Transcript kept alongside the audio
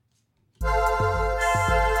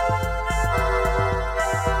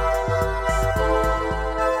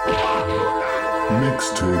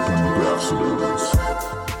Tape Ambassadors.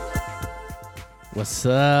 What's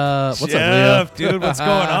up? What's Jeff, up, Leo? dude, what's going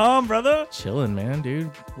on, brother? Chilling, man,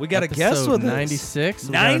 dude. We got a Episode guest with us. 96.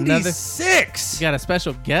 We 96. got a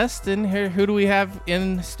special guest in here. Who do we have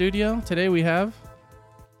in studio today? We have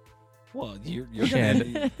Well, you're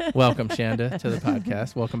Shanda. Welcome, Shanda, to the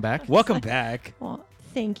podcast. Welcome back. Welcome back. Well,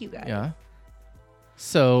 thank you guys. Yeah.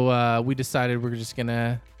 So we decided we're just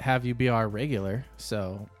gonna have you be our regular.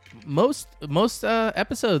 So most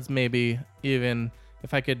episodes, maybe even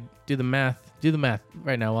if I could do the math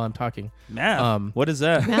right now while I'm talking. Math. What is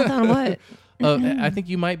that? Math on what? I think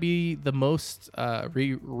you might be the most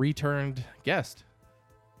returned guest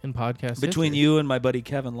in podcast Between history. you and my buddy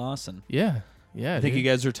Kevin Lawson. Yeah. I think you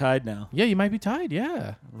guys are tied now. Yeah, you might be tied.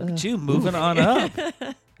 Yeah. Look at you moving on up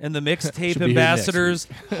in the Mixtape Should be here Ambassadors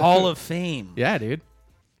Hall of Fame. Yeah, dude.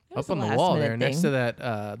 That was Up on a the wall last-minute there, next thing. to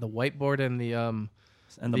that the whiteboard and the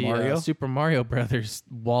And the Mario. Super Mario Brothers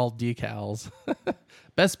wall decals.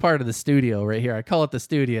 Best part of the studio right here. I call it the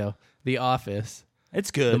studio, the office,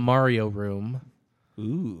 It's the good. Mario room.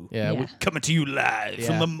 Ooh. Yeah, Yeah. Coming to you live Yeah.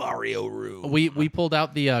 from the Mario room. we pulled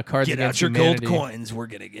out the Cards Get out Against your Humanity. gold coins. We're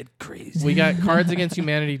going to get crazy. We got Cards Against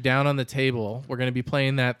Humanity down on the table. We're going to be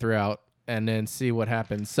playing that throughout and then see what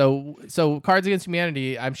happens. So Cards Against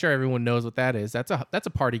Humanity, I'm sure everyone knows what that is. That's a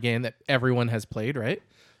party game that everyone has played, right?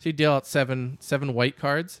 So you deal out seven white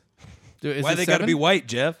cards. Why they got to be white,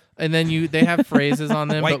 Jeff? And then they have phrases on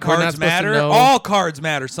them. White but we're not cards supposed to matter. know. All cards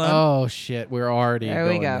matter, son. Oh shit, we're already There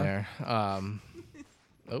we going go. there.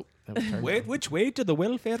 That was turned Wait, which way to the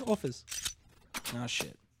welfare office? Oh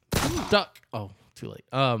shit. Duck. Oh, too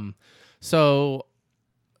late. So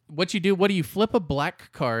what do you flip a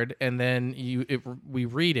black card and then we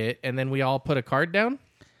read it and then we all put a card down?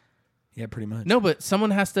 Yeah, pretty much. No, but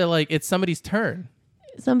someone has to it's somebody's turn.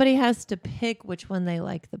 Somebody has to pick which one they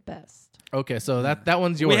like the best. Okay, so that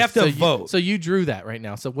one's yours. We have to so vote. So you drew that right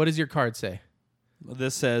now. So what does your card say?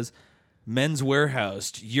 This says, Men's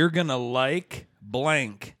Warehouse. You're gonna like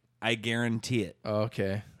blank. I guarantee it.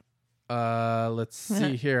 Okay. Let's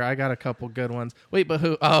see here. I got a couple good ones. Wait, but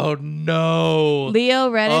who? Oh no. Leo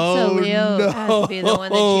read it, so Leo has to be the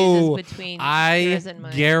one that chooses between yours and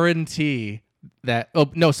mine. Guarantee that. Oh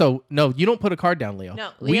no! So no, you don't put a card down, Leo.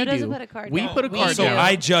 No, we Leo doesn't do. put a card We down. put a We card So do. down.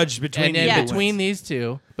 I judged between and then you. Yeah. between these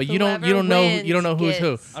two, but you Whoever don't know wins you don't know who's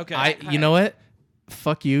who. gets Okay. I that you know card. what?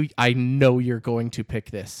 Fuck you. I know you're going to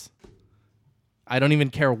pick this. I don't even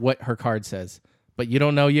care what her card says. But you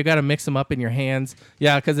don't know. You got to mix them up in your hands.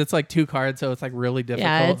 Yeah, because it's like two cards, so it's like really difficult.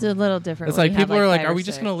 Yeah, it's a little different. It's when like you have, people are like, five "Are or we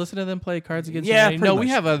just six. gonna listen to them play Cards Against Yeah, Humanity?" pretty No, we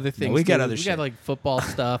much. have other things. we got too. other We shit. got like football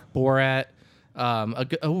stuff, Borat.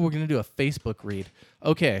 We're gonna do a Facebook read.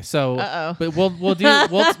 Okay, so Uh-oh. but we'll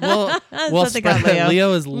Something spread. got Leo.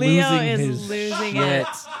 Leo is Leo losing is his losing shit it.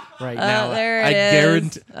 right now. There I it is.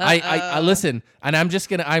 guarantee. I listen, and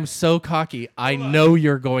I'm so cocky. I know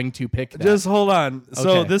you're going to pick that. Just hold on. So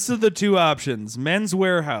Okay. this is the two options. Men's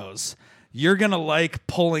Warehouse. You're gonna like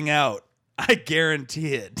pulling out. I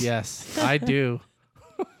guarantee it. Yes, I do.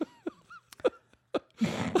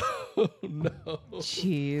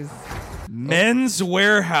 Jeez. Men's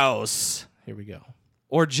Warehouse Here we go.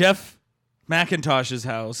 or Jeff McIntosh's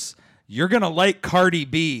house. You're gonna like Cardi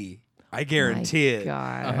B. I guarantee it.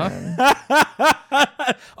 God.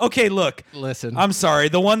 Okay, look. Listen. I'm sorry.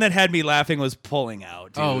 The one that had me laughing was pulling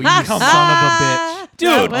out. Dude. Oh, you son of a bitch.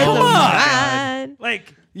 Dude, That come was on. mine.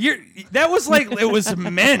 Like that was like it was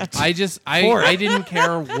meant. I didn't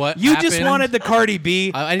care what You just happened. wanted the Cardi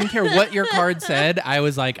B. I didn't care what your card said. I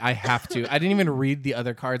was like, I have to. I didn't even read the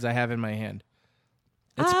other cards I have in my hand.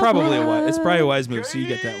 It's probably a wise move. So you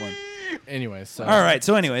get that one. Anyways, so All right.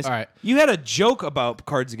 So, anyways, All right. You had a joke about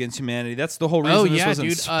Cards Against Humanity. That's the whole reason Oh this yeah, was dude.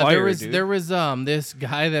 inspired. There was this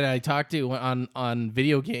guy that I talked to on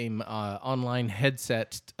video game online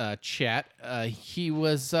headset chat. He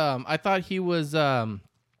was I thought he was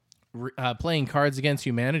playing Cards Against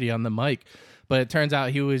Humanity on the mic, but it turns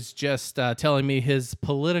out he was just telling me his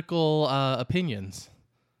political opinions.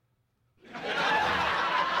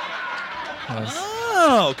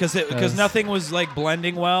 Oh, because nothing was like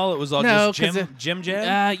blending well. It was all No, just 'cause Jim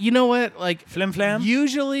Jam. You know what? Like Flim flam?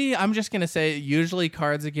 Usually, I'm just gonna say, usually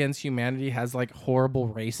Cards Against Humanity has like horrible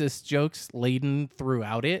racist jokes laden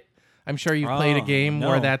throughout it. I'm sure you've played a Oh, game no.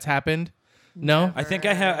 where that's happened. No, I think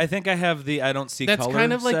I have the I don't see that's color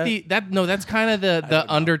kind of like set. that's kind of the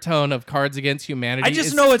undertone of Cards Against Humanity. I just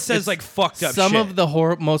It's- know it says it's like fucked up some shit. of the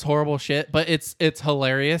most horrible shit, but it's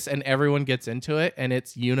hilarious and everyone gets into it and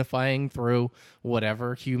it's unifying through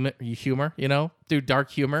whatever humor, you know, through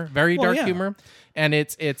dark humor, very Well, dark yeah. humor, and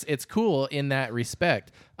it's cool in that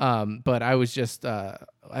respect. But I was just I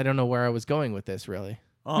don't know where I was going with this really.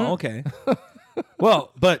 Oh, okay.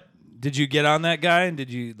 Well, but did you get on that guy and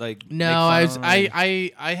did you like? No,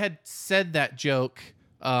 I had said that joke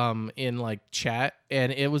in like chat,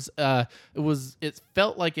 and it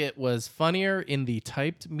felt like it was funnier in the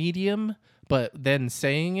typed medium, but then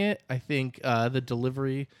saying it, I think the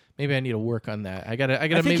delivery. Maybe I need to work on that. I gotta. I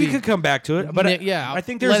think maybe you could come back to it, but I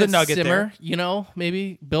think there's let a it nugget simmer, there.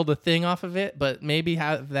 Maybe build a thing off of it, but maybe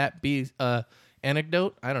have that be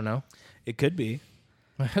anecdote. I don't know. It could be.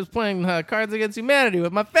 I was playing Cards Against Humanity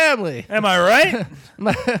with my family. Am I right?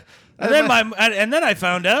 and then I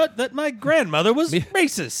found out that my grandmother was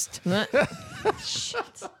racist.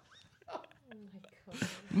 Shit.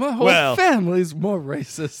 My whole family's more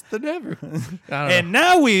racist than ever. And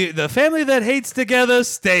now the family that hates together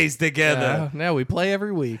stays together. Now we play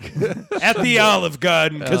every week. At the Olive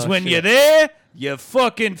Garden, because when you're there, you're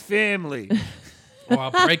fucking family. Or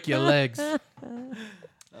I'll break your legs.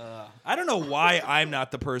 I don't know why I'm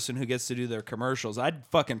not the person who gets to do their commercials. I'd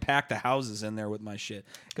fucking pack the houses in there with my shit.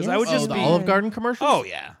 Because I would just the be... Olive Garden commercials? Oh,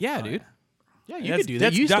 yeah. Yeah, dude. Yeah, you That's- could do that.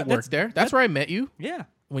 that's You used to done- work there. That's where I met you. Yeah.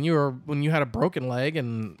 When you had a broken leg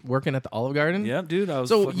and working at the Olive Garden. Yeah, dude. I was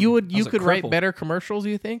So fucking- you I was a could write cripple. better commercials,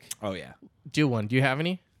 you think? Oh, yeah. Do one. Do you have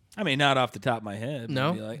any? I mean, not off the top of my head. but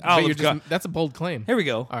No. be like, But Olive you're Garden. that's a bold claim. Here we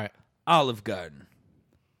go. All right. Olive Garden.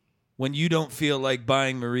 When you don't feel like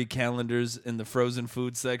buying Marie Callender's in the frozen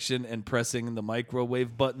food section and pressing the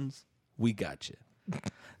microwave buttons, we got you.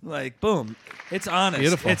 Like, boom. It's honest.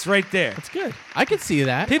 Beautiful. It's right there. That's good. I could see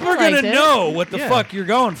that. People I are going liked to it. know what the Yeah. fuck you're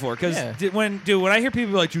going for. Because Yeah. when I hear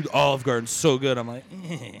people be like, dude, Olive Garden's so good, I'm like,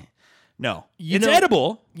 no. It's know-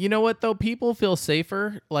 edible. You know what though? People feel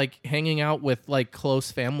safer like hanging out with like close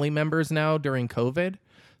family members now during COVID.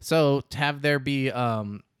 So to have there be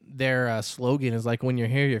their slogan is like when you're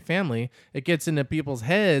here, your family. It gets into people's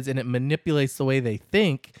heads and it manipulates the way they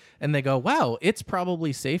think, and they go, "Wow, it's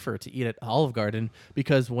probably safer to eat at Olive Garden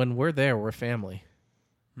because when we're there, we're family."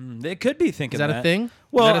 They could be thinking Is that a thing?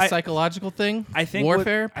 Well, is that a psychological thing? I think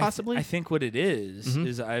warfare, what, possibly. I think what it is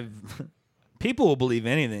people will believe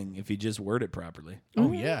anything if you just word it properly.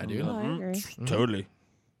 Oh yeah, dude. Oh, I agree.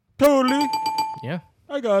 Totally. Yeah.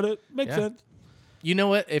 I got it. Makes Yeah. sense. You know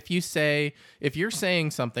what? If you're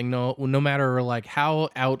saying something, no matter like how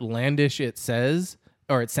outlandish it says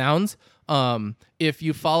or it sounds, if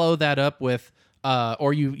you follow that up with,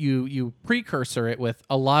 or you precursor it with,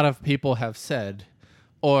 a lot of people have said,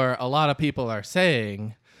 or a lot of people are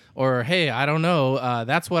saying, or hey, I don't know,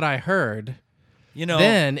 that's what I heard. You know,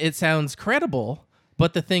 Then it sounds credible.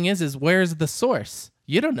 But the thing is where's the source?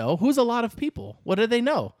 You don't know. Who's a lot of people? What do they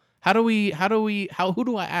know? Who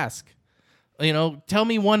do I ask? You know, tell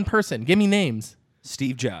me one person. Give me names.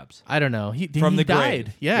 Steve Jobs I don't know. He from the died.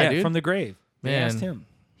 grave. Yeah, dude. from the grave. They Man. asked him.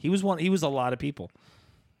 He was one. He was a lot of people.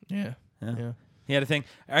 Yeah. He had a thing.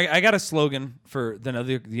 I got a slogan for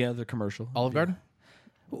the other commercial. Olive Garden?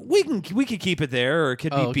 We could keep it there, or it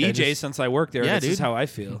could be okay, BJ just- since I work there. Yeah, this is dude. how I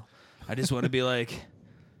feel. I just want to be like,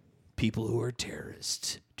 people who are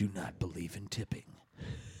terrorists do not believe in tipping.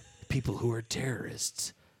 People who are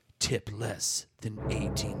terrorists tip less than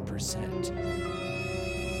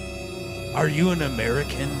 18%. Are you an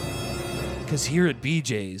American? Because here at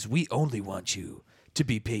BJ's, we only want you to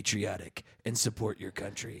be patriotic and support your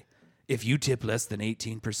country. If you tip less than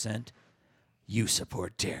 18%, you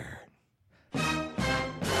support terror.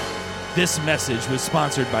 This message was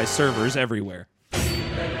sponsored by servers everywhere.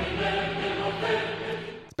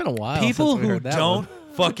 It's been a while. People since we who heard that don't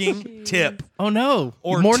one. fucking tip Oh no.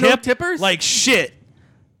 or more tip no tippers? like shit.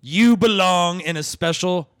 You belong in a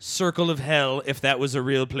special circle of hell if that was a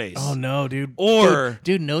real place. Oh no, dude. Or-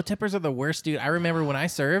 dude, no tippers are the worst, dude. I remember when I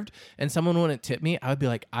served and someone wouldn't tip me, I would be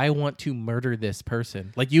like, I want to murder this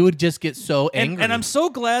person. Like you would just get so angry. And I'm so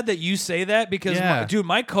glad that you say that because, Yeah.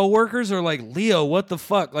 my coworkers are like, Leo, what the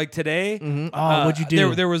fuck? Like today, Oh, what'd you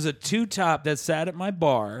do? There was a two-top that sat at my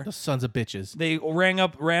bar. Those sons of bitches. They ran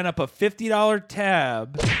up a $50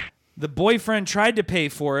 tab. The boyfriend tried to pay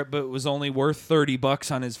for it, but it was only worth $30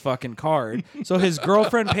 on his fucking card. So his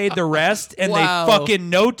girlfriend paid the rest, and Wow. they fucking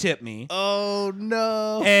no-tip me. Oh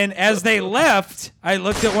no. And as they left, I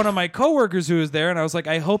looked at one of my coworkers who was there, and I was like,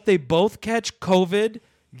 I hope they both catch COVID,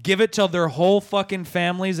 give it to their whole fucking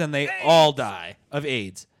families, and they all die of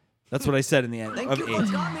AIDS. That's what I said in the end, of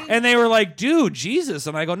AIDS. And they were like, dude, Jesus.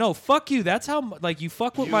 And I go, no, fuck you. That's how, like, you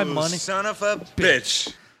fuck with my money. Son of a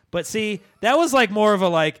bitch. But see, that was like more of a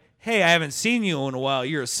like, hey, I haven't seen you in a while.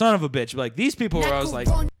 You're a son of a bitch. Like, these people where I was like,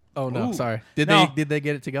 Oh no, Ooh. sorry. Did No. they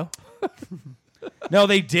get it to go? no,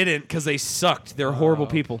 they didn't because they sucked. They're horrible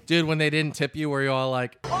people. Dude, when they didn't tip you, were you all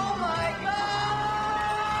like,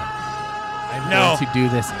 I'm going to do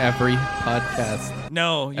this every podcast.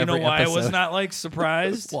 No, you know Every why I was episode. not like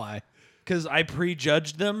surprised? Why? Because I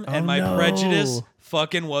prejudged them, and Oh, my no. prejudice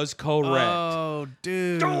fucking was correct. Oh,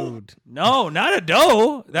 dude. No, not a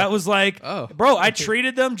doe. That was like, Oh. bro, I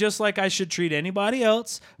treated them just like I should treat anybody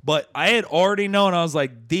else. But I had already known. I was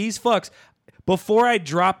like, these fucks. Before I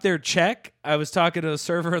dropped their check, I was talking to the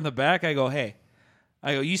server in the back. I go, hey,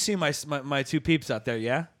 you see my two peeps out there,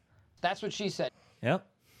 yeah? That's what she said. Yep.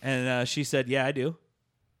 And she said, yeah, I do.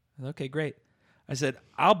 Okay, great. I said,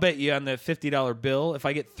 I'll bet you on the $50 bill, if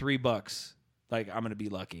I get $3, like, I'm going to be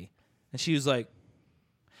lucky. And she was like,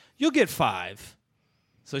 you'll get $5.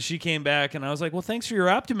 So she came back, and I was like, well, thanks for your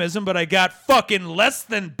optimism, but I got fucking less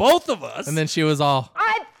than both of us. And then she was all,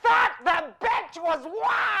 I thought the bitch was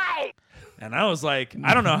white. And I was like,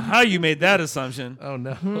 I don't know how you made that assumption. oh,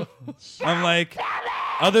 no. I'm like,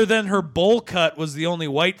 other than her bowl cut was the only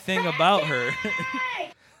white thing about her.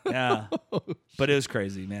 Yeah. But it was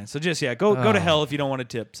crazy, man. So just, go to hell if you don't want to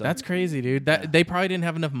tip. So. That's crazy, dude. They probably didn't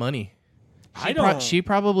have enough money. I don't. She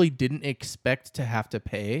probably didn't expect to have to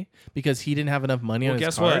pay because he didn't have enough money on his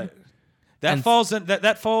guess card. what? That And-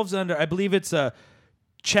 falls under, I believe it's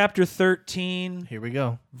chapter 13, Here we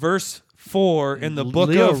go. verse 4 in the book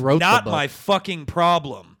Leo of wrote the Not book. My Fucking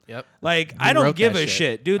Problem. Yep. Like, He I don't wrote give that a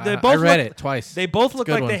shit, dude. They I both read look- it twice. They both It's a look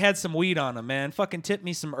good like one. they had some weed on them, man. Fucking tip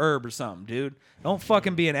me some herb or something, dude. Don't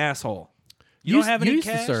fucking be an asshole. You don't have any used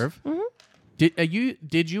cash? to serve.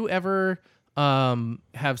 Did you ever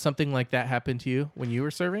have something like that happen to you when you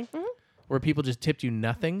were serving, where people just tipped you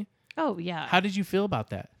nothing? Oh yeah. How did you feel about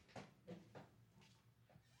that?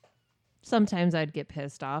 Sometimes I'd get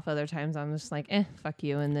pissed off. Other times I'm just like, fuck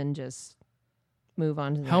you, and then just move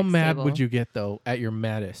on to the How next mad table. would you get though at your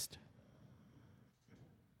maddest?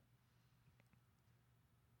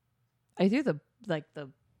 I threw the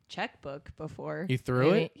checkbook before. You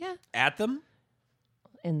threw it? Yeah, At them?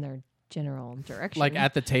 in their general direction. Like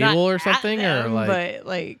at the Not table or at something, or them, like but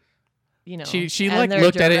like, you know, she in like their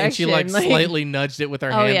looked at it and she like direction, slightly nudged it with her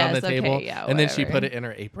Oh, hand on yes, the okay, table, yeah, and then she whatever. put it in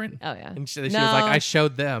her apron. Oh yeah. And she was like, I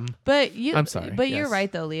showed them. But you, I'm sorry, but you're yes.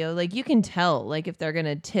 right though, Leo. Like you can tell, like if they're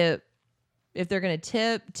gonna tip,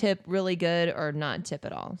 tip really good or not tip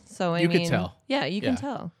at all. So I You could mean, tell. Yeah, you can Yeah.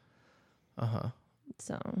 tell. Uh-huh.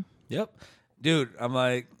 So Yep. Dude, I'm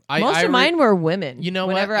like, most of mine were women. You know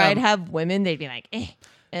what? whenever I'd have women, they'd be like,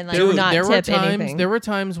 and like Dude, not there were tip times. anything. There were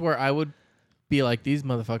times where I would be like, "These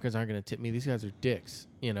motherfuckers aren't gonna tip me. These guys are dicks,"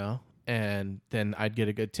 you know. And then I'd get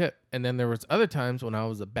a good tip. And then there was other times when I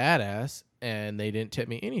was a badass and they didn't tip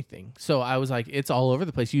me anything. So I was like, it's all over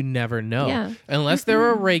the place. You never know, Yeah. unless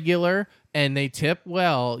they're a regular and they tip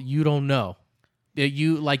well. You don't know.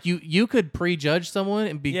 You could prejudge someone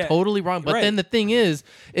and be Yeah, totally wrong. But right. then the thing is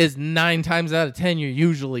 9 times out of 10 you're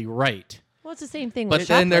usually right. Well, it's the same thing. But with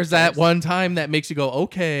then there's that shoplifters. one time that makes you go,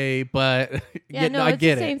 okay, but Yeah, no, I it's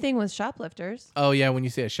get the it. same thing with shoplifters. Oh yeah, when you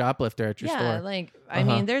see a shoplifter at your Yeah, store. like I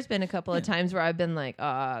mean, there's been a couple of times where I've been like,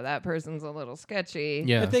 that person's a little sketchy.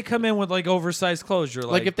 Yeah. if they come in with like oversized clothes, you're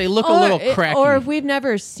like like if they look a little cracky. or if we've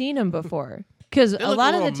never seen them before. Because a look a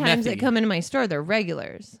lot of the little times methy. that come into my store, they're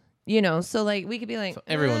regulars. You know, so like we could be like, So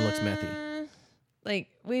everyone looks methy. Like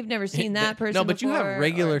we've never seen that person. No, but you before, have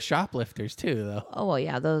regular or- shoplifters too, though. Oh well,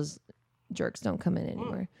 yeah, those jerks don't come in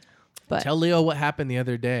anymore. But Tell Leo what happened the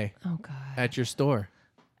other day oh god. at your store.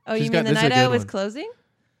 Oh, she's you got- mean the this is a night I good was one. closing?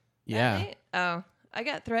 that Yeah. night? Oh, I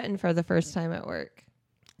got threatened for the first time at work.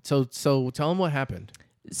 So tell him what happened.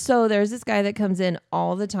 So there's this guy that comes in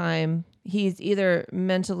all the time. He's either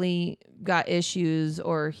mentally got issues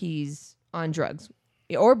or he's on drugs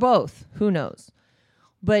or both. Who knows?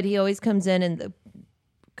 But he always comes in, and the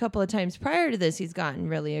couple of times prior to this, he's gotten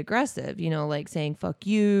really aggressive, you know, like saying, fuck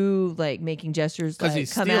you, like making gestures 'Cause like,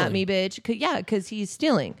 he's come at stealing. me, bitch. Because he's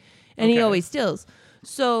stealing. And he Okay. always steals.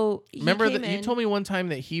 So he Remember came that you in- told me one time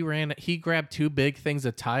that he grabbed 2 big things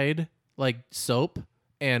of Tide like soap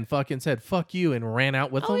and fucking said fuck you and ran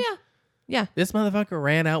out with Oh, them. yeah. Yeah. This motherfucker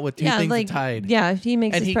ran out with 2 Yeah, things like, of Tide. yeah, he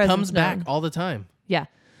makes And his he presence comes back known. all the time. Yeah.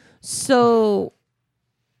 So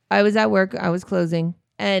I was at work, I was closing,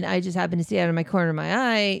 and I just happened to see out of my corner of my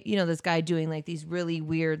eye, you know, this guy doing like these really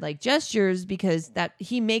weird like gestures because that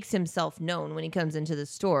he makes himself known when he comes into the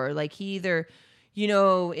store. Like he either, you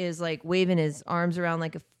know, is like waving his arms around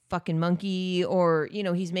like a fucking monkey or, you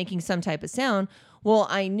know, he's making some type of sound. Well,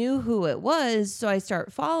 I knew who it was, so I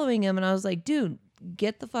start following him and I was like, dude,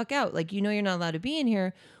 get the fuck out. Like, you know, you're not allowed to be in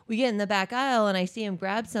here. We get in the back aisle and I see him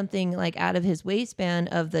grab something like out of his waistband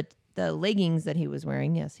of the the leggings that he was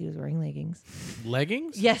wearing. Yes, he was wearing leggings.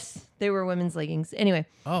 Leggings? Yes, they were women's leggings. Anyway,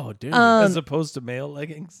 Oh, dude. As opposed to male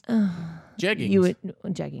leggings. jeggings. you would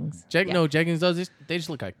jeggings. Yeah. No, jeggings. They just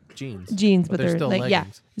look like jeans. Jeans, but they're still like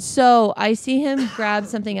leggings. yeah. So I see him grab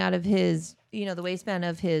something out of his, the waistband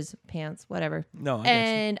of his pants, whatever. No, I got you.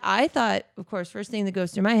 And I thought, of course, first thing that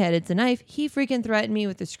goes through my head, it's a knife. He freaking threatened me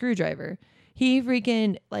with a screwdriver. He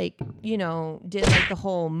freaking did like the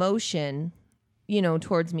whole motion,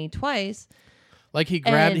 towards me twice. Like he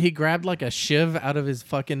And- grabbed like a shiv out of his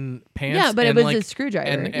fucking pants. Yeah, but it and, was like, a screwdriver.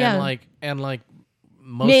 And Yeah. like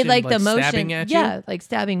motioned, Made like the motion, stabbing at you. yeah, like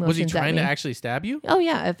stabbing motions. Was he trying to at me. actually stab you? Oh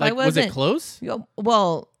yeah, if Like I wasn't. was it close?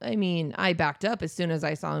 Well, I mean, I backed up as soon as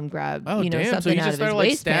I saw him grab, Oh damn! something So he out just of his started like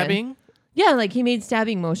waistband. stabbing. Yeah, like he made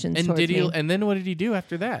stabbing motions And towards did he? me. And then what did he do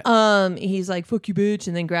after that? He's like, "Fuck you, bitch,"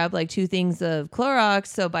 and then grabbed like 2 things of Clorox.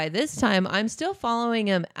 So by this time, I'm still following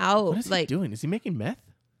him out. what is like he doing? Is he making meth?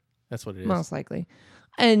 That's what it is. most likely.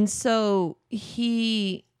 And so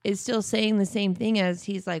he is still saying the same thing as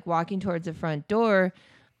he's like walking towards the front door.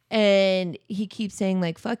 And he keeps saying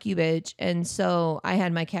like, "Fuck you, bitch." And so I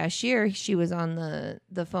had my cashier. She was on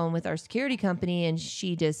the phone with our security company, and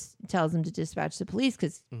she just tells him to dispatch the police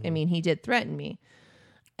because I mean he did threaten me.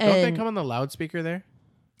 Don't they And come on the loudspeaker there?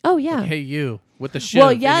 oh yeah, Hey, you with the shit.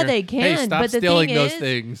 well yeah they can. Hey, stop but the stealing thing those is,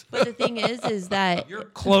 things. But the thing is that Your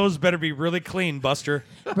clothes better be really clean, Buster.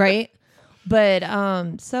 right. But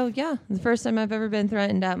so yeah, the first time I've ever been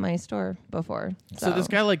threatened at my store before. So this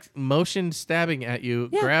guy like motioned stabbing at you,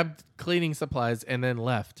 Yeah. grabbed cleaning supplies, and then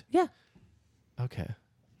left. yeah. Okay.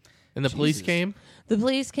 And the police Jesus. came. The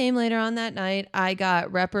police came later on that night. I got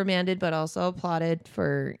reprimanded, but also applauded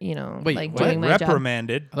for, Wait, like what? doing my job.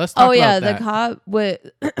 Reprimanded. Let's talk Oh yeah, about the that.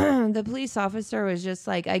 cop, the police officer was just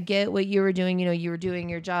like, "I get what you were doing. You were doing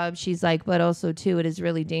your job." She's like, "But also too, it is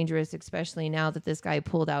really dangerous, especially now that this guy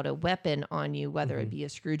pulled out a weapon on you, whether it be a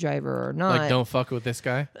screwdriver or not." Like, don't fuck with this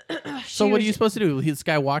guy. She So what was are you supposed to do? This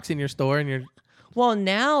guy walks in your store and you're Well,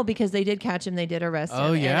 now because they did catch him, they did arrest him.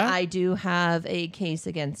 Oh, yeah? And I do have a case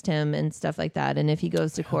against him and stuff like that. And if he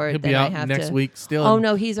goes to court, he'll then be out I have next to. week still. Oh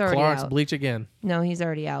no, he's already Clorox out. bleach again. No, he's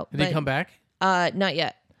already out. Did But, he come back? Not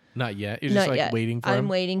yet. Not yet. You're Not just like yet. waiting for I'm him.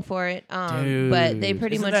 waiting for it. But they Dude.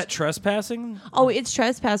 pretty Isn't much. that trespassing? Oh, it's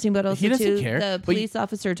trespassing, but also He doesn't too, care, the but police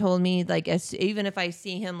officer told me like even if I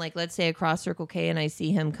see him like let's say across Circle K and I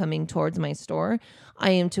see him coming towards my store,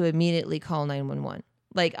 I am to immediately call 911.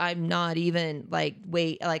 Like I'm not even like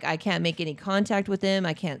I can't make any contact with him.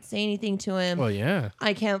 I can't say anything to him. Well, yeah.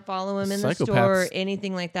 I can't follow him in the Psychopaths. store,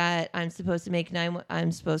 anything like that. I'm supposed to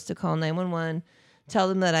I'm supposed to call 911, tell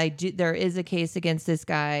them that there is a case against this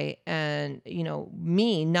guy, and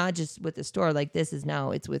me, not just with the store. Like this is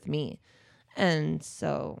now it's with me, and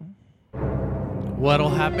so What'll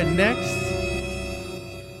happen next?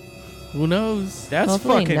 Who knows? That's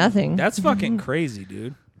Hopefully fucking nothing. That's fucking crazy,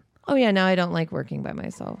 dude. oh yeah, now I don't like working by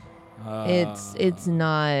myself. It's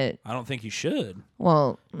not I don't think you should.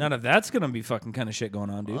 well. None of that's gonna be fucking kind of shit going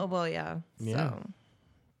on, dude. Oh well, yeah. Yeah. So,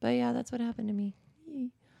 but yeah, that's what happened to me.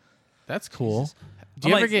 That's cool. Do I'm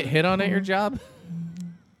you ever like- get hit on at your job?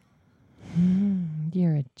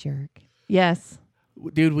 You're a jerk. Yes.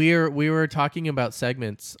 Dude, we were talking about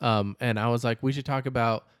segments, and I was like, we should talk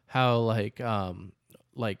about how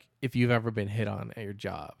like if you've ever been hit on at your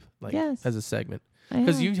job, like Yes. as a segment, I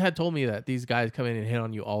because have. you had told me that these guys come in and hit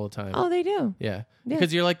on you all the time. Oh, they do. Yeah, Yeah.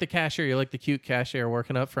 because you're like the cashier, you're like the cute cashier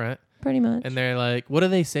working up front, Pretty much. and they're like, what do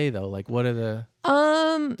they say though? Like, what are the?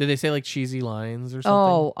 Do they say like cheesy lines or something?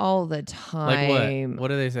 Oh, all the like time. what? What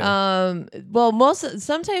do they say? Well,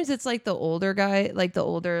 sometimes it's like the older guy, like the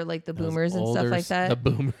older, like the Those boomers and stuff like olders, that. The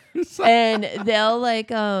boomers. And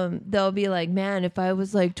they'll be like, "Man, if I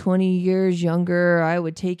was like 20 years younger, I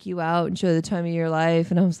would take you out and show the time of your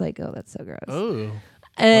life." And I was like, "Oh, that's so gross." Oh,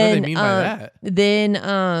 And what do they mean by that? Then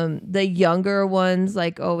the younger ones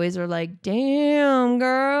like always are like, "Damn,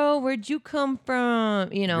 girl, where'd you come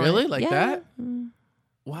from?" You know, Really? and- Like yeah. that?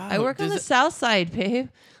 Wow. I work on does the it- south side, babe.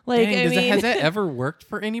 Like, Dang, I does mean, has that ever worked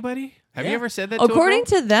for anybody? Have you Yeah. ever said that to a girl? according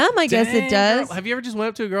to them, I guess Dang, it does. girl. Have you ever just went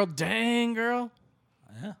up to a girl? Dang, girl.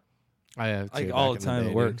 Yeah. I have Like too, all back the in time day, it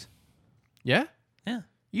dude. works. Yeah. Yeah.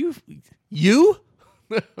 You?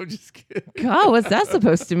 I'm just kidding. God, what's that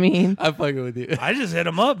supposed to mean? I'm fucking with you. I just hit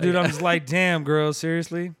him up, dude. I'm just like, damn, girl,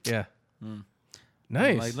 seriously. Yeah.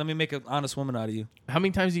 Nice. Like, let me make an honest woman out of you. How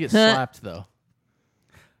many times do you get slapped though?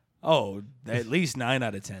 Oh, at least 9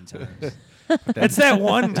 out of 10 times. It's that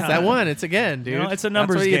one time. It's that one. It's again, dude. You know, it's a That's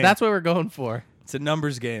numbers what game. That's what we're going for. It's a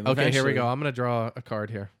numbers game. Okay, here we eventually. go. I'm gonna draw a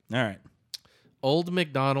card here. All right. Old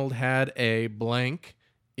MacDonald had a blank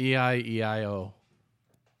E-I-E-I-O.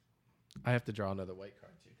 I have to draw another white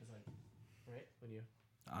card too.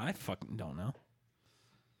 I fucking don't know.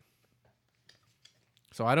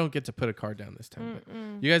 So I don't get to put a card down this time. But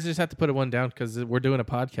you guys just have to put one down because we're doing a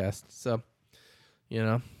podcast. So,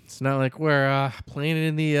 it's not like we're playing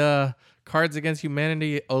in the Cards Against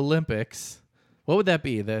Humanity Olympics. What would that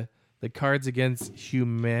be? The Cards Against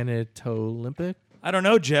Humanity Olympic? I don't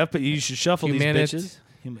know, Jeff, but you should shuffle these bitches.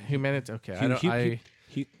 Humanity. Okay.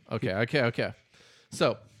 Hu- Okay.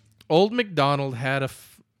 So, Old MacDonald had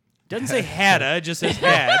Doesn't say hadda, it just says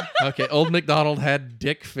had. Okay, Old MacDonald had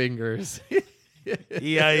dick fingers.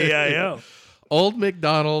 E-I-E-I-O. Old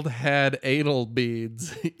MacDonald had anal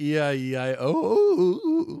beads. E-I-E-I-O.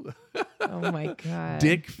 Oh my god.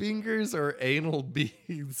 Dick fingers or anal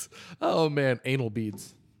beads? Oh man, anal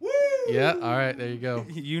beads. Woo! Yeah, all right, there you go.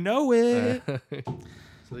 You know it.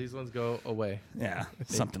 So these ones go away. Yeah,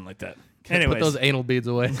 something like that. Put Anyways. those anal beads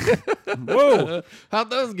away. Whoa. How'd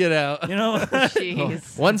those get out? You know,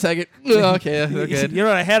 Jeez. 1 second. Okay, they're good. you know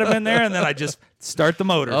what? I had them in there, and then I just start the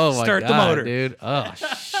motor. Oh my start god, the motor. dude. Oh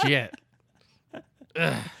shit.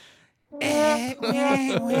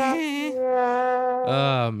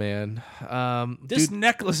 Oh man. This Dude,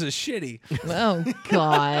 necklace is shitty. Oh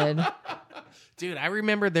god. Dude, I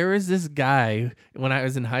remember there was this guy when I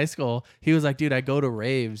was in high school. He was like, dude, I go to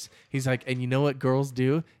raves. He's like, and you know what girls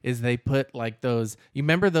do is they put like those, you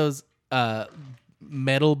remember those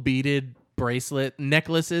metal beaded bracelet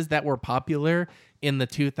necklaces that were popular in the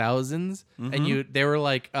 2000s? And they were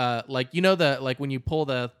like when you pull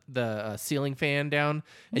the ceiling fan down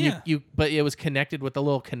and Yeah. but it was connected with a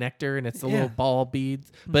little connector and it's the little ball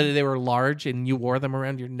beads, but they were large and you wore them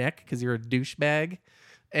around your neck because you're a douchebag.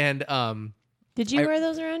 And Did you wear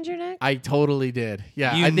those around your neck? I totally did.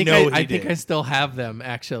 Yeah, You I think know I he think did. I still have them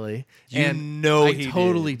actually. You and know I he did.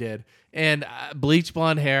 totally did. And bleach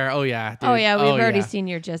blonde hair. Oh yeah. Dude. Oh yeah, we've already yeah. seen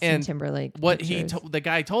your Justin And Timberlake. What pictures. the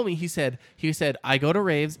guy told me, he said I go to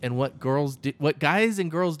raves and what guys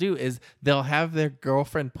and girls do is they'll have their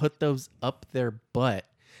girlfriend put those up their butt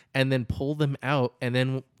and then pull them out and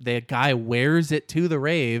then the guy wears it to the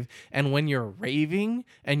rave and when you're raving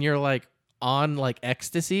and you're like on like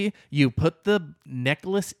ecstasy, you put the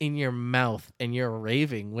necklace in your mouth and you're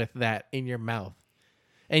raving with that in your mouth.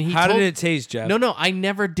 And How did it taste, Jeff? No, I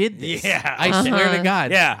never did this. Yeah. I swear to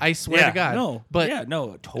God. Yeah. I swear Yeah. to God. No. But yeah,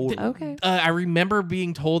 no, totally. Okay. I remember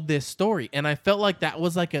being told this story, and I felt like that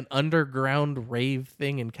was like an underground rave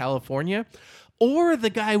thing in California, or the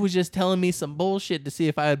guy was just telling me some bullshit to see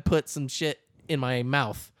if I had put some shit in my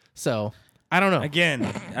mouth. So I don't know. Again,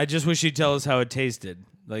 I just wish you'd tell us how it tasted.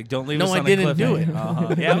 Like, don't leave No, us I on didn't a do cliffhanger. it.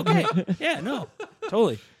 Uh-huh. Yeah, okay. Yeah, no,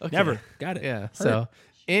 totally. Okay. Never. Got it. Yeah. Heard. So,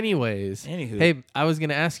 anyways, Anywho. hey, I was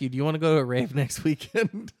gonna ask you, do you want to go to a rave next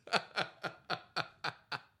weekend?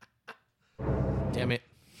 Damn it.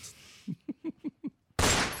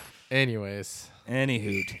 Anyways, Any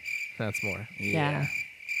hoot. that's more. Yeah.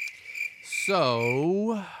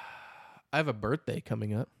 So, I have a birthday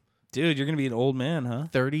coming up. Dude, you're going to be an old man, huh?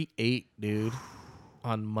 38, dude.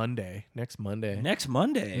 On Monday. Next Monday. Next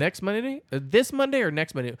Monday. Next Monday? This Monday or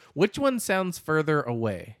next Monday? Which one sounds further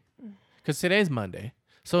away? Because today's Monday.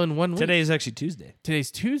 So in 1 week. Today is actually Tuesday. Today's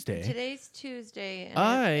Tuesday. Today's Tuesday, and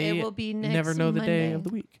I it will be next never know the day Monday. of the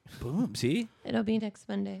week. Boom. See? It'll be next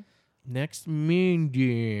Monday. Next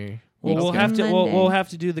Monday. Well, we'll Next have to Monday. we'll have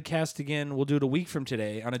to do the cast again. We'll do it a week from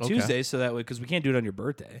today on a Okay. Tuesday, so that way because we can't do it on your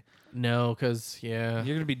birthday. No, because, yeah.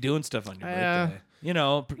 You're gonna be doing stuff on your Yeah. birthday. You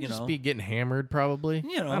know. Just be getting hammered probably.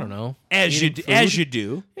 You know. I don't know. as Eating you food.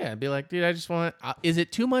 do. Yeah, be like, dude, I just want. Is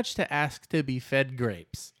it too much to ask to be fed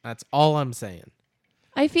grapes? That's all I'm saying.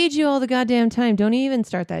 I feed you all the goddamn time. Don't even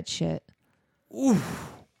start that shit. Ooh.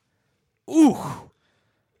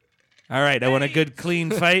 All right, I want a good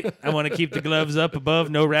clean fight. I want to keep the gloves up above.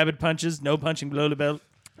 No rabbit punches. No punching below the belt.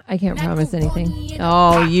 I can't promise anything.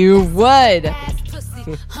 Oh, you would.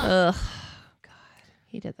 Ugh. God,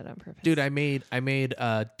 he did that on purpose. Dude, I made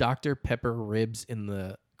Dr. Pepper ribs in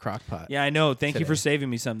the crock pot. Yeah, I know. Thank you Today. for saving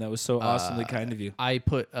me some. That was so awesomely kind of you. I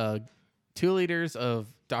put 2 liters of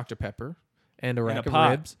Dr. Pepper and a rack of pot.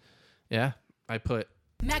 ribs. Yeah, I put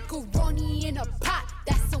Macaroni in a pot,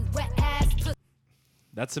 that's some wet ass pussy.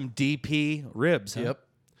 That's some DP ribs. Huh?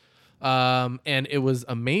 Yep. And it was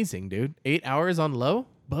amazing, dude. 8 hours on low.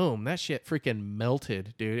 Boom. That shit freaking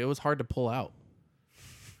melted, dude. It was hard to pull out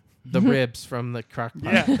the ribs from the crock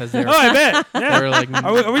pot. Yeah. Because they Oh, I bet. they Yeah. were like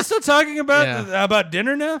Are we still talking about Yeah. about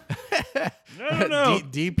dinner now? I don't know.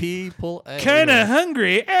 DP pull. Kind of anyway.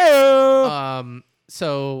 hungry. Ew.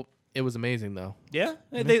 So it was amazing though. Yeah,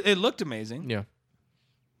 it looked amazing. Yeah.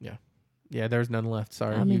 Yeah. Yeah, there's none left.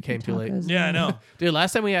 Sorry, I'll you make came too late. tacos. Yeah, I know. Dude,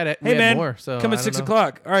 last time we had it, we Hey, had man. more. So Come I at don't 6 know.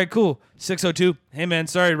 o'clock. All right, cool. 6:02. Hey, man.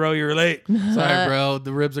 Sorry, bro. You were late. Sorry, bro.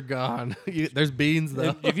 The ribs are gone. There's beans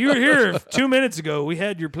though. If you were here 2 minutes ago, we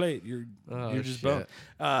had your plate. You're just shit. boned.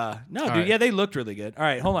 No, dude. right. Yeah, they looked really good. All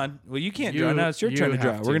right, hold on. Well, you can't draw now. It's your you turn to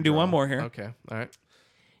draw. have We're gonna do one more here. Okay. All right.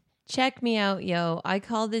 Check me out, yo. I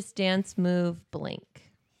call this dance move blink.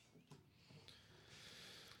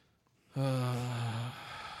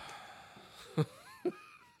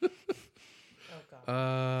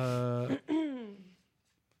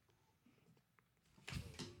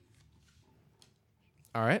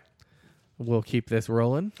 All right. We'll keep this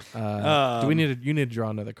rolling. Do we need to? You need to draw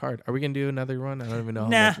another card. Are we gonna do another one? I don't even know. How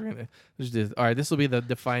Nah. much we're gonna, let's do this. All right. This will be the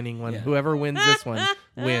defining one. Yeah. Whoever wins this one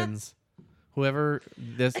wins. Whoever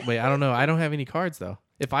this. Wait. I don't know. I don't have any cards though.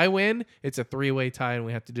 If I win, it's a 3-way tie, and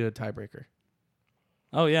we have to do a tiebreaker.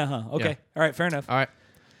 Oh yeah, huh? Okay. Yeah. All right, fair enough. All right.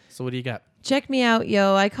 So what do you got? Check me out,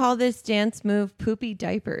 yo. I call this dance move poopy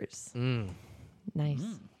diapers. Nice.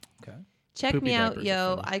 Okay. Check Poopy me out, diapers are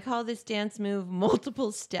yo. funny. I call this dance move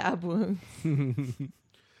multiple stab wounds.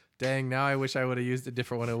 Dang. Now I wish I would have used a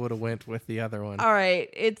different one. I would have went with the other one. All right,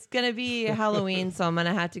 it's gonna be Halloween, so I'm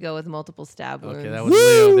gonna have to go with multiple stab wounds. Okay, that was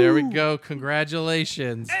Leo. There we go.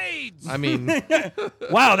 Congratulations. AIDS. I mean,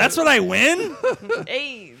 Wow, that's what I win.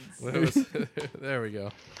 AIDS. there we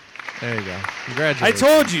go. There you go. I Congratulations.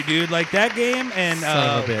 told you, dude. Like that game and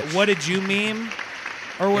Son of a bitch. what did you meme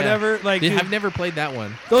or Yeah. whatever? Like, Dude, dude, I've never played that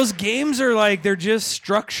one. those games are like they're just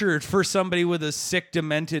structured for somebody with a sick,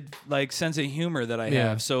 demented like sense of humor that I Yeah.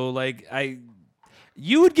 have. So like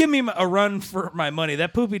you would give me a run for my money.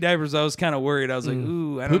 That poopy diapers, I was kind of worried. I was like,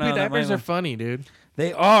 ooh, I don't Poopy know. that diapers might- are funny, dude.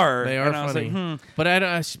 They are. They are and I was funny. like, But I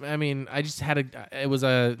don't. I mean, I just had it was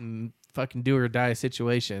a fucking do or die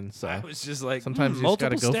situation. So I was just like, Sometimes you just multiple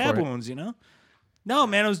gotta go stab for it. wounds, you know? No,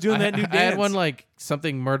 man, I was doing that new dance. I had one like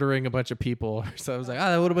something murdering a bunch of people. So I was like,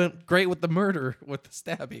 that would have been great with the murder, with the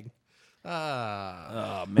stabbing.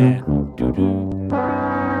 Oh man. Doo-doo.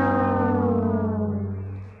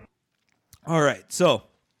 All right, so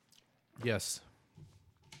Yes.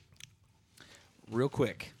 real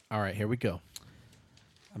quick, All right, here we go.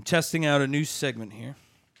 I'm testing out a new segment here.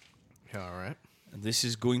 All right. And this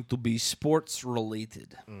is going to be sports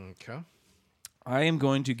related. Okay. I am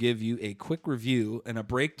going to give you a quick review and a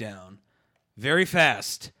breakdown, very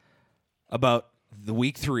fast, about the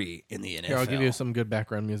week 3 in the NFL. Here, I'll give you some good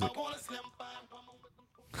background music.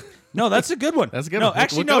 No, that's a good one. That's a good No, one. We'll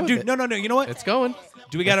actually, go no, with dude. it. No. You know what? It's going.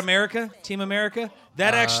 Do we got America? Team America?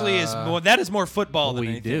 That actually is more. That is more football than We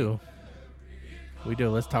anything. do. We do.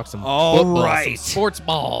 Let's talk some All football, right. some sports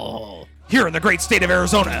ball. Here in the great state of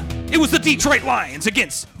Arizona, it was the Detroit Lions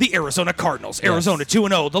against the Arizona Cardinals. Arizona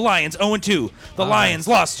 2-0, the Lions 0-2. The Lions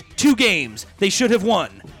lost 2 games they should have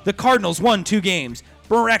won. The Cardinals won 2 games.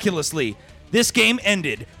 Miraculously, this game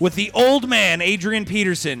ended with the old man, Adrian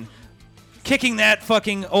Peterson, kicking that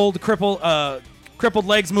fucking old crippled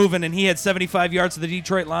legs moving, and he had 75 yards to the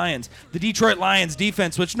Detroit Lions. The Detroit Lions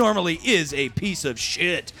defense, which normally is a piece of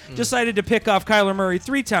shit, decided to pick off Kyler Murray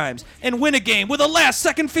 3 times and win a game with a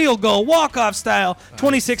last-second field goal, walk-off style,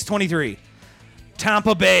 26-23.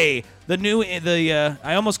 Tampa Bay,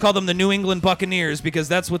 I almost call them the New England Buccaneers because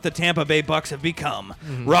that's what the Tampa Bay Bucks have become.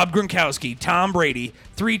 Rob Gronkowski, Tom Brady,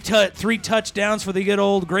 3 touchdowns for the good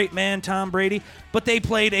old great man Tom Brady, but they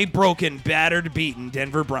played a broken, battered, beaten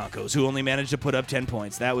Denver Broncos who only managed to put up 10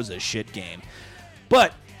 points. That was a shit game.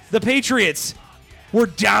 But the Patriots were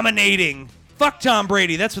dominating. Fuck Tom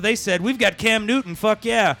Brady. That's what they said. We've got Cam Newton. Fuck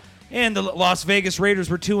yeah. And the Las Vegas Raiders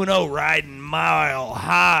were 2-0, riding mile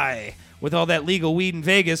high with all that legal weed in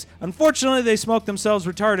Vegas. Unfortunately, they smoked themselves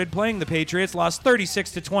retarded playing the Patriots, lost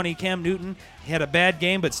 36-20. Cam Newton had a bad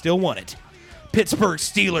game, but still won it. Pittsburgh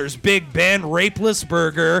Steelers, Big Ben,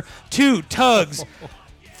 Rapelessburger, 2 tugs,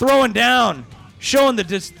 throwing down, showing the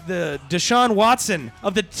Deshaun Watson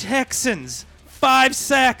of the Texans, 5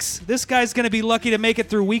 sacks. This guy's going to be lucky to make it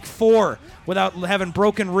through week 4 without having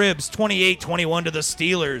broken ribs, 28-21 to the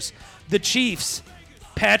Steelers. The Chiefs,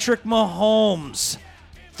 Patrick Mahomes,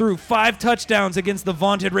 threw 5 touchdowns against the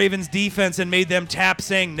vaunted Ravens defense and made them tap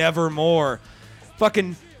saying nevermore.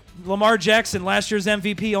 Fucking Lamar Jackson, last year's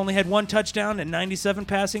MVP, only had 1 touchdown and 97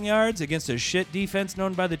 passing yards against a shit defense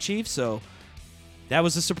known by the Chiefs, so that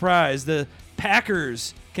was a surprise. The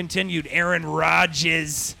Packers continued. Aaron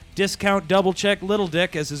Rodgers, discount double check little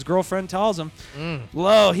dick as his girlfriend calls him.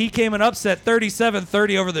 Low, he came an upset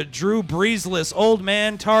 37-30 over the Drew Breesless old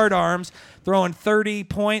man Tard Arms, throwing 30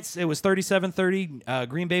 points. It was 37-30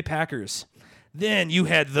 Green Bay Packers. Then you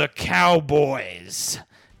had the Cowboys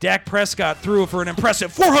Dak Prescott threw for an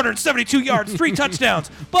impressive 472 yards, 3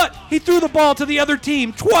 touchdowns, but he threw the ball to the other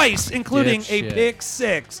team twice, including a Dipshit. pick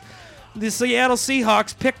 6. The Seattle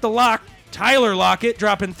Seahawks picked the lock, Tyler Lockett,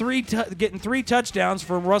 getting 3 touchdowns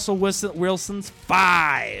from Russell Wilson's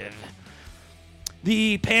 5.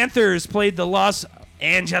 The Panthers played the Los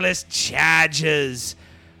Angeles Chargers.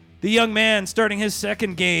 The young man starting his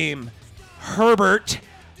second game, Herbert,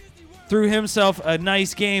 threw himself a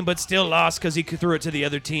nice game, but still lost because he threw it to the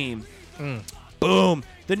other team. Boom.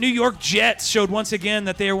 The New York Jets showed once again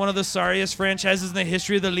that they are one of the sorriest franchises in the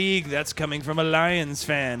history of the league. That's coming from a Lions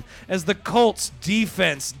fan. As the Colts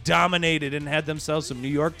defense dominated and had themselves some New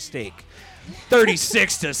York steak.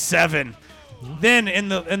 36-7. Then in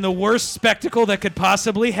the worst spectacle that could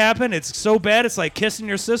possibly happen, it's so bad it's like kissing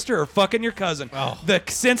your sister or fucking your cousin. The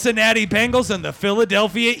Cincinnati Bengals and the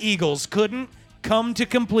Philadelphia Eagles couldn't come to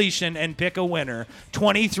completion and pick a winner.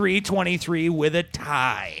 23-23 with a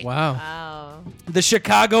tie. Wow. Wow. The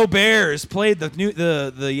Chicago Bears played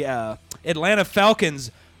the Atlanta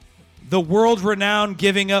Falcons. The world-renowned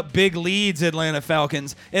giving up big leads Atlanta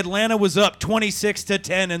Falcons. Atlanta was up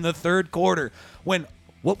 26-10 in the third quarter when,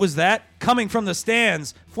 what was that? Coming from the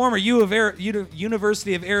stands, former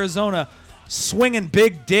University of Arizona swinging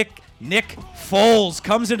big dick Nick Foles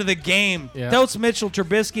comes into the game. Yeah. Tells Mitchell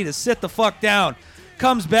Trubisky to sit the fuck down.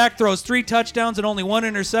 Comes back, throws 3 touchdowns and only 1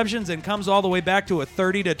 interception, and comes all the way back to a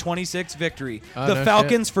 30-26 victory. Oh, The no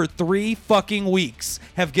Falcons for 3 fucking weeks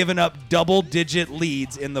have given up double-digit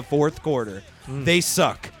leads in the fourth quarter. They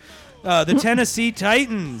suck. The Tennessee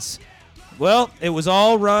Titans. Well, it was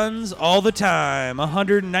all runs all the time.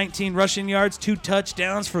 119 rushing yards, 2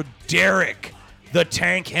 touchdowns for Derrick the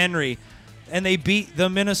Tank Henry. And they beat the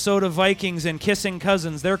Minnesota Vikings and kissing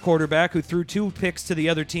cousins, their quarterback, who threw 2 picks to the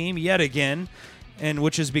other team yet again, and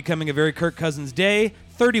which is becoming a very Kirk Cousins day.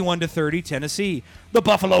 31-30 Tennessee. The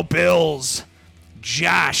Buffalo Bills.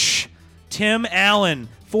 Josh. Tim Allen,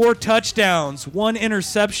 4 touchdowns, 1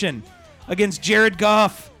 interception against Jared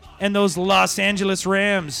Goff and those Los Angeles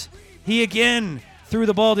Rams. He again threw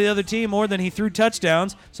the ball to the other team more than he threw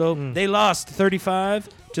touchdowns, so they lost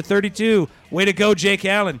 35-32. Way to go, Jake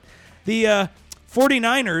Allen. The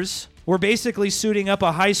 49ers were basically suiting up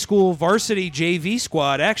a high school varsity JV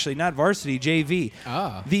squad. Actually, not varsity, JV.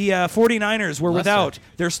 The 49ers were without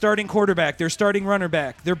their starting quarterback, their starting runner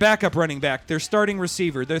back, their backup running back, their starting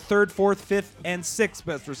receiver, their 3rd, 4th, 5th, and 6th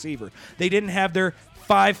best receiver. They didn't have their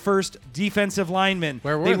 5 first defensive linemen.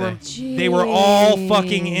 Where were they? They were all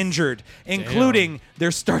fucking injured, including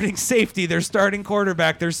their starting safety, their starting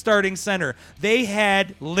quarterback, their starting center. They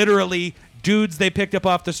had literally dudes they picked up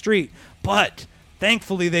off the street. But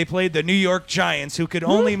thankfully they played the New York Giants, who could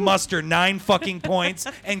only muster 9 fucking points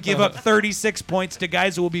and give up 36 points to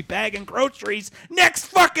guys who will be bagging groceries next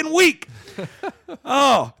fucking week.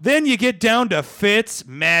 Then you get down to Fitz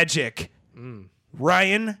Magic.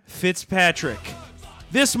 Ryan Fitzpatrick.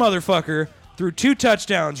 This motherfucker threw 2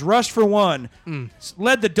 touchdowns, rushed for 1,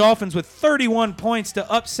 led the Dolphins with 31 points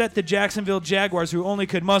to upset the Jacksonville Jaguars, who only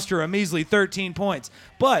could muster a measly 13 points.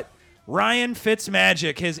 But Ryan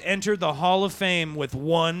Fitzmagic has entered the Hall of Fame with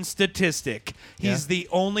 1 statistic. He's the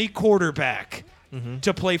only quarterback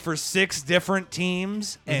to play for 6 different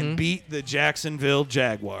teams and beat the Jacksonville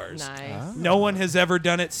Jaguars. Nice. No one has ever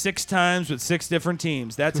done it 6 times with 6 different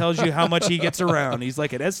teams. That tells you how much he gets around. He's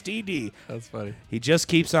like an STD. That's funny. He just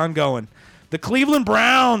keeps on going. The Cleveland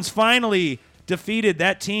Browns finally defeated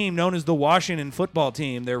that team known as the Washington football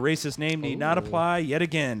team. Their racist name need not apply yet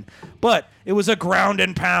again. But it was a ground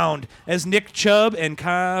and pound as Nick Chubb and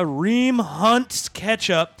Kareem Hunt's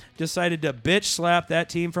ketchup decided to bitch slap that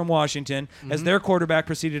team from Washington as their quarterback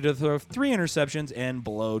proceeded to throw 3 interceptions and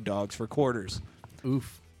blow dogs for quarters.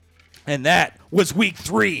 Oof. And that was week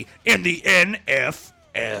 3 in the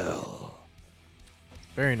NFL.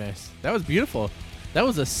 Very nice. That was beautiful. That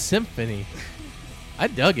was a symphony. I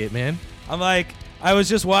dug it, man. I'm like, I was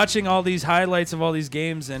just watching all these highlights of all these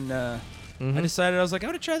games, and I decided, I was like, I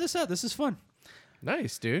want to try this out. This is fun.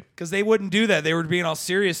 Nice, dude. Because they wouldn't do that. They were being all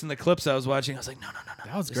serious in the clips I was watching. I was like, no.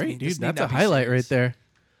 That was This great, need- dude. this need That's not a be highlight serious. right there.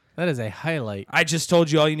 That is a highlight. I just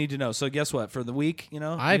told you all you need to know. So guess what? For the week, I you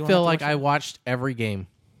don't feel have to like watch I it. watched every game.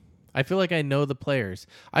 I feel like I know the players.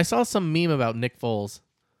 I saw some meme about Nick Foles.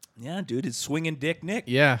 Yeah, dude, it's swinging Dick Nick.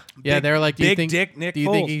 Yeah. Big- They're like, do you big think dick Nick do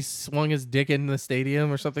you think Foles. he swung his dick in the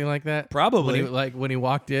stadium or something like that? Probably. When he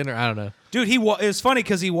walked in, or I don't know. Dude, it was funny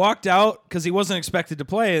because he walked out because he wasn't expected to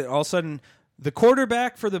play. And all of a sudden, the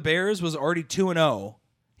quarterback for the Bears was already 2-0.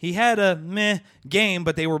 He had a meh game,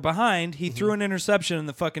 but they were behind. He threw an interception,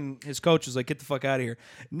 and his coach was like, "Get the fuck out of here."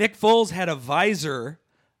 Nick Foles had a visor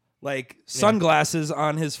like sunglasses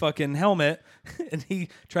on his fucking helmet, and he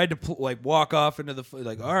tried to like walk off into the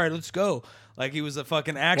like, all right, let's go. Like he was a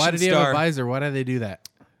fucking action Why did he star have a visor? Why did they do that?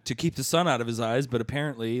 to keep the sun out of his eyes. But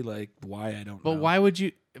apparently, like, why I don't know. But why would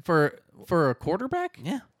you for a quarterback?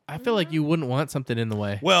 Yeah. I feel like you wouldn't want something in the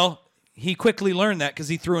way. Well, he quickly learned that because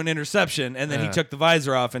he threw an interception and then he took the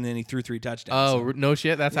visor off and then he threw 3 touchdowns. Oh, no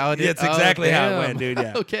shit. That's how it is. That's exactly how it damn. went, dude.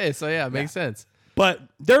 Yeah. Okay, so yeah, it makes sense. But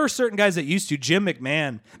there are certain guys that used to. Jim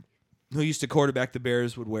McMahon, who used to quarterback the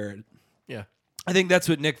Bears, would wear it. Yeah. I think that's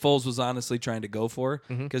what Nick Foles was honestly trying to go for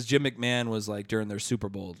because Jim McMahon was like during their Super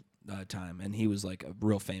Bowl time and he was like a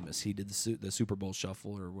real famous. He did the Super Bowl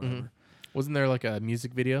shuffle or whatever. Wasn't there like a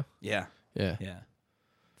music video? Yeah. Yeah. Yeah.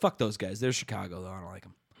 Fuck those guys. They're Chicago though. I don't like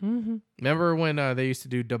them. Remember when they used to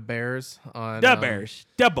do the Bears on The Bears,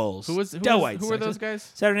 the Bulls, Who the White who were Sox. those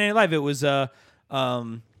guys? Saturday Night Live. It was they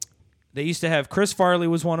used to have Chris Farley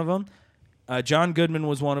was one of them. John Goodman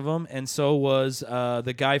was one of them, and so was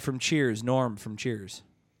the guy from Cheers, Norm from Cheers.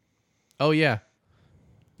 Oh yeah.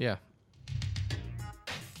 Yeah.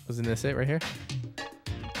 Wasn't this it right here?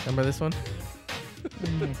 Remember this one? Oh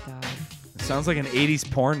my god. It sounds like an 80s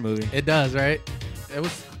porn movie. It does, right? It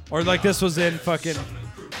was Or like this was in fucking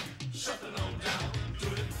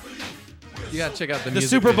you gotta check out the the music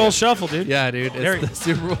Super video. Bowl Shuffle, dude. Yeah, dude. There It's the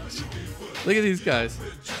Super Bowl. Look at these guys.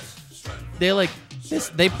 They like this.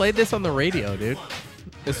 They played this on the radio, dude.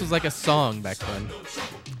 This was like a song back then.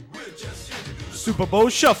 Super Bowl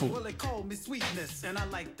Shuffle. Well, they call me sweetness, and I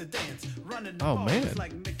like to dance. Running the Oh, ball man. is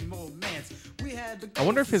like Mickey Moore Mance. We had the I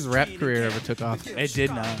wonder if his rap street career again. ever took off. It did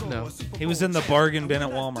not. No. He was in the bargain bin at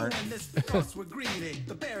Walmart.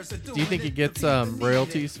 Do you think he gets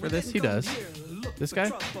royalties for this? He does. This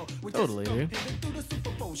guy? Totally, dude.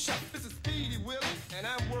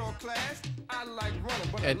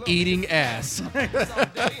 And eating ass.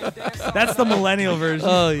 That's the millennial version.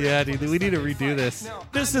 Oh yeah, dude. We need to redo this.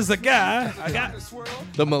 This is a guy. I got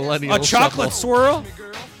The millennial a chocolate shuffle. swirl.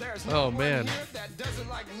 Oh man.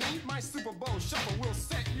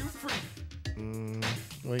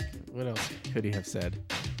 Like, what else could he have said?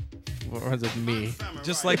 What was it? Me?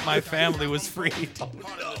 Just like my family was freed.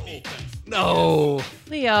 No.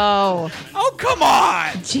 Leo. Oh, come on.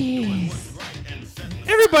 Jeez.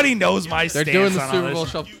 Everybody knows my They're stance doing the on all Super this. Bowl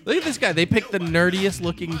shuffle. Look at this guy. They picked the nerdiest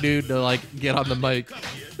looking dude to like get on the mic.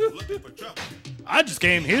 I just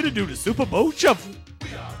came here to do the Super Bowl Shuffle.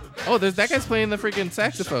 Oh, there's that guy's playing the freaking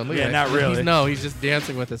saxophone. Look Yeah, at not that. really. He's just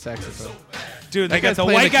dancing with the saxophone. Dude, they That got guy's the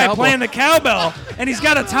playing white the guy cowbell. playing the cowbell, and he's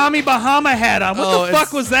got a Tommy Bahama hat on. What Oh, the fuck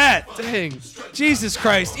it's- was that? Dang. Jesus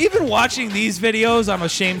Christ. Even watching these videos, I'm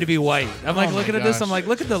ashamed to be white. I'm like Oh my looking at this, gosh. I'm like,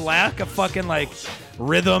 look at the lack of fucking like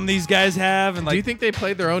rhythm these guys have. And Do you like, think they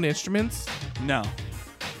played their own instruments? no.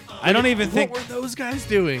 I don't even think. What were those guys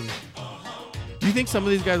doing? Do you think some of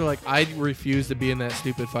these guys are like, I refuse to be in that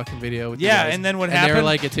stupid fucking video with you Yeah, guys? and then what They were happened?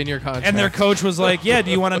 like, it's in your contract. And their coach was like, "Yeah, do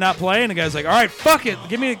you want to not play?" And the guy's like, "All right, fuck it,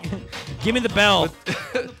 give me the bell."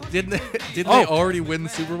 didn't they Oh. already win the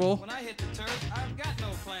Super Bowl? When I hit the turf, I've got no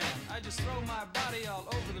plan. I just throw my body all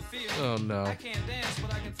over the field. Oh, no. I can't dance,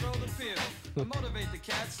 but I can throw the field. I motivate the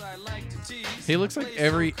cats I like to tease. He looks like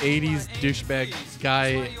every 80s douchebag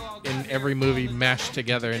guy in every movie mashed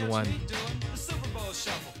together in one. The Super Bowl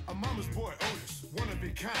Shuffle. A mama's boy, Otis, one of a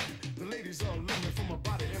kind. The ladies all looking for my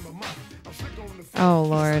body and my mind. I'm slick on the Oh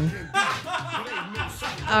Lord.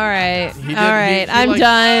 All right. did- All right. he I'm like-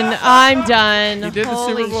 done. I'm done. He did the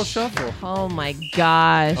Holy Super Bowl sh- shuffle. Oh my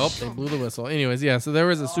gosh. Oh, they blew the whistle. Anyways, yeah, so there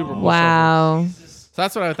was a Super Bowl shuffle. Wow. So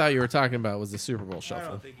that's what I thought you were talking about was the Super Bowl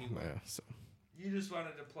shuffle. Yeah, so. You just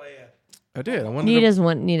wanted to play it. I did. I wanted You to, just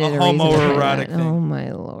needed A a reason to play homoerotic that. thing. Oh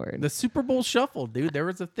my Lord. the Super Bowl shuffle, dude. There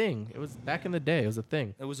was a thing. It was back in the day. It was a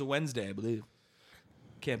thing. It was a Wednesday, I believe.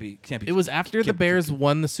 Can't be. It was after the can't- Bears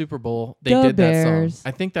won the Super Bowl. They The did that Bears. song.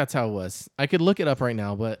 I think that's how it was. I could look it up right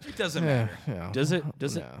now, but It doesn't eh, matter. yeah. Does it?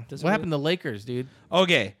 Does it? No. Does it What really? happened to the Lakers, dude?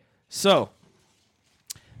 Okay, so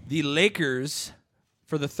the Lakers,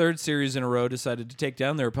 for the third series in a row, decided to take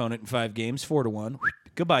down their opponent in 5 games, 4-1.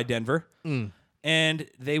 Goodbye, Denver. And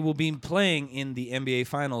they will be playing in the NBA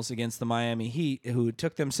Finals against the Miami Heat, who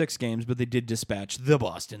took them 6 games, but they did dispatch the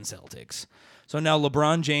Boston Celtics. So now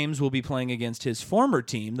LeBron James will be playing against his former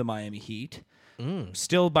team, the Miami Heat,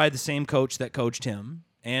 still by the same coach that coached him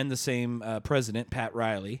and the same president, Pat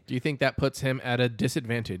Riley. Do you think that puts him at a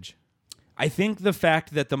disadvantage? I think the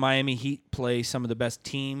fact that the Miami Heat play some of the best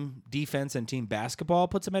team defense and team basketball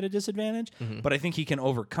puts him at a disadvantage, but I think he can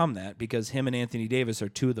overcome that because him and Anthony Davis are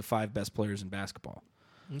 2 of the 5 best players in basketball.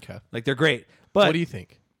 Okay. Like, they're great. But What do you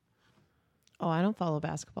think? Oh, I don't follow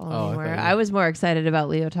basketball Oh, I anymore. thought you- I was more excited about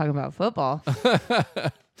Leo talking about football.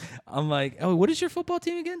 I'm like, oh, what is your football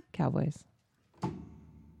team again? Cowboys.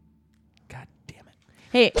 God damn it.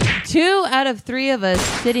 Hey, 2 out of 3 of us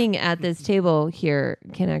sitting at this table here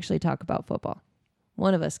can actually talk about football.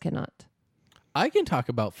 One of us cannot. I can talk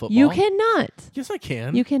about football. You cannot. Yes, I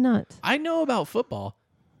can. You cannot. I know about football.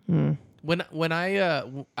 When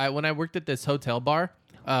I worked at this hotel bar,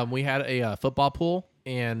 we had a football pool,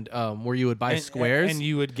 and where you would buy squares, and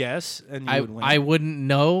you would guess, and you would win. I wouldn't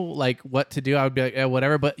know like what to do. I would be like,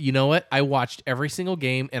 whatever. But you know what? I watched every single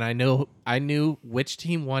game, and I knew which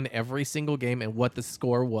team won every single game and what the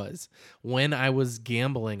score was when I was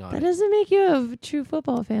gambling on That it. doesn't make you a true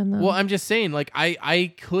football fan, though. Well, I'm just saying, like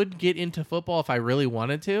I could get into football if I really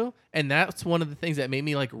wanted to, and that's one of the things that made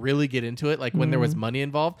me like really get into it. Like when there was money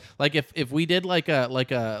involved. Like if we did like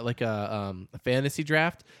a fantasy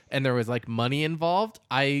draft and there was like money involved,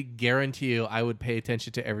 I guarantee you I would pay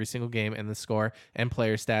attention to every single game and the score and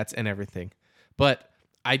player stats and everything. But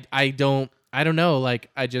I don't know. Like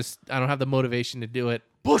I don't have the motivation to do it.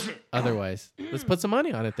 Bullshit. Otherwise, let's put some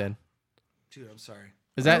money on it then. Dude, I'm sorry.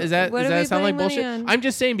 Does that What are we sound like putting money bullshit? on? I'm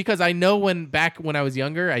just saying because I know when I was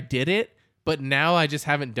younger I did it, but now I just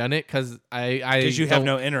haven't done it because Because you have don't-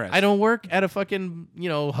 no interest. I don't work at a fucking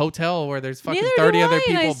hotel where there's fucking Neither 30 do other I,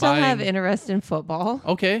 people and I still buying. have interest in football.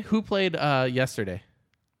 Okay, who played yesterday?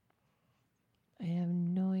 I have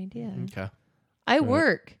no idea. Okay, I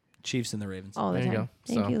work Chiefs and the Ravens. all the there you time. go.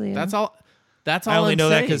 Thank So you, Leah. that's all. That's all. I only I'm know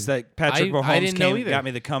that saying. because that Patrick I Mahomes didn't know either. got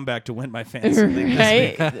me the comeback to win my fantasy league.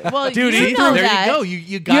 right? Well, Dude, you he know there that. you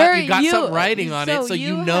go. You got some writing on it, so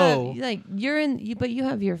you have- know. like you're in, but you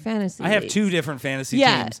have your fantasy. I have leagues. 2 different fantasy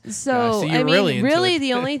Yeah. teams. So, so you're I mean, really into it.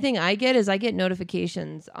 the only thing I get is I get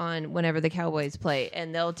notifications on whenever the Cowboys play,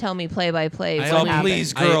 and they'll tell me play by play. I So what only- happened.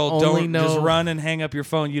 please, I girl, only don't just know- run and hang up your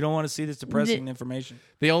phone. You don't want to see this depressing information.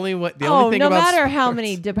 The only Oh, thing no about matter how sports-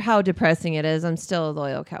 many how depressing it is, I'm still a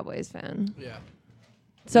loyal Cowboys fan. Yeah.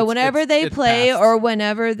 So whenever they it's play, past. or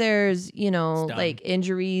whenever there's done. like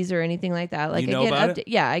injuries or anything like that, like You know I get about it?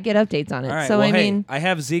 Yeah, I get updates on it. All right. So well, I hey, mean, I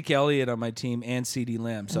have Zeke Elliott on my team and CD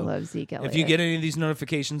Lamb. So I love Zeke Elliott. if you get any of these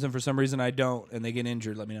notifications and for some reason I don't and they get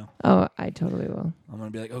injured, let me know. Oh, I totally will. I'm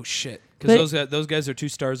gonna be like, oh shit, But- because those guys are 2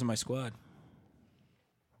 stars in my squad.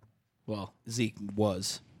 Well, Zeke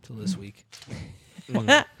was till this week. So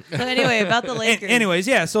anyway, about the Lakers. Anyways,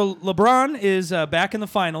 yeah. So LeBron is back in the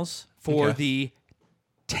finals for Okay. the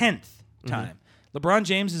 10th time. LeBron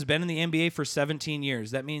James has been in the NBA for 17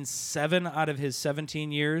 years. That means 7 out of his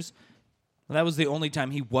 17 years. Well, that was the only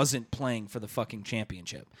time he wasn't playing for the fucking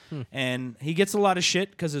championship. And he gets a lot of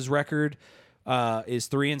shit because his record is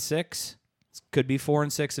 3-6. Could be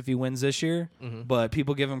 4-6 if he wins this year. But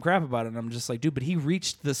people give him crap about it. And I'm just like, dude, but he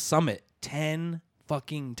reached the summit 10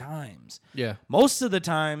 fucking times. Yeah. Most of the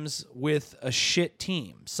times with a shit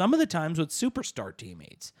team. Some of the times with superstar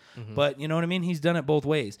teammates. But you know what I mean? He's done it both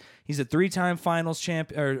ways. He's a 3-time finals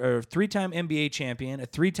champion or 3-time NBA champion, a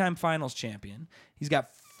 3-time finals champion. He's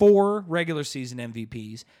got 4 regular season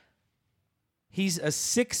MVPs. He's a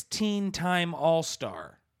 16-time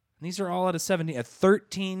All-Star. And these are all out of 17. A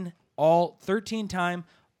 13-time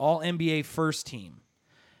All-NBA first team.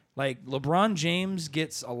 Like, LeBron James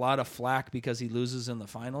gets a lot of flack because he loses in the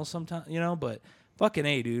finals sometimes, but fucking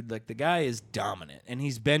A, dude. Like, the guy is dominant, and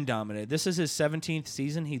he's been dominant. This is his 17th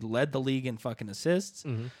season. He led the league in fucking assists.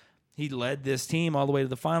 He led this team all the way to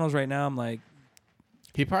the finals right now. I'm like,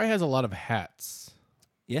 He probably has a lot of hats.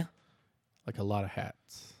 yeah, Like a lot of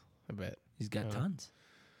hats. I bet. he's got tons.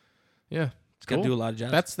 Yeah. He's got to do a lot of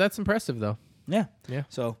jobs. That's impressive though. Yeah. Yeah.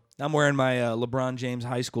 So I'm wearing my LeBron James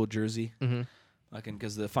high school jersey.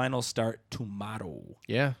 Because the finals start tomorrow.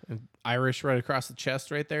 Yeah. And Irish right across the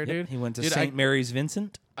chest right there, dude. He went to Dude, St. Mary's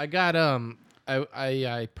Vincent. I got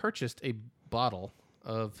I purchased a bottle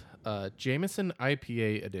of Jameson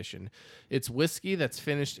IPA edition. It's whiskey that's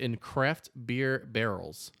finished in craft beer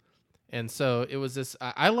barrels. And so it was this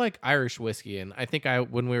I like Irish whiskey, and I think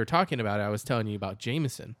when we were talking about it, I was telling you about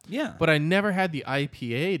Jameson. Yeah. But I never had the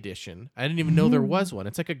IPA edition. I didn't even know there was one.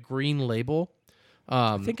 It's like a green label.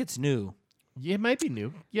 I think it's new. Yeah, it might be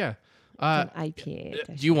new. Yeah. An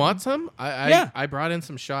IPA. Do you want some? Yeah. I brought in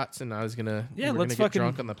some shots, and I was gonna Yeah, we were let's gonna get fucking-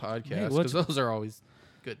 drunk on the podcast because those are always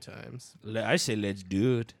good times. I say let's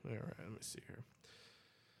do it. All right, let me see here.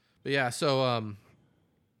 But yeah, so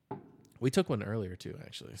we took one earlier too,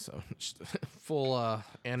 actually. So just full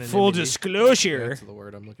anonymity. Full disclosure. That's the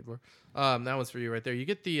word I'm looking for. That one's for you right there. You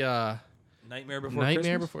get the Nightmare Before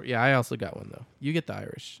Nightmare Christmas? Before. Yeah, I also got one though. You get the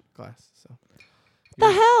Irish glass. So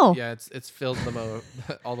The hell? yeah, it's filled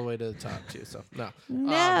all the way to the top too. So no.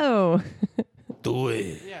 No. Do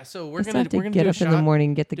it. Yeah, so we're Just gonna have to we're gonna get do a up shot, in the morning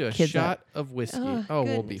and get the do a kids shot up. of whiskey. Oh, Oh,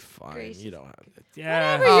 we'll be goodness fine. gracious. You don't have to.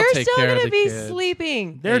 Yeah. Whatever, I'll you're take still care of gonna the be kids.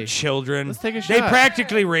 sleeping. They're Hey, children. let's take a They shot.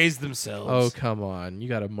 practically raised themselves. Oh, come on. You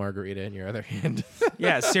got a margarita in your other hand.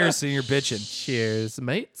 Yeah, seriously, you're bitching. Cheers,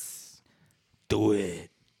 mates. Do it.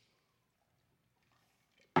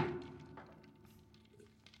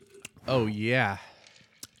 Oh, yeah.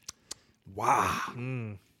 Wow.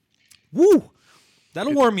 Woo.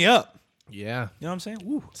 That'll warm you up. Yeah. You know what I'm saying?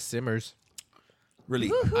 Woo. Simmers.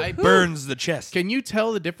 Really I burns the chest. Can you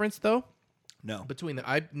tell the difference, though? No. Between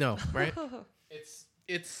the... No, right?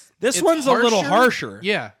 It's This one's a little harsher.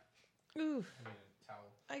 Yeah. Ooh.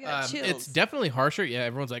 I got chills. It's definitely harsher. Yeah,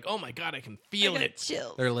 everyone's like, oh, my God, I can feel I got it.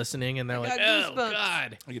 chills. They're listening, and they're like, got oh, goosebumps.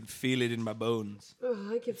 God. I can feel it in my bones.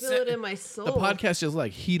 I can feel it in my soul. The podcast is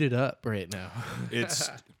like heated up right now. It's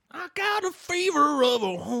I got a fever of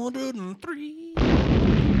 103.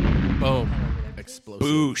 Boom. Explosive.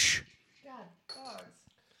 Boosh.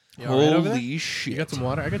 You all right over there? Holy You shit. got some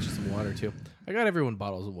water? I got you some water, too. I got everyone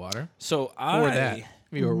bottles of water. So For that, if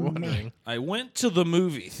you were wondering. I went to the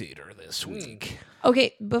movie theater this week.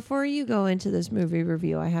 Okay, before you go into this movie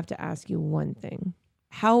review, I have to ask you one thing.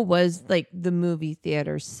 How was like the movie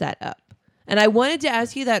theater set up? And I wanted to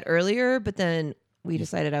ask you that earlier, but then we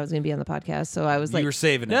decided I was going to be on the podcast, so I was You like, were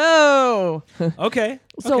saving it. no. Okay.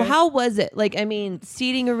 So okay. how was it? Like, I mean,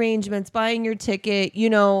 seating arrangements, buying your ticket,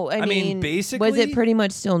 you know, I mean, basically- was it pretty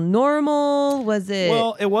much still normal? Was it?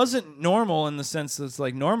 Well, it wasn't normal in the sense that it's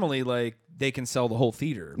like normally like they can sell the whole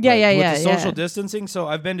theater. Yeah, But yeah, with yeah, the social yeah. distancing. So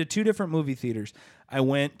I've been to 2 different movie theaters. I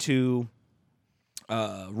went to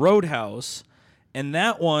Roadhouse, and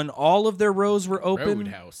that one, all of their rows were open.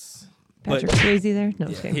 Roadhouse. Patrick but- Swayze there? No,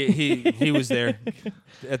 just kidding. He was there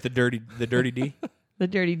at the dirty D. The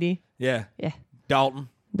Dirty D. Yeah. Yeah. Dalton.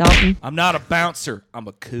 Dalton. I'm not a bouncer. I'm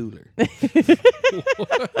a cooler. Dude,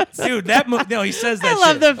 that movie. No, he says that I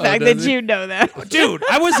love shit. the fact that does he? you know that. Dude,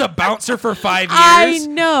 I was a bouncer for 5 years. I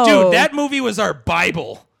know. Dude, that movie was our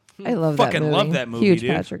Bible. I love Fucking that movie. love that movie, Huge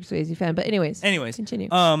dude. Patrick Swayze fan. But anyways, continue.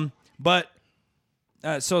 But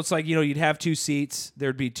so it's like, you know, you'd have 2 seats.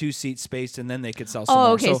 There'd be 2 seats spaced, and then they could sell some more.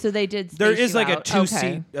 Oh, okay. So they did. There space is you like a out. 2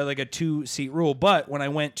 Okay. seat, like a 2 seat rule. But when I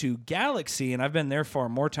went to Galaxy, and I've been there far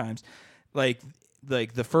more times, like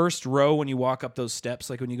the first row when you walk up those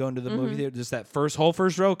steps, like when you go into the Mm-hmm. movie theater, just that whole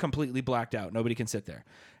first row completely blacked out. Nobody can sit there.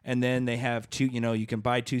 And then they have 2, you know, you can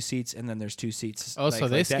buy 2 seats, and then there's 2 seats. Oh, so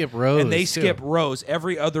they that. skip rows, And they too. skip rows.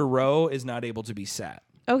 Every other row is not able to be sat.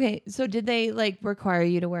 Okay. So did they like require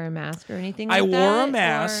you to wear a mask or anything? Like I wore that, a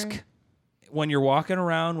mask or- when you're walking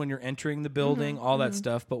around, when you're entering the building, Mm-hmm, all that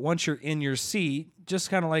stuff. But once you're in your seat, just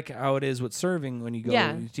kind of like how it is with serving when you go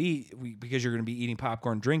Yeah. to eat, because you're going to be eating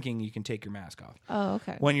popcorn, drinking, you can take your mask off Oh,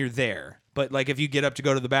 okay. when you're there. But like if you get up to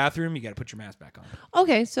go to the bathroom, you got to put your mask back on.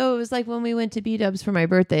 Okay, so it was like when we went to B-Dubs for my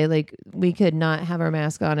birthday, like we could not have our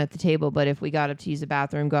mask on at the table, but if we got up to use the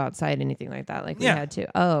bathroom, go outside, anything like that, like Yeah. we had to.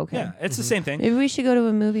 Oh, okay. Yeah, it's the same thing. Maybe we should go to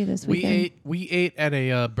a movie this We weekend. ate at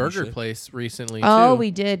a burger should. place recently, Oh, too.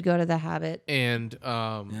 we did go to the Habit. And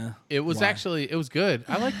Yeah. it was Why? it was good.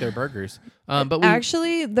 I like their burgers. But we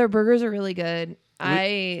Actually, their burgers are really good.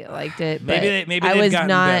 I liked it. Maybe but maybe I they've was gotten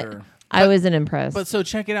not. better. I wasn't impressed. But so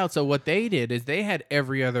check it out. So what they did is they had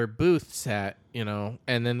every other booth set, you know,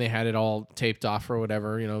 and then they had it all taped off or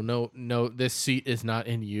whatever. You know, no, this seat is not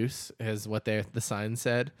in use, is what the sign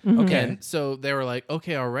said. Okay. And so they were like,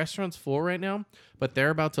 okay, our restaurant's full right now, but they're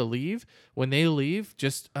about to leave. When they leave,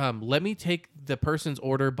 just let me take the person's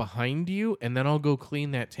order behind you, and then I'll go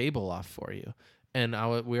clean that table off for you. And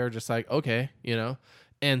we were just like, okay, you know.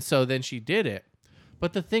 And so then she did it.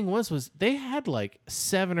 But the thing was they had like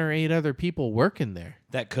 7 or 8 other people working there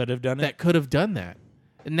That could have done it. that could have done that.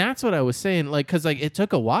 And that's what I was saying. Like, cause like it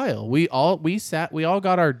took a while. We all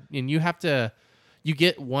got our, and you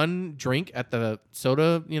get one drink at the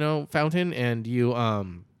soda, you know, fountain, and you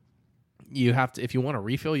have to, if you want to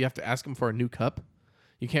refill, you have to ask them for a new cup.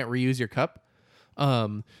 You can't reuse your cup.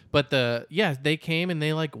 But they came and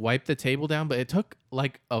they like wiped the table down, but it took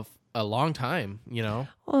like a long time, you know.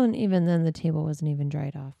 well, and even then, the table wasn't even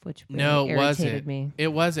dried off, which really No, it irritated wasn't. me. It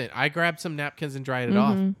wasn't. I grabbed some napkins and dried it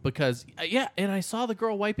off because, and I saw the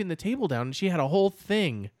girl wiping the table down, and she had a whole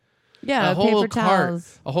thing, Yeah, a whole paper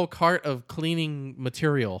towels. a whole cart of cleaning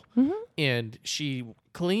material, and she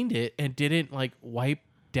cleaned it and didn't like wipe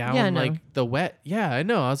down Yeah, I know. like the wet. Yeah, I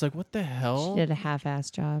know. I was like, what the hell? She did a half-ass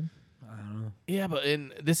job. Yeah, but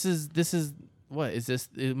this is what is this?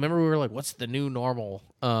 Remember we were like, what's the new normal?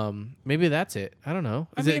 Maybe that's it. I don't know.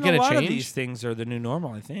 Is I mean, it gonna a lot change? of these things are the new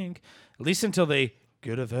normal, I think. At least until they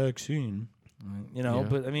get a vaccine. You know, Yeah.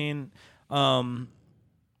 but I mean,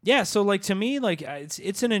 yeah, so like to me, like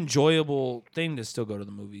it's an enjoyable thing to still go to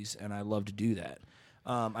the movies, and I love to do that.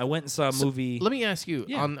 I went and saw a movie. Let me ask you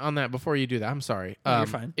on that before you do that. I'm sorry. No, you're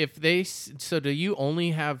fine. If so do you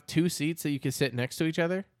only have 2 seats that you can sit next to each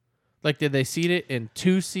other? Like, did they seat it in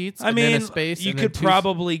 2 seats? I and mean, then a space. you and then could 2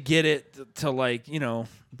 probably get it to like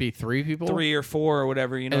be 3 people, 3 or 4 or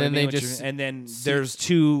whatever. You know, And then what I they mean? just and then there's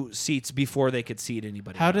 2 seats before they could seat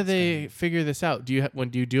anybody. How do else, they kinda. figure this out? Do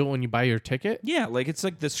you do it when you buy your ticket? Yeah, like it's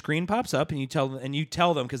like the screen pops up and you tell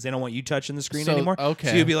them because they don't want you touching the screen So, anymore. okay.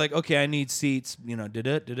 So you'll be like, okay, I need seats. Did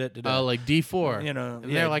it. Oh, like D4. You know,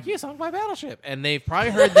 and yeah. they're like, you sunk my battleship, and they've probably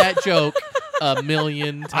heard that joke a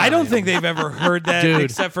million times. I don't think they've ever heard that Dude.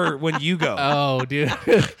 except for when you go. Oh, dude,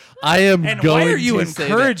 I am. And going why are you to say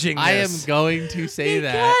that. encouraging I am this? going to say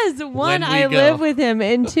that Because one, when we I go. live with him,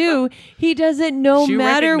 and 2, he doesn't no She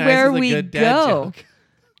matter recognizes where a we good dad go, joke.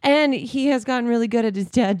 and he has gotten really good at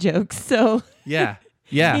his dad jokes. So Yeah.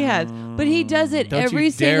 he has, but he does it Don't you every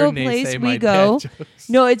dare single naysay place my we go. dad jokes.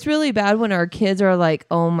 No, it's really bad when our kids are like,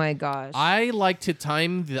 "Oh my gosh." I like to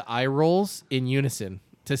time the eye rolls in unison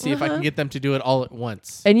to see if I Uh-huh. can get them to do it all at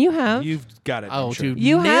once. And you have. You've got it. I'm Oh, sure. dude,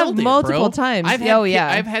 You have nailed it, multiple bro. times. I've Oh, had, yeah.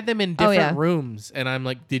 I've had them in Oh, different yeah. rooms, and I'm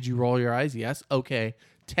like, "Did you roll your eyes?" Yes. Okay.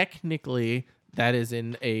 Technically, that is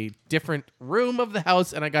in a different room of the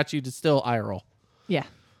house, and I got you to still eye roll. Yeah.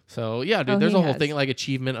 So yeah, dude, Oh, there's he a whole has. thing like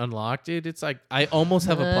achievement unlocked, dude. It's like I almost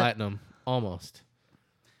have a platinum, almost.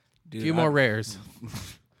 A Dude, few more rares.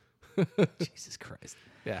 Jesus Christ.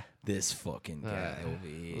 Yeah. This fucking guy over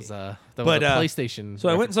It here. was the But, PlayStation. So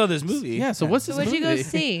I went and saw this movie. Yeah. So what's So this what'd you go movie?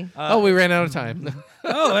 see? Oh, we ran out of time.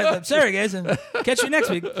 I'm sorry, guys. Catch you next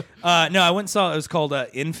week. No, I went and saw it. It was called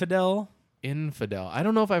Infidel Infidel. I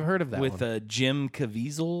don't know if I've heard of that with one. Jim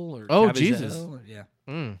Caviezel. Or Oh, Caviezel, Jesus. or- yeah.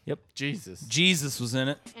 Yep. Jesus. Jesus was in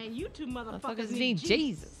it. And you two motherfuckers Fuckers need need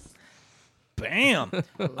Jesus. Bam.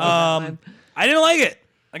 I didn't like it.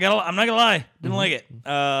 I'm not gonna lie. Didn't like it.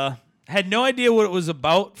 Had no idea what it was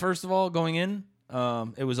about. First of all, going in,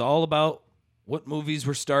 it was all about what movies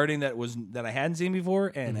were starting that I hadn't seen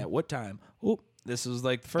before and at what time. Oh, this was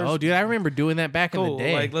like the first. Oh, dude, I remember doing that back in cool. the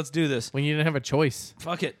day. Like, let's do this. when you didn't have a choice.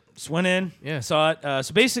 Fuck it. Just went in. Yeah. Saw it.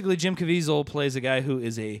 So basically, Jim Caviezel plays a guy who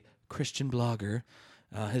is a Christian blogger.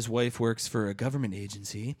 His wife works for a government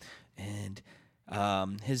agency, and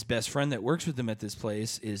his best friend that works with him at this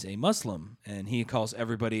place is a Muslim, and he calls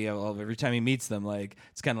everybody every time he meets them, like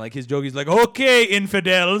it's kind of like his joke. He's like, "Okay,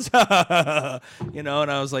 infidels," And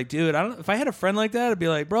I was like, dude, if I had a friend like that, I'd be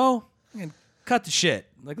like, bro, cut the shit.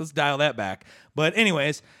 Like, let's dial that back. But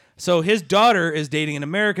anyways, so his daughter is dating an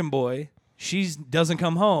American boy. She doesn't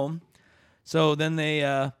come home, so then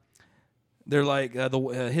they're like,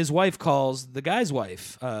 his wife calls the guy's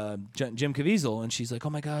wife, Jim Caviezel, and she's like, oh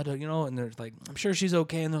my God, and they're like, I'm sure she's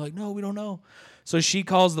okay. And they're like, no, we don't know. So she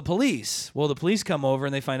calls the police. Well, the police come over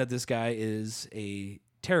and they find out this guy is a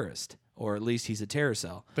terrorist, or at least he's a terror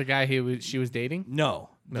cell. The guy she was dating? No.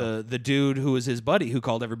 The dude who was his buddy who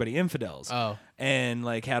called everybody infidels. Oh. And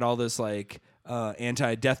like had all this like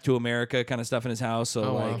anti-death to America kind of stuff in his house. So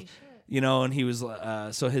Oh, wow. like and he was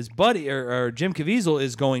so his buddy or Jim Caviezel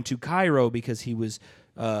is going to Cairo because he was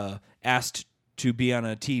asked to be on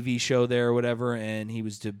a TV show there or whatever, and he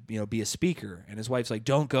was to be a speaker. And his wife's like,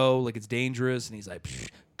 "Don't go, like it's dangerous." And he's like,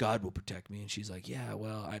 "God will protect me." And she's like, "Yeah,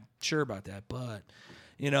 well, I'm sure about that, but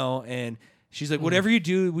and she's like, "Whatever you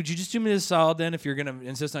do, would you just do me this solid then? If you're gonna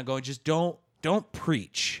insist on going, just don't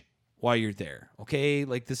preach while you're there, okay?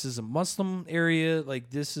 Like this is a Muslim area, like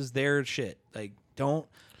this is their shit. Like don't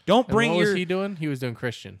bring And what your." was he doing? He was doing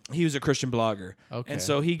Christian. He was a Christian blogger. Okay. And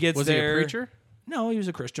so he gets Was there. he a preacher? No, he was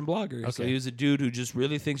a Christian blogger. So Okay. he was a dude who just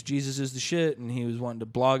really thinks Jesus is the shit, and he was wanting to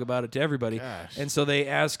blog about it to everybody. Gosh. And so they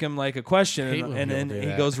ask him like a question, Hate and, when and then people do he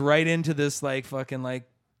that. goes right into this like fucking like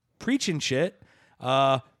preaching shit.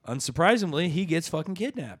 Unsurprisingly, he gets fucking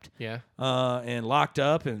kidnapped. Yeah. And locked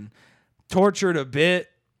up and tortured a bit.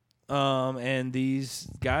 And these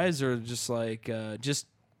guys are just like, just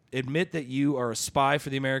admit that you are a spy for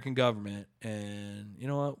the American government, and you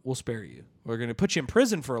know what? We'll spare you. We're going to put you in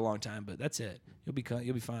prison for a long time, but that's it. You'll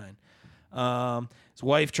be fine. His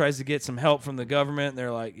wife tries to get some help from the government, and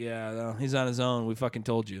they're like, yeah, no, he's on his own. We fucking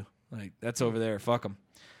told you. Like, that's over there. Fuck him.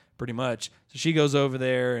 Pretty much. So she goes over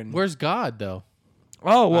there, and Where's God though?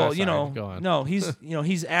 oh well, sorry, go on. no, he's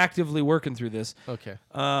he's actively working through this. Okay.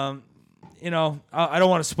 I don't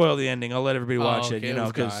want to spoil the ending. I'll let everybody watch it. okay, You it know,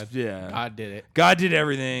 was because God. yeah, God did it. God did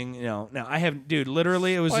everything. You know, now I have, dude.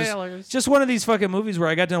 Literally, it was Spoilers. just one of these fucking movies where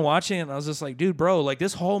I got done watching it and I was just like, dude, bro, like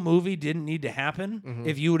this whole movie didn't need to happen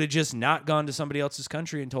if you would have just not gone to somebody else's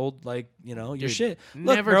country and told your Dude, shit.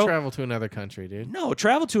 Look, Never bro, travel to another country, dude. No,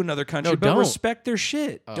 travel to another country, No, but don't. respect their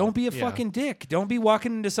shit. Don't be a yeah. fucking dick. Don't be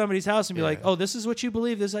walking into somebody's house and be like, oh, this is what you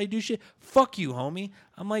believe. This is how you do shit. Fuck you, homie.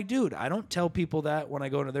 I'm like, dude, I don't tell people that when I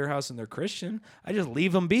go into their house and they're Christian. I just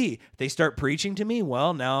leave them be. They start preaching to me.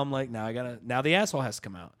 Well, now I'm like, now the asshole has to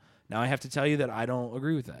come out. Now I have to tell you that I don't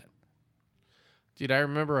agree with that. Dude, I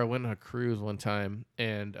remember I went on a cruise one time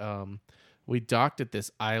and we docked at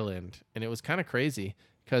this island and it was kind of crazy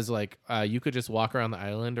because like you could just walk around the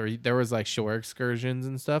island or there was like shore excursions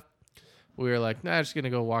and stuff. We were like, nah, just gonna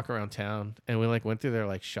go walk around town, and we like went through their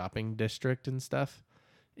like shopping district and stuff.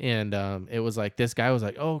 And it was like this guy was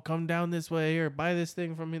like, oh, come down this way or buy this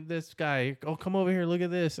thing from this guy. Oh, come over here, look at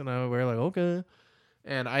this. And we were like, okay.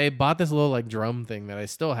 And I bought this little like drum thing that I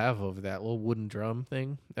still have over that little wooden drum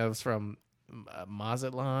thing that was from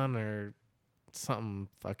Mazatlan or something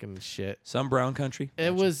fucking shit. Some brown country.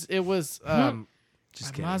 It was Just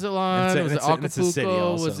kidding. Mazatlan. Was it it's a city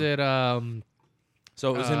Acapulco? also. Was it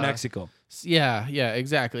So it was in Mexico. Yeah,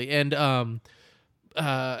 exactly. And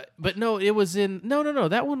but no, it was in no.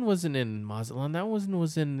 That one wasn't in Mazatlan. That one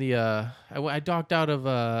was in the I docked out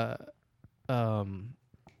of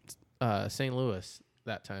St. Louis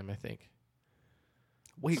that time, I think.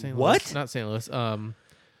 Wait, St. what? Louis, not St. Louis.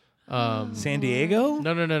 San Diego?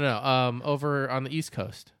 No. Over on the East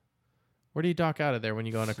Coast. Where do you dock out of there when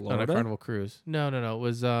you go on a Florida? Carnival cruise? No. It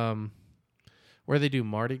was where they do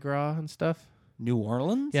Mardi Gras and stuff. New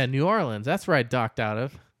Orleans? Yeah, New Orleans. That's where I docked out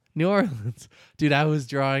of. New Orleans. Dude, I was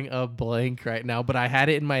drawing a blank right now, but I had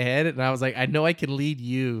it in my head and I was like, I know I can lead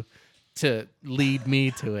you to lead me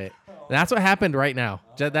to it. And that's what happened right now.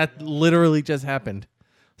 That literally just happened.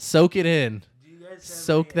 Soak it in.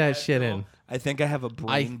 Soak that shit in. I think I have a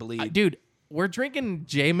brain bleed. Dude, we're drinking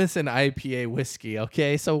Jameson IPA whiskey,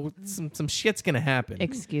 okay? So some shit's going to happen.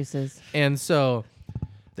 Excuses. And so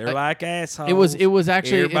They're like assholes. it was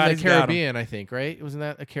actually Everybody's in the got 'em. Caribbean, I think, right? Isn't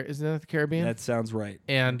that the Caribbean? That sounds right.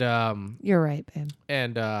 And You're right, babe.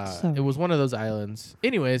 it was one of those islands.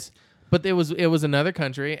 Anyways, but it was another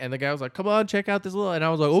country, and the guy was like, "Come on, check out this little," and I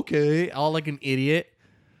was like, "Okay," all like an idiot.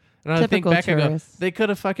 And I think Typical back, I go, tourist. they could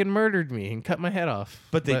have fucking murdered me and cut my head off.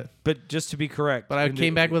 But just to be correct, but I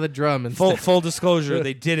came back with a drum and full disclosure,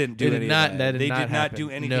 they didn't do any of that. That They did did not happen. do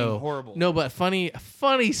anything horrible. No, but funny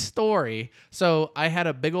story. So I had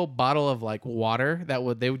a big old bottle of like water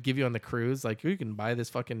that they would give you on the cruise. Like you can buy this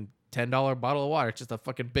fucking $10 bottle of water. It's just a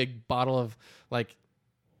fucking big bottle of like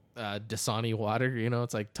Dasani water. You know,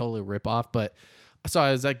 it's like totally rip off. But so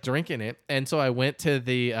I was like drinking it, and so I went to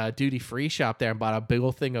the duty free shop there and bought a big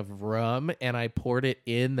old thing of rum, and I poured it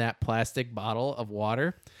in that plastic bottle of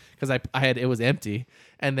water because it was empty.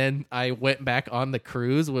 And then I went back on the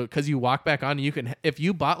cruise because you walk back on. You can, if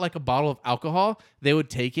you bought like a bottle of alcohol, they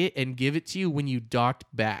would take it and give it to you when you docked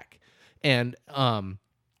back, and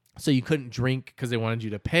so you couldn't drink because they wanted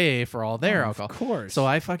you to pay for all their alcohol. Of course. So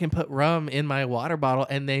I fucking put rum in my water bottle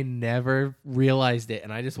and they never realized it.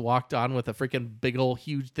 And I just walked on with a freaking big old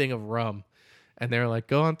huge thing of rum. And they were like,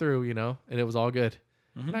 go on through, you know, and it was all good.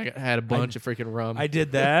 And I had a bunch of freaking rum. I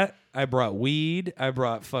did that. I brought weed. I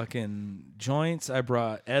brought fucking joints. I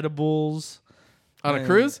brought edibles. on a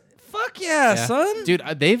cruise? Fuck yeah, son. Dude,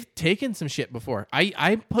 they've taken some shit before.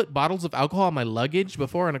 I put bottles of alcohol on my luggage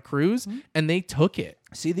before on a cruise, and they took it.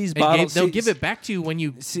 See these And bottles? they'll give it back to you when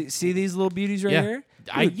you... See these little beauties right Yeah. here?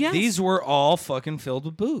 Yes. Dude, these were all fucking filled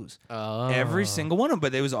with booze. Oh. Every single one of them,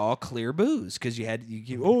 but they was all clear booze because you had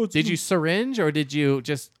Did you syringe or did you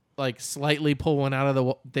just like slightly pull one out of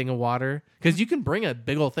the thing of water? Because you can bring a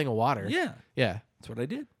big old thing of water. Yeah, Yeah. that's what I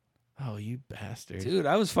did, Oh, you bastard. dude.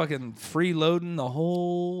 I was fucking freeloading the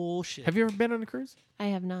whole shit. Have you ever been on a cruise? I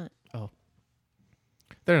have not.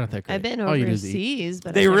 They're not that great. I've been All you do is eat. overseas,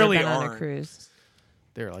 but They I've never really been on a aren't. cruise.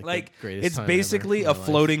 They're like Like the greatest it's time basically ever a in my life.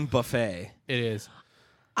 floating buffet. It is.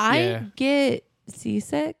 I Yeah. get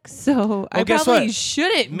seasick, so I guess probably what?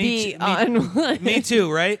 shouldn't be Me on one. Me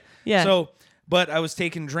too, right? Yeah. So, but I was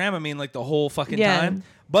taking Dramamine like the whole fucking Yeah. time.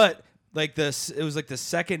 But like it was like the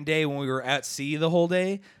second day when we were at sea the whole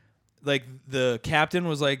day. Like the captain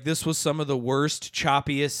was like, "This was some of the worst,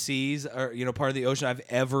 choppiest seas, or part of the ocean I've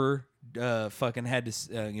ever fucking had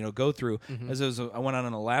to go through. As I went on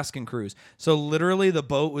an Alaskan cruise, so literally the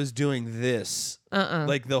boat was doing this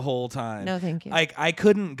like the whole time. No, thank you. I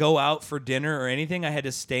couldn't go out for dinner or anything. I had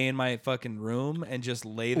to stay in my fucking room and just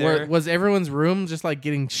lay there. Was everyone's room just like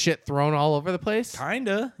getting shit thrown all over the place?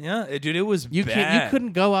 Kinda, yeah, dude. It was You bad. you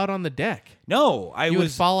couldn't go out on the deck. No, You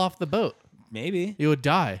would fall off the boat. maybe You would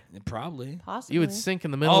die. probably. Possibly. You would sink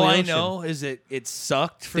in the middle All of the I ocean. know is it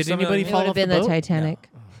sucked for Did some anybody of It the, would have been off the the boat? Titanic.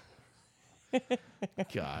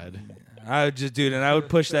 God. I would just, dude, and I would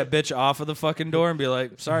push that bitch off of the fucking door and be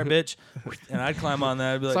like, "Sorry, bitch," and I'd climb on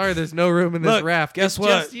that. I'd be like, Sorry, there's no room in this Look, raft. guess It's what?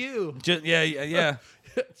 Just you. Yeah.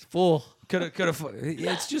 It's full. Could have.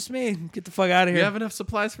 It's just me. Get the fuck out of You here. have enough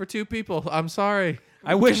supplies for 2 people. I'm sorry.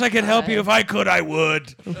 I wish I could help you. If I could, I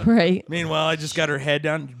would. Right. Meanwhile, I just got her head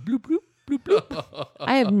down. Bloop, bloop, bloop, bloop.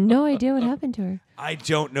 I have no idea what happened to her. I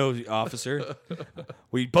don't know, officer.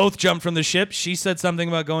 We both jumped from the ship. She said something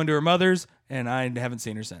about going to her mother's, and I haven't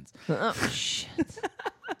seen her since. Oh, shit.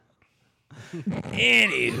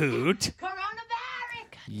 Anywho.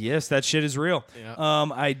 Yes, that shit is real. Yeah.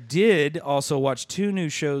 I did also watch 2 new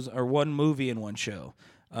shows, or 1 movie and 1 show.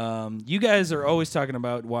 You guys are always talking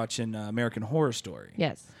about watching American Horror Story.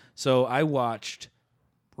 Yes. So I watched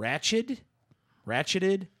Ratcheted.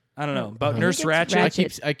 I don't know about I Nurse think it's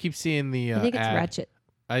Ratched. I keep seeing the I think it's ad. Ratchet.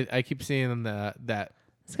 I keep seeing that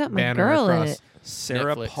It's got my banner girl in across. it.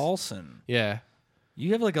 Sarah Netflix. Paulson. Yeah.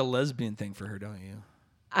 You have like a lesbian thing for her, don't you?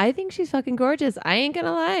 I think she's fucking gorgeous. I ain't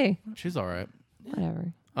gonna lie. She's all right.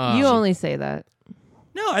 Whatever. Um, You only say that.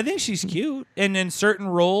 No, I think she's cute, and in certain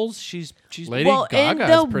roles, she's Lady Well, in Gaga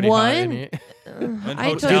the is pretty hot in one- it. in I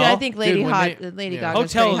told Hotel. you I think Lady Dude, when Hot, they- Lady yeah.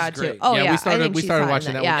 Gaga's Hotel pretty is hot great. too. Oh yeah, we started I think we she's started hot in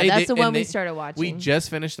watching that. Yeah, one. that's the one and we started watching. We just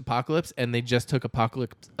finished Apocalypse, and they just took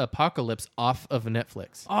Apocalypse off of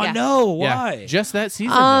Netflix. Oh Yeah. no, Yeah, why? just that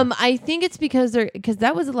season. though. I think it's because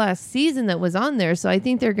that was the last season that was on there, so I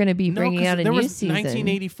think they're going to be No, bringing 'cause out a there new was season.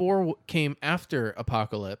 1984 came after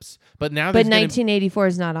Apocalypse, but now But there's gonna- 1984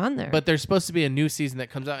 is not on there. But there's supposed to be a new season that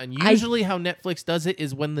comes out, and usually how Netflix does it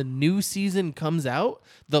is when the new season comes out,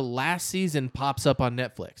 the last season pops up on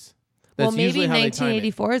Netflix. That's well, maybe usually how they time it.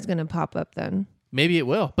 1984 is going to pop up then. Maybe it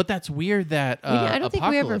will, but that's weird that I don't think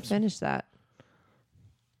we ever Apocalypse- finished that.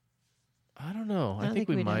 I don't know. I don't think think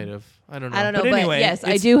we we might did. have. I don't know. I don't know, But but, anyway, yes, I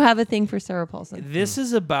it's- do have a thing for Sarah Paulson. This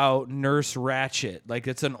is about Nurse Ratched. Like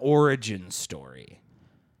it's an origin story,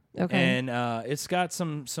 Okay. and it's got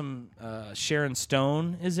some Sharon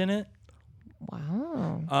Stone is in it.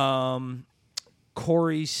 Wow.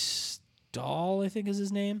 Corey Stahl, I think is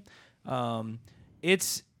his name.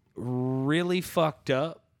 It's really fucked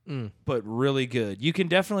up, but really good. You can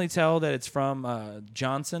definitely tell that it's from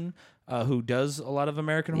Johnson, who does a lot of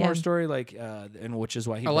American Yeah. Horror Story, like, and which is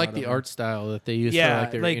why he. I like brought the him. art style that they use Yeah, for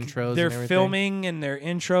like their intros. Their and everything. filming and their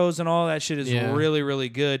intros and all that shit is Yeah. really, really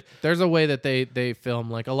good. There's a way that they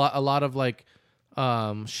film like a lot of like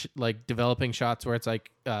like developing shots where it's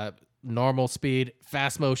like normal speed,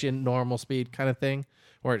 fast motion, normal speed kind of thing,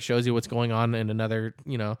 where it shows you what's going on in another,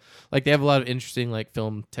 like they have a lot of interesting like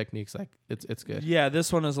film techniques. Like it's good. Yeah,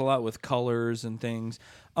 this one is a lot with colors and things.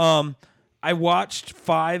 I watched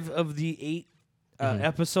 5 of the 8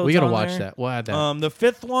 episodes. We gotta on watch there. that. We'll add that. The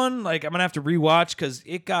 5th one, like I'm gonna have to rewatch because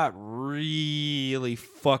it got really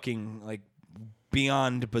fucking like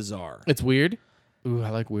beyond bizarre. It's weird. Ooh, I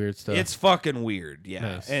like weird stuff. It's fucking weird, yeah.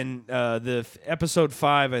 Nice. And episode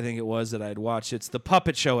 5, I think it was that I'd watched. It's the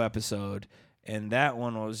puppet show episode, and that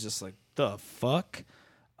one was just like the fuck.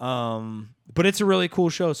 But it's a really cool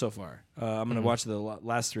show so far. I'm gonna watch the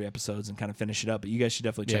last 3 episodes and kind of finish it up. But you guys should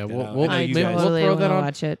definitely check that out. I know I you maybe guys. we'll totally throw that wanna on.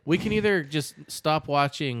 watch it. We can either just stop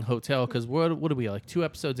watching Hotel because what are we like 2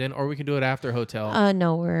 episodes in, or we can do it after Hotel.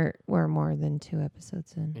 No, we're more than 2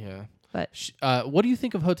 episodes in. Yeah. But What do you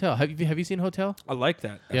think of Hotel? Have you seen Hotel? I like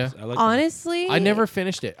that. Yeah. I like honestly, I never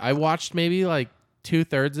finished it. I watched maybe like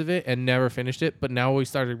 2/3 of it and never finished it. But now we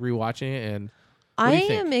started rewatching it, and what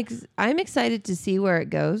do you think? I'm excited to see where it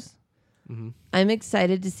goes. Mm-hmm. I'm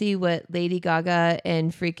excited to see what Lady Gaga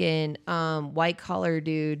and freaking white collar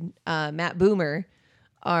dude Matt Boomer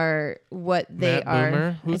are. What they Matt are.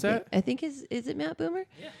 Boomer? Who's that? I think is it Matt Boomer?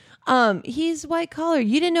 Yeah. He's white collar.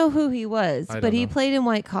 You didn't know who he was, I but don't he know. played in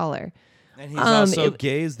white collar. And he's also it-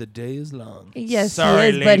 gay as the day is long. Yes,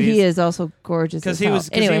 Sorry, he is, but he ladies. is also gorgeous. Because as he hell. was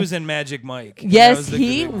Anyway. he was in Magic Mike. That Yes, was the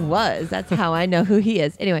he good- was. That's how I know who he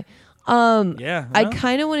is. Anyway, Yeah, I well,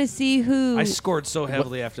 kind of want to see who. I scored so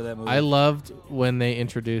heavily after that movie. I loved when they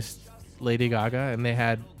introduced Lady Gaga and they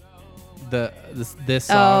had this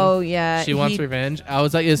song. Oh yeah, She Wants Revenge. I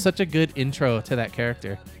was like, it's such a good intro to that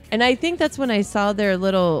character. And I think that's when I saw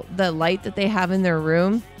the light that they have in their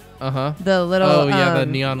room. Uh-huh. The little Oh, yeah, the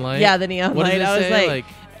neon light. Yeah, the neon What does light. it I was say?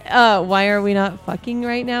 why are we not fucking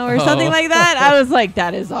right now or Oh. something like that? I was like,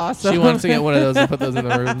 that is awesome. She wants to get one of those and put those in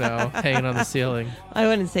the room now, hanging on the ceiling. I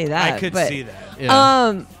wouldn't say that. I could but, see that.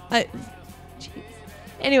 Yeah. Jeez.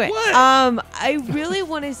 Anyway, What? I really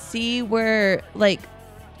want to see where, like,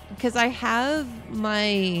 because I have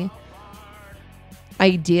my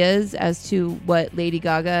ideas as to what Lady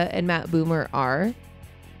Gaga and Matt Boomer are.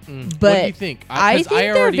 What But do you think? I 'Cause think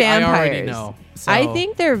they're I already vampires. know. I So-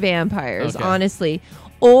 think they're vampires, Okay. honestly.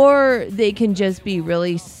 Or they can just be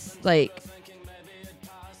really, like,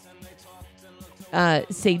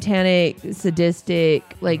 satanic, sadistic,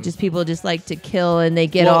 like just people just like to kill and they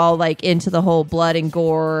get Well- all like into the whole blood and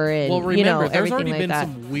gore and Well, remember, you know there's everything already like been that.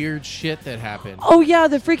 some weird shit that happened. Oh yeah,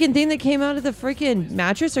 the freaking thing that came out of the freaking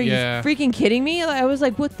mattress. Are Yeah. you freaking kidding me? I was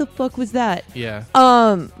like, what the fuck was that? Yeah.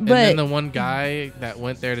 But And then the one guy that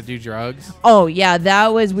went there to do drugs. oh yeah,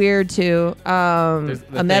 that was weird too. There's the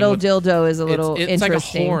A thing metal with- dildo is a little it's like a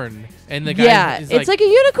interesting. horn. And the guy Yeah, is it's like a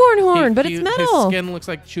unicorn horn, he- but he- it's metal. His skin looks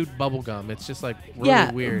like chewed bubble gum. It's just like really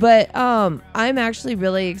Yeah, weird. but I'm actually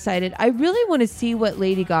really excited. I really want to see what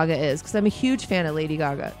Lady Gaga is because I'm a huge fan of Lady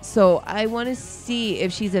Gaga. So I want to see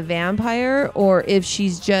if she's a vampire or if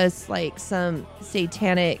she's just like some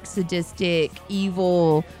satanic, sadistic,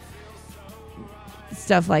 evil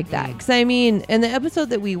stuff like that. Because I mean, in the episode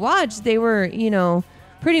that we watched, they were,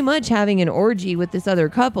 pretty much having an orgy with this other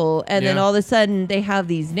couple, and then Yeah. all of a sudden they have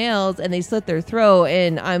these nails and they slit their throat,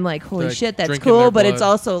 and I'm like, holy Like shit, that's drinking cool, their but it's blood.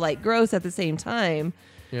 also like gross at the same time.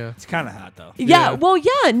 yeah. It's kind of hot though. Yeah, Yeah. well,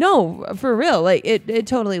 yeah, no, for real, like it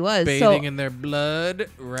totally was. Bathing So in their blood.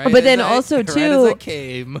 Right. But then as I- also, right as too- I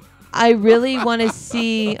came. I really want to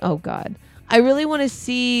see. Oh God, I really want to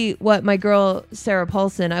see what my girl Sarah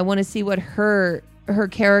Paulson. I want to see what her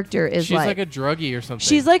character is She's like a druggie or something.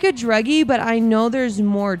 She's like a druggie, but I know there's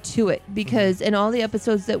more to it because in all the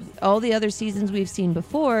episodes all the other seasons we've seen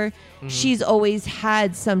before, she's always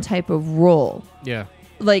had some type of role. Yeah.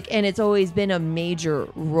 Like, and it's always been a major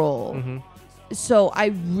role. So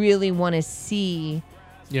I really want to see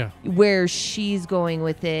Yeah. where she's going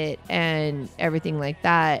with it and everything like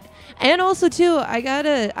that. And also too,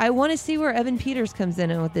 I want to see where Evan Peters comes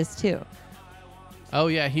in with this too. Oh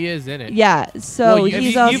yeah, he is in it. Yeah, so Well,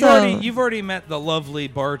 he's You've also you've already met the lovely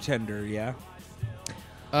bartender, yeah?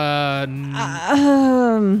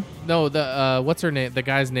 No, the what's her name? The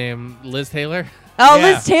guy's name, Liz Taylor. Oh, Yeah.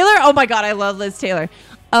 Liz Taylor! Oh my God, I love Liz Taylor.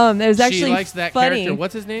 It was actually She likes that funny. character.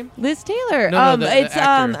 What's his name? Liz Taylor. No, the it's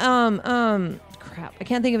actor. crap. I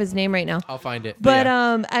can't think of his name right now. I'll find it. But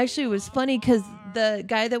yeah. actually, it was funny because the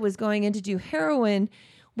guy that was going in to do heroin,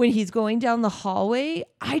 when he's going down the hallway,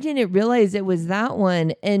 I didn't realize it was that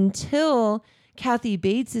one until Kathy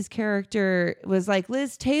Bates's character was like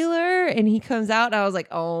Liz Taylor, and he comes out, and I was like,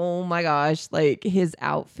 oh my gosh, like his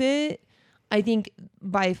outfit. I think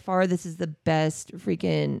by far this is the best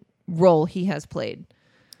freaking role he has played.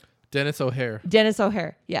 Dennis O'Hare. Dennis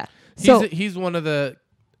O'Hare, yeah. So He's one of the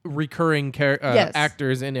recurring Yes.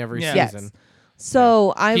 actors in every Yeah. yes. season.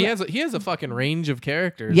 So I He has a fucking range of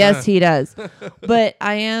characters. Yes, huh? he does. But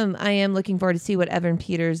I am looking forward to see what Evan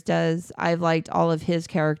Peters does. I've liked all of his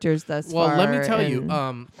characters thus Well, far. let me tell you.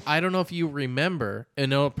 and- I don't know if you remember,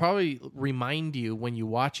 and it'll probably remind you when you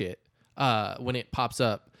watch it, when it pops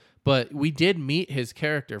up. But we did meet his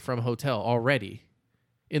character from Hotel already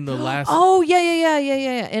in the last. Oh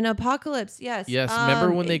yeah. In Apocalypse, yes. Yes,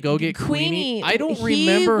 remember when they go get Queenie? I don't He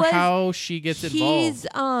remember was- how she gets involved.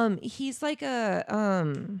 He's like a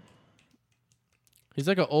He's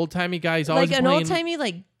like an old timey guy. He's always like an playing. old timey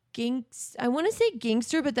like I want to say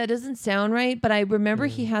gangster, but that doesn't sound right. But I remember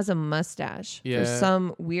he has a mustache Yeah. for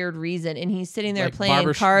some weird reason, and he's sitting there like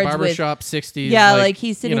playing cards with. barbershop 60s. Yeah, like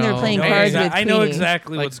he's sitting you there know, playing No, cards exa- with I know Queenie.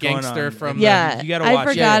 exactly Like what's going gangster on. from Yeah, you gotta I watch it.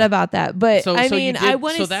 forgot about that, but So, I so mean, you did, I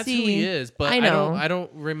want to so that's see. who he is, but I know I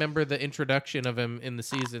don't remember the introduction of him in the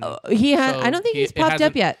season. he has. So I don't think he's it popped up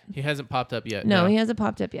hasn't- yet. He hasn't popped up yet. No, he hasn't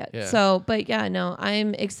popped up yet. Yeah. So, but yeah, no,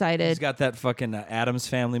 I'm excited. He's got that fucking Adams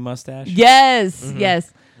Family mustache. Yes, Mm-hmm.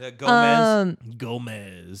 yes. The Gomez.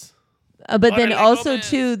 Gomez. But then Órale, also Gomez.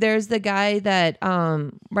 too, there's the guy that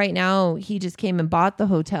right now he just came and bought the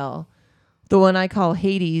hotel, the one I call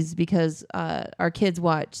Hades because our kids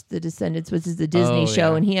watch The Descendants, which is the Disney Oh,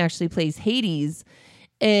 show, yeah. and he actually plays Hades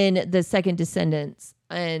in the second Descendants.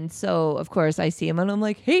 And so of course I see him and I'm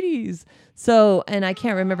like Hades. So and I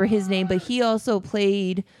can't remember his name, but he also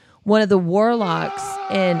played one of the warlocks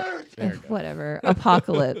in whatever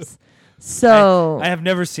Apocalypse. So I have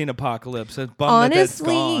never seen Apocalypse. It's bummed that that's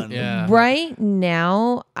honestly, gone. Yeah. right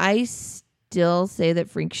now, I still say that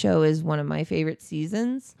Freak Show is one of my favorite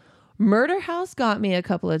seasons. Murder House got me a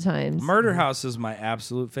couple of times. Murder House is my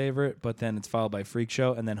absolute favorite, but then it's followed by Freak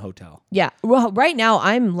Show and then Hotel. Yeah. Well, right now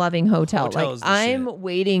I'm loving Hotel. Hotel Like is the I'm shit.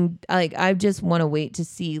 waiting. Like I just want to wait to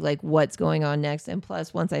see like what's going on next. And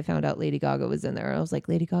plus, once I found out Lady Gaga was in there, I was like,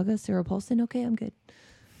 Lady Gaga, Sarah Paulson. Okay, I'm good.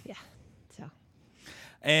 Yeah. So.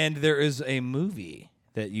 And there is a movie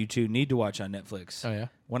that you two need to watch on Netflix. Oh, yeah?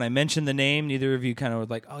 When I mentioned the name, neither of you kind of were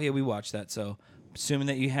like, "Oh yeah, we watched that." So, assuming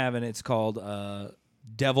that you haven't, it's called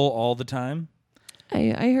Devil All the Time.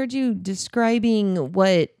 I heard you describing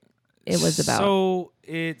what it was about. So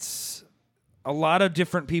it's a lot of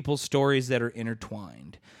different people's stories that are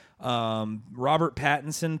intertwined. Robert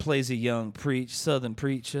Pattinson plays a young Southern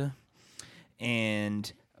preacher,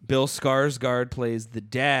 and Bill Skarsgård plays the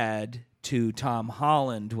dad to Tom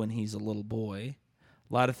Holland when he's a little boy.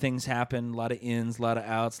 A lot of things happen, a lot of ins, a lot of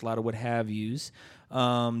outs, a lot of what have yous.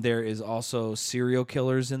 There is also serial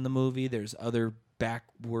killers in the movie. There's other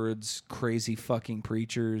backwards crazy fucking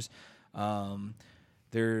preachers.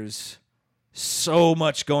 There's so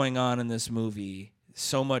much going on in this movie.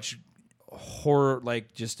 So much horror,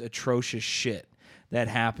 like just atrocious shit that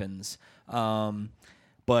happens.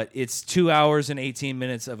 But it's 2 hours and 18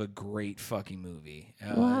 minutes of a great fucking movie.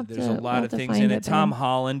 There's a lot of things in it. Tom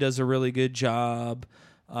Holland does a really good job.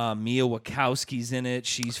 Mia Wachowski's in it.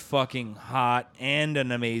 She's fucking hot and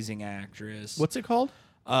an amazing actress. What's it called?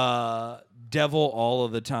 Devil All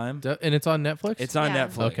of the Time. And it's on Netflix? It's on Yeah.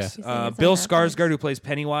 Netflix. Okay. He's saying it's Bill on Netflix. Skarsgård, who plays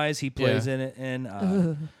Pennywise, he plays Yeah. in it.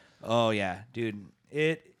 And oh yeah, dude,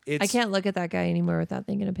 it's I can't look at that guy anymore without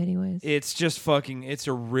thinking of Pennywise. It's just fucking. It's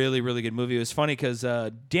a really really good movie. It was funny because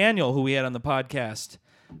Daniel, who we had on the podcast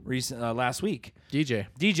last week,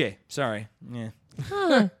 DJ, sorry, yeah.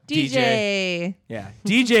 DJ. Yeah,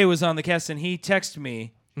 DJ was on the cast and he texted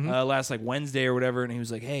me last like Wednesday or whatever, and he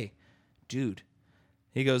was like, "Hey, dude,"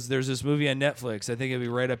 he goes, "There's this movie on Netflix. I think it'd be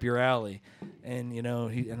right up your alley." And you know,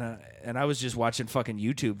 and I was just watching fucking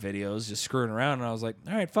YouTube videos, just screwing around, and I was like,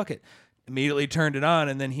 "All right, fuck it." Immediately turned it on,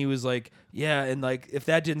 and then he was like, "Yeah," and like if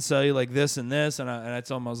that didn't sell you like this and this, and I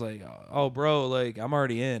told him, I was like, "Oh, bro, like I'm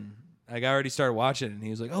already in." Like I already started watching it, and he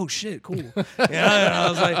was like, "Oh shit, cool." Yeah, and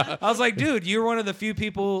I was like, "Dude, you're one of the few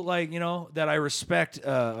people like that I respect.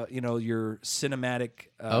 Your cinematic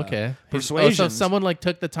persuasion." So someone like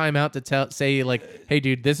took the time out to say like, "Hey,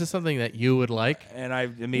 dude, this is something that you would like." And I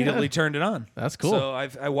immediately turned it on. That's cool. So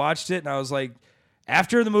I watched it, and I was like,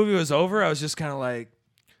 after the movie was over, I was just kind of like,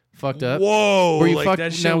 fucked up. "Whoa!" Were you like, fucked?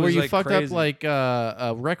 that shit Now, were was, you like, fucked crazy. up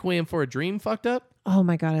like Requiem for a Dream? Fucked up, Oh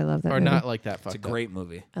my god, I love that or movie. not like that? Fucked It's a great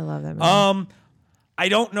movie. I love that movie. I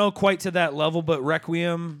don't know quite to that level, but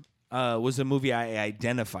Requiem was a movie I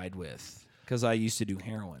identified with because I used to do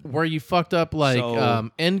heroin. up. Were you fucked up like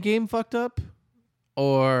So- Endgame? Fucked up,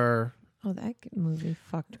 or Oh, that movie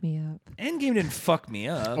fucked me up. Endgame didn't fuck me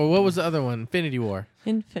up. what was the other one? Infinity War.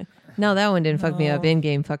 No, that one didn't fuck me up.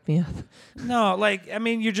 Endgame fucked me up. No, like I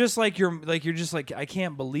mean, you're just like I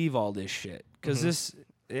can't believe all this shit because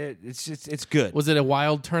it's good. Was it a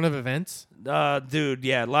wild turn of events? Dude,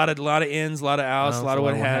 yeah, a lot of ins, a lot of outs, a lot of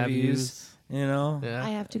what have yous. You know. Yeah. I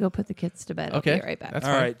have to go put the kids to bed. Okay. I'll be right back. That's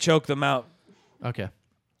All fine. right, choke them out. Okay.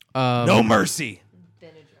 No mercy.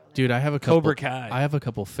 Dude, I have a couple. Cobra Kai. I have a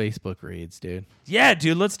couple Facebook reads, dude. Yeah,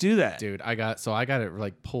 dude, let's do that. Dude, I got it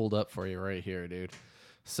like pulled up for you right here, dude.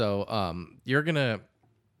 So you're gonna.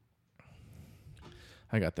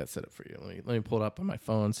 I got that set up for you. Let me pull it up on my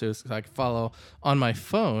phone so I can follow on my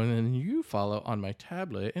phone and you follow on my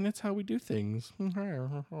tablet, and it's how we do things.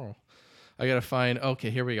 I gotta find. Okay,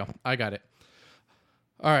 here we go. I got it.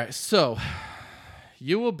 All right, so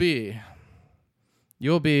you will be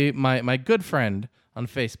my good friend on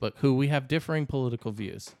Facebook, who we have differing political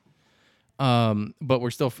views. But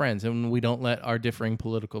we're still friends, and we don't let our differing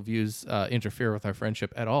political views interfere with our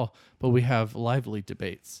friendship at all. But we have lively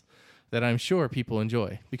debates that I'm sure people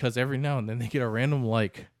enjoy, because every now and then they get a random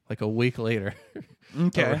like a week later.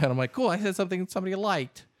 Okay. And I'm like, cool, I said something somebody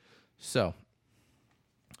liked. So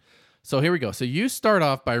here we go. So you start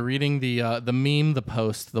off by reading the meme, the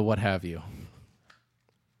post, the what have you.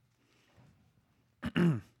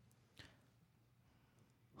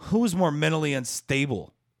 Who is more mentally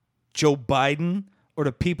unstable, Joe Biden or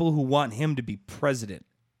the people who want him to be president?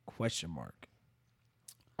 Question mark.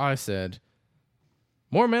 I said,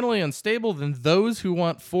 more mentally unstable than those who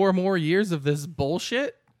want 4 more years of this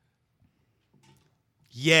bullshit?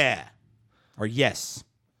 Yeah. Or yes.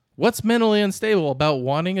 What's mentally unstable about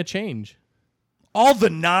wanting a change? All the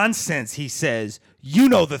nonsense he says, you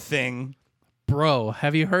know the thing, Bro,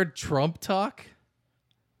 have you heard Trump talk?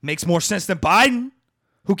 makes more sense than Biden,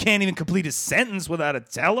 who can't even complete a sentence without a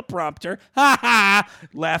teleprompter. Ha ha!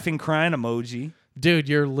 Laughing, crying emoji. Dude,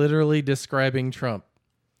 you're literally describing Trump.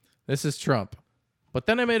 This is Trump. But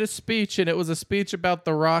then I made a speech, and it was a speech about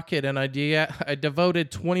the rocket, and I devoted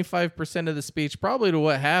 25% of the speech probably to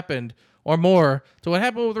what happened, or more, to what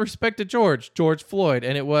happened with respect to George Floyd.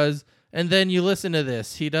 And it was, and then you listen to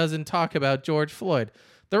this. He doesn't talk about George Floyd.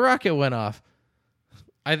 The rocket went off.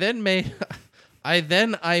 I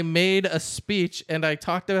made a speech, and I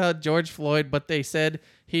talked about George Floyd, but they said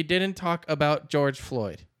he didn't talk about George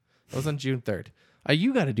Floyd. That was on June 3rd.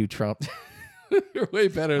 You got to do Trump. You're way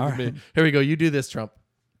better than me. Here we go. You do this, Trump.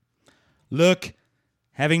 Look,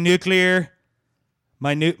 having nuclear,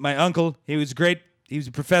 my uncle, he was great. He was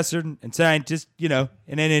a professor and scientist, and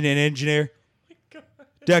an engineer.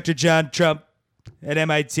 Dr. John Trump at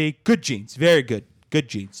MIT. Good genes. Very good. Good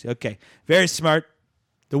genes. Okay. Very smart.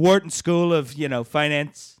 The Wharton School of,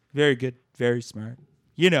 Finance. Very good. Very smart.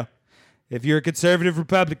 If you're a conservative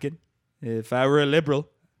Republican, if I were a liberal,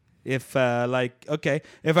 if I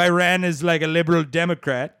ran as like a liberal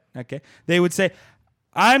Democrat, okay, they would say,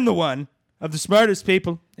 I'm the one of the smartest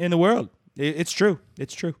people in the world. It's true.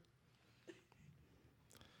 It's true.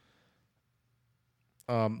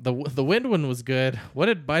 The wind one was good. What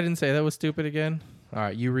did Biden say? That was stupid again? All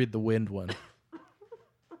right, you read the wind one.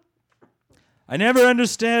 I never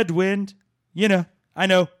understand wind. I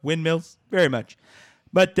know windmills very much.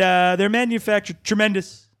 But they're manufactured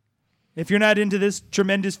tremendous. If you're not into this,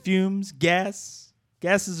 tremendous fumes, gases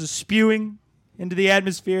are spewing into the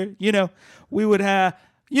atmosphere. We would have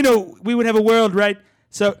a world, right?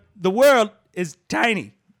 So the world is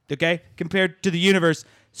tiny, okay, compared to the universe.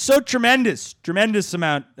 So tremendous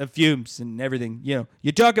amount of fumes and everything.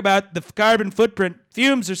 You talk about the carbon footprint.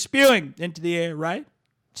 Fumes are spewing into the air, right?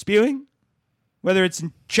 Spewing, whether it's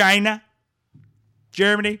in China,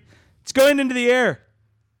 Germany, it's going into the air.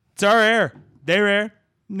 It's our air, their air.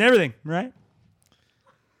 And everything, right?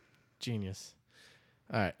 Genius.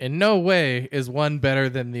 All right. In no way is one better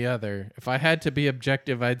than the other. If I had to be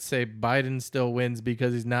objective, I'd say Biden still wins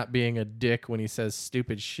because he's not being a dick when he says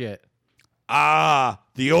stupid shit.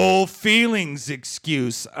 The old feelings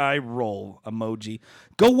excuse. I roll emoji.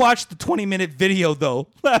 Go watch the 20-minute video, though.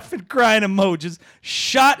 Laughing, crying emojis.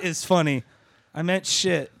 Shot is funny. I meant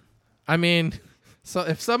shit. I mean, so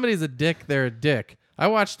if somebody's a dick, they're a dick. I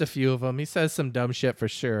watched a few of them. He says some dumb shit for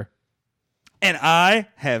sure. And I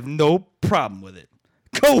have no problem with it.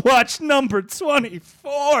 Go watch number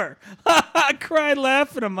 24. Cry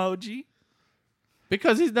laughing emoji.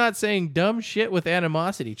 Because he's not saying dumb shit with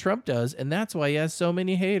animosity. Trump does, and that's why he has so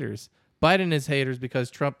many haters. Biden has haters because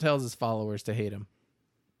Trump tells his followers to hate him.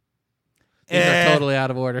 These are totally out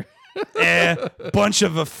of order. Bunch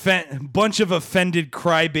of offended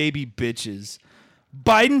crybaby bitches.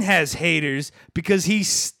 Biden has haters because he's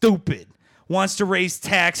stupid, wants to raise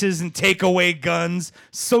taxes and take away guns.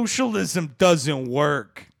 Socialism doesn't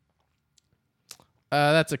work.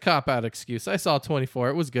 That's a cop-out excuse. I saw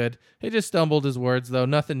 24. It was good. He just stumbled his words, though.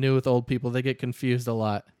 Nothing new with old people. They get confused a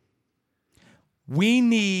lot. We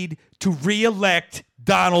need to re-elect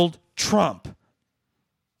Donald Trump.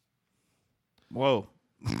 Whoa.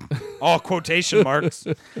 All quotation marks.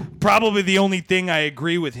 Probably the only thing I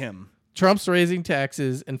agree with him. Trump's raising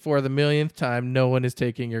taxes, and for the millionth time, no one is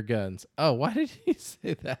taking your guns. Oh, why did he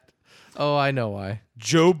say that? Oh, I know why.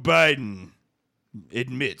 Joe Biden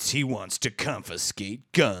admits he wants to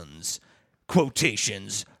confiscate guns.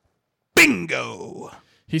 Quotations. Bingo!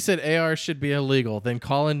 He said AR should be illegal. Then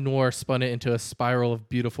Colin Noor spun it into a spiral of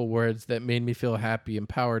beautiful words that made me feel happy,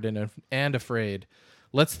 empowered, and afraid.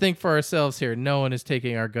 Let's think for ourselves here. No one is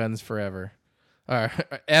taking our guns forever.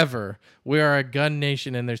 Ever. We are a gun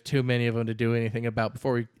nation, and there's too many of them to do anything about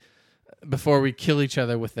before we kill each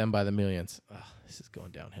other with them by the millions. Ugh, this is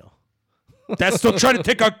going downhill. That's still trying to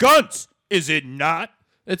take our guns, is it not?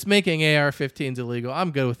 It's making AR-15s illegal.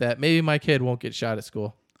 I'm good with that. Maybe my kid won't get shot at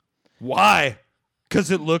school. Why?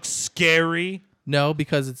 Because it looks scary? No,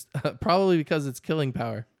 because it's probably because it's killing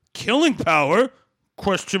power. Killing power?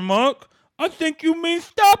 Question mark. I think you mean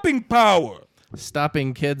stopping power.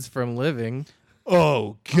 Stopping kids from living.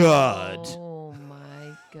 Oh, God. Oh,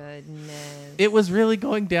 my goodness. It was really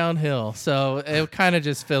going downhill, so it kind of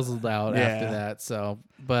just fizzled out after that. So,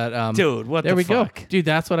 but dude, what there the we fuck? go, dude.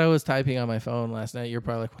 That's what I was typing on my phone last night. You're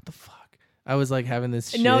probably like, "What the fuck?" I was like having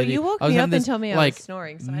this. No, shitty, you woke I was me having up and this, told me I like, was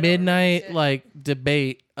snoring. So I don't midnight remember shit.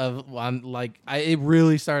 debate of on like it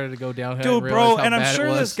really started to go downhill. Dude, I bro, realized how and I'm bad it sure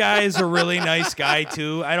was. this guy is a really nice guy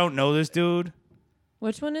too. I don't know this dude.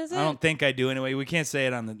 Which one is it? I don't think I do anyway. We can't say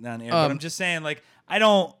it on air, but I'm just saying, like, I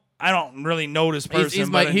don't really know this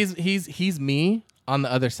person. He's me on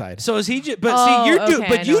the other side. So is he? But Oh, see, okay, I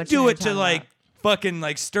know you what do you're it to talking like fucking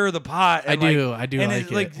like stir the pot. And, I do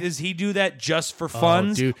And like it. does he do that just for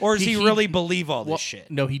funds, dude. or does he He- really believe all this Well,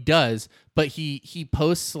 shit? No, he does, but he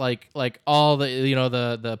posts like all the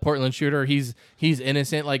the Portland shooter. He's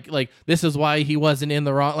innocent. Like this is why he wasn't in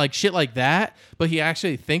the wrong. Like shit like that. But he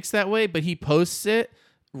actually thinks that way. But he posts it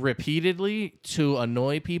repeatedly to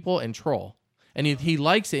annoy people and troll. And he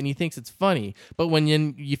likes it and he thinks it's funny. But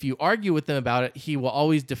if you argue with him about it, he will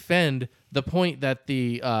always defend the point that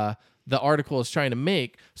the article is trying to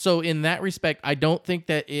make. So in that respect, I don't think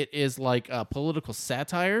that it is like a political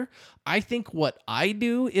satire. I think what I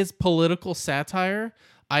do is political satire.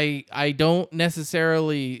 I don't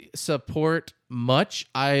necessarily support much.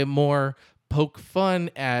 I more poke fun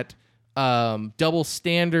at double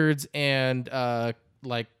standards and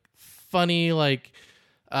like funny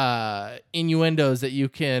innuendos that you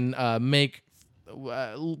can make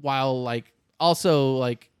while like also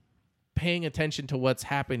like paying attention to what's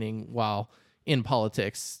happening while in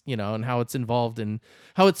politics, and how it's involved and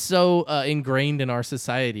how it's so ingrained in our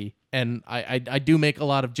society. And I do make a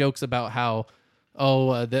lot of jokes about how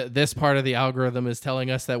this part of the algorithm is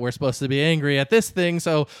telling us that we're supposed to be angry at this thing,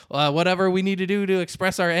 so whatever we need to do to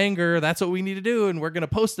express our anger, that's what we need to do, and we're going to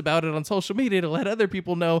post about it on social media to let other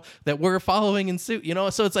people know that we're following in suit,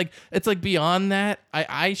 so it's like beyond that.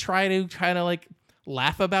 I try to kind of like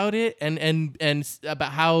laugh about it and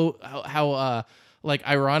about how like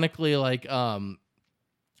ironically like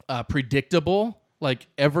predictable like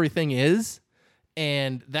everything is,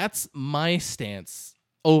 and that's my stance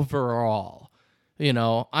overall.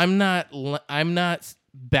 I'm not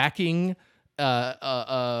backing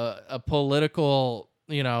a political,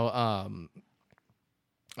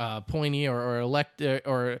 appointee or elected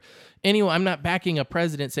or anyone. I'm not backing a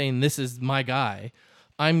president saying this is my guy.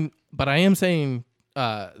 But I am saying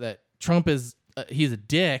that Trump is he's a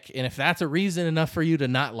dick, and if that's a reason enough for you to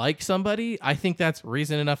not like somebody, I think that's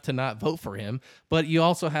reason enough to not vote for him. But you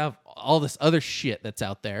also have all this other shit that's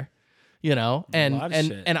out there. And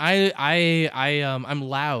I'm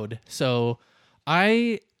loud, so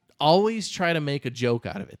I always try to make a joke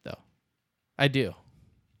out of it, though. I do,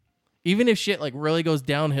 even if shit like really goes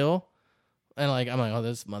downhill, and like I'm like, oh,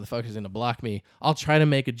 this motherfucker's gonna block me. I'll try to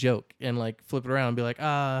make a joke and like flip it around and be like,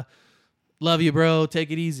 love you, bro.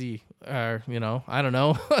 Take it easy, or I don't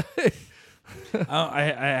know.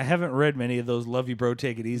 I haven't read many of those "Love You, Bro,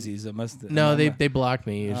 Take It Easies." It must. No, they block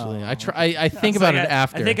me usually. I try. I think about it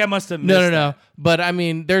after. I think I must have missed No. But I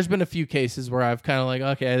mean, there's been a few cases where I've kind of like,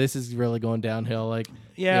 okay, this is really going downhill. Like,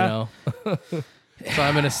 yeah. So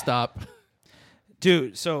I'm gonna stop.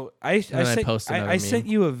 Dude, so I sent sent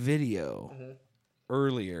you a video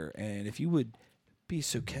earlier, and if you would be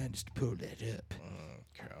so kind as to pull that up.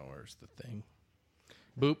 Where's the thing?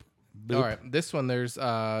 Boop. All right, this one. There's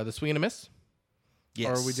the swing and a miss. Yes.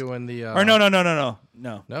 Or are we doing the? Or no.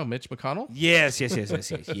 No, Mitch McConnell. Yes. Yes. Mitch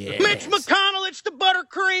McConnell, it's the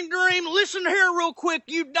buttercream dream. Listen here real quick,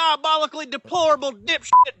 you diabolically deplorable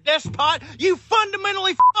dipshit despot. You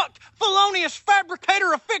fundamentally fucked, felonious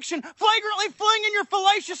fabricator of fiction, flagrantly flinging your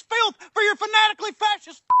fallacious filth for your fanatically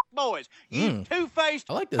fascist boys. You two-faced,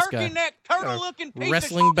 I like this guy. turkey-necked, turtle-looking piece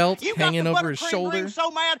wrestling of belt you hanging got the over his buttercream shoulder. dream so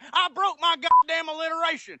mad, I broke my goddamn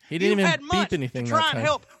alliteration. He didn't You've even had beep months anything to that try and time.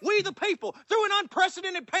 help we the people through an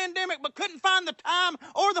unprecedented pandemic, but couldn't find the time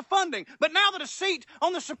or the funding. But now that a seat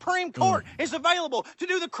on the Supreme Court is available to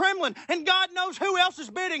do the Kremlin and God knows who else is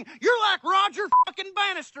bidding, you're like Roger fucking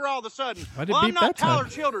Bannister all of a sudden. I did Well, I'm beep not that time. Tyler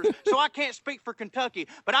Childers, so I can't speak for Kentucky,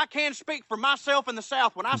 but I can speak for myself in the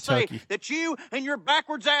South when I say Kentucky. that you and your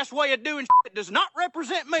backwards ass way of doing shit does not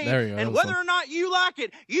represent me. There you go. And whether or not you like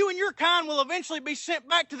it, you and your kind will eventually be sent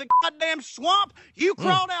back to the goddamn swamp you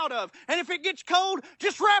crawled out of. And if it gets cold,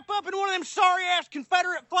 just wrap up in one of them sorry ass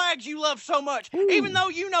Confederate flags you love so much. Even though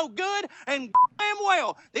you know good and damn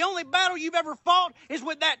well the only battle you've ever fought is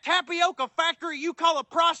with that tapioca factory you call a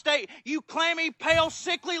prostate, you clammy, pale,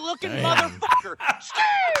 sickly looking motherfucker.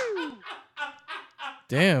 Skoo!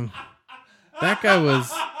 Damn, that guy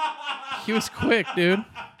was. He was quick, dude.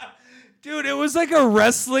 Dude, it was like a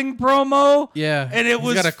wrestling promo. Yeah, And it He's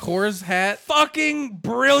was got a Coors hat, fucking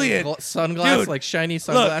brilliant. sunglasses, Dude, like shiny Look,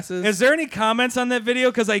 sunglasses. is there any comments on that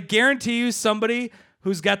video? Because I guarantee you somebody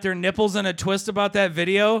who's got their nipples in a twist about that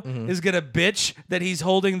video is going to bitch that he's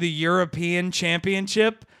holding the European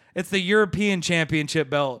Championship. It's the European Championship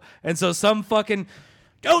belt. And so some fucking,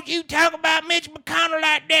 don't you talk about Mitch McConnell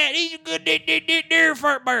like that. He's a good deer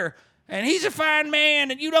fart bear. And he's a fine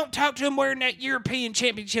man, and you don't talk to him wearing that European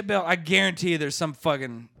Championship belt. I guarantee you there's some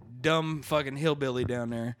fucking dumb fucking hillbilly down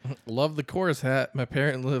there. Love the Coors hat. My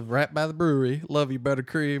parents live right by the brewery. Love you,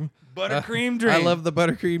 buttercream. Buttercream dream. I love the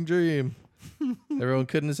buttercream dream. Everyone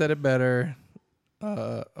couldn't have said it better.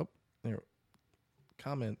 There.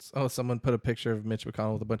 Comments. Oh, someone put a picture of Mitch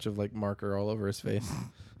McConnell with a bunch of like marker all over his face.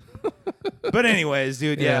 But anyways,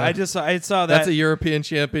 dude, Yeah. I saw that. That's a European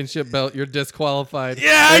Championship belt. You're disqualified.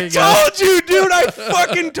 Yeah, There I you go. told you, dude. I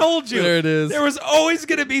fucking told you. There it is. There was always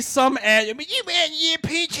going to be some ad. I mean, you man,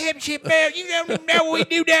 European Championship belt. You don't even know what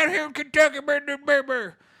we do down here in Kentucky. Dude,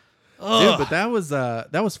 but that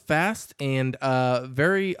was fast and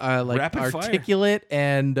very like Rapid fire. articulate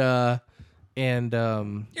and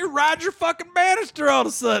You're Roger fucking Bannister all of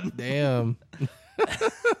a sudden. damn.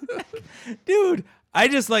 Dude, I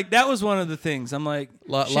just like, that was one of the things. I'm like,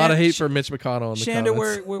 Lot of hate for Mitch McConnell in the Shanda,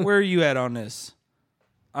 comments. where are you at on this?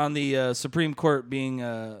 On the Supreme Court being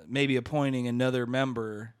maybe appointing another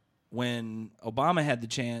member when Obama had the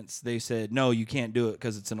chance, they said, no, you can't do it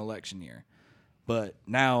because it's an election year. But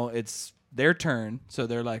now it's their turn, so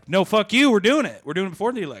they're like, no, fuck you, we're doing it. We're doing it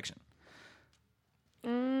before the election.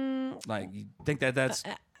 Like, you think that's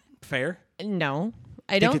fair? No,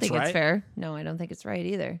 I don't it's think it's right? fair. No, I don't think it's right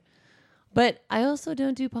either. But I also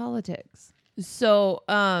don't do politics. So,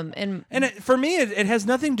 and For me, it has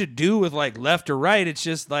nothing to do with like left or right. It's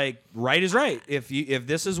just like right is right. If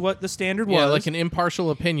this is what the standard was, Yeah, like an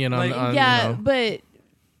impartial opinion Like- on yeah, you know. but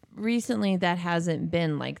recently that hasn't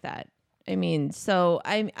been like that. I mean, so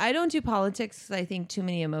I don't do politics 'cause I think too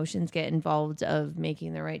many emotions get involved of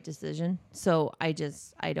making the right decision. So I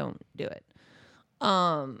don't do it.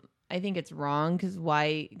 I think it's wrong because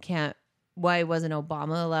why wasn't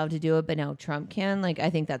Obama allowed to do it, but now Trump can? Like,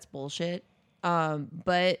 I think that's bullshit.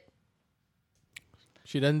 But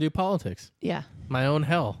She doesn't do politics. yeah, My own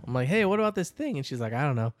hell. I'm like, hey, what about this thing? And she's like, I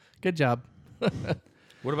don't know. Good job.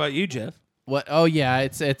 What about you, Jeff? What? Oh yeah,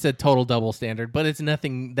 it's a total double standard, but it's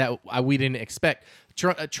nothing that we didn't expect.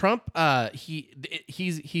 Trump,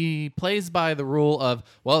 he plays by the rule of,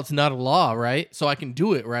 well, it's not a law, right? So I can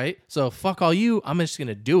do it, right? So fuck all you. I'm just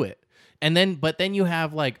gonna do it. And then, but then you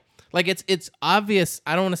have like it's obvious.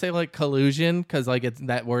 I don't want to say like collusion because like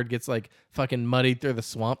that word gets like fucking muddied through the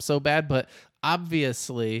swamp so bad, but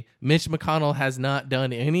obviously Mitch McConnell has not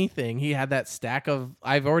done anything. He had that stack of,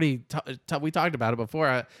 I've already we talked about it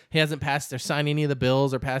before. He hasn't passed or signed any of the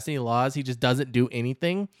bills or passed any laws. He just doesn't do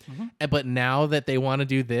anything. But now that they want to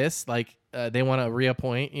do this, like they want to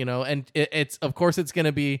reappoint, you know, and it's of course it's going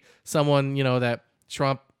to be someone, you know, that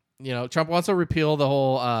Trump wants to repeal the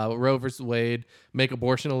whole Roe versus Wade, make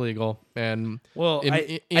abortion illegal, and Well, I which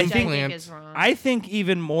think I think is wrong. I think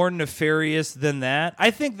even more nefarious than that.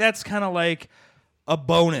 I think that's kind of like a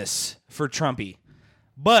bonus for Trumpy.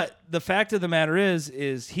 But the fact of the matter is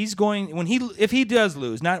he's going if he does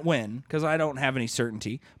lose, not win, because I don't have any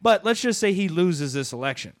certainty. But let's just say he loses this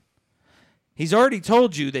election. He's already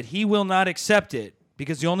told you that he will not accept it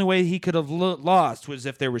because the only way he could have lost was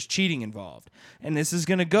if there was cheating involved. And this is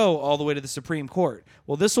going to go all the way to the Supreme Court.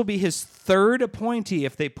 Well, this will be his third appointee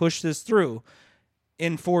if they push this through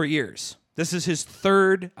in 4 years. This is his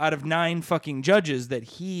third out of 9 fucking judges that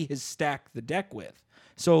he has stacked the deck with.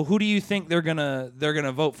 So who do you think they're gonna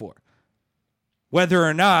vote for? Whether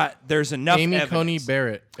or not there's enough Amy evidence. Coney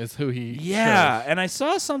Barrett is who he Yeah, chose. and I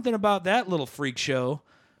saw something about that little freak show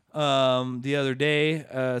the other day.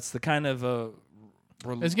 It's the kind of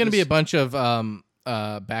There's going to be a bunch of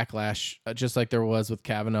backlash, just like there was with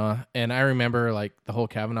Kavanaugh. And I remember like the whole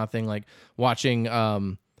Kavanaugh thing, like watching.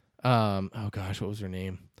 Oh gosh, what was her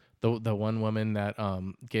name? The one woman that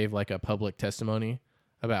gave like a public testimony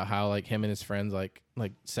about how like him and his friends like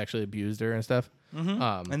sexually abused her and stuff.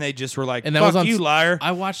 and they just were like, And that "Fuck was on you, liar."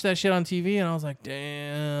 I watched that shit on TV and I was like,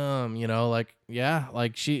 damn, you know, like yeah,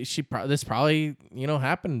 like this probably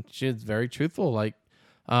happened. She's very truthful, like,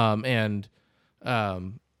 but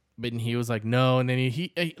he was like no, and then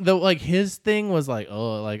his thing was like,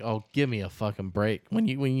 oh, give me a fucking break. When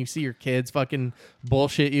you see your kids fucking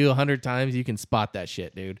bullshit you 100 times, you can spot that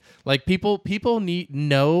shit, dude. Like people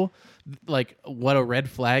know like what a red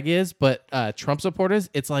flag is, but Trump supporters,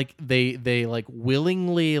 it's like they like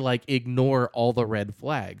willingly like ignore all the red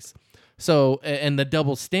flags. So, and the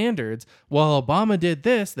double standards, well, Obama did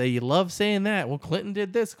this, they love saying that. Well, Clinton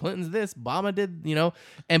did this, Clinton's this, Obama did,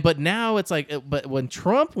 but now it's like, but when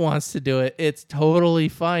Trump wants to do it, it's totally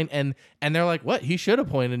fine. And they're like, what? He should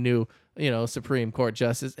appoint a new, Supreme Court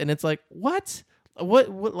justice. And it's like, what,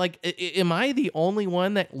 like, am I the only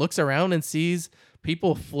one that looks around and sees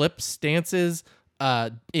people flip stances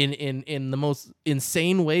in the most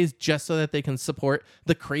insane ways just so that they can support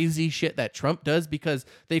the crazy shit that Trump does because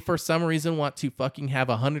they for some reason want to fucking have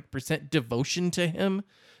 100% devotion to him?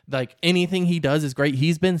 Like anything he does is great.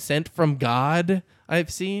 He's been sent from God,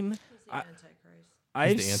 I've seen.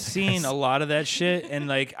 I've seen a lot of that shit, and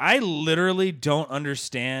like I literally don't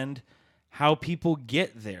understand how people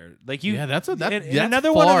get there. Like you, Yeah, that's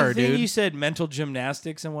another one far, of the thing dude. you said mental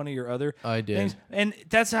gymnastics in one of your other I did. things, and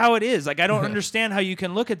that's how it is. Like I don't understand how you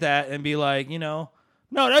can look at that and be like, no,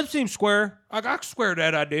 that seems square. I can square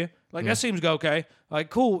that idea. Like that seems okay. Like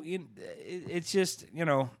cool. It's just I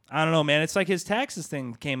don't know, man. It's like his taxes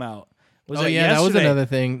thing came out. Was Oh that yeah, that was yesterday? another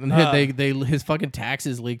thing. His fucking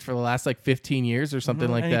taxes leaked for the last like 15 years or something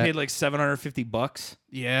like and that. he paid like $750.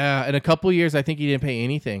 Yeah, in a couple years, I think he didn't pay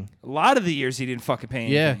anything. A lot of the years he didn't fucking pay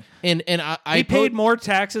anything. Yeah, and I He paid more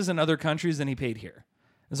taxes in other countries than he paid here.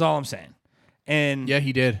 That's all I'm saying. And Yeah,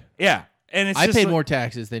 he did. yeah, and it's I just paid like- more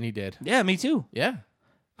taxes than he did. Yeah, me too. Yeah.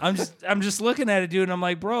 I'm just looking at it, dude, and I'm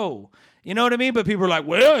like, bro, you know what I mean? But people are like,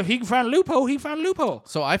 well, if he can find a loophole, he can find a loophole.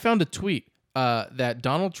 So I found a tweet that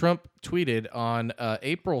Donald Trump tweeted on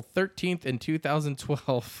April 13th in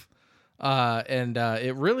 2012. And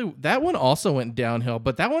it really, that one also went downhill,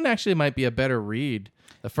 but that one actually might be a better read.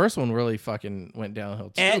 The first one really fucking went downhill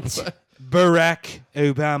too. At Barack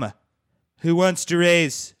Obama, who wants to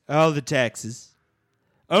raise all the taxes,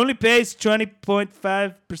 only pays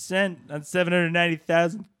 20.5% on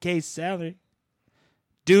 790,000 case salary.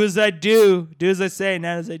 Do as I do as I say,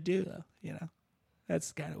 not as I do, though.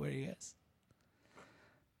 That's kind of where he is.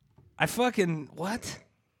 I fucking, what?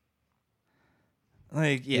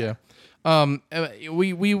 Like, yeah.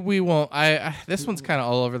 We won't. This one's kind of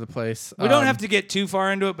all over the place. We don't have to get too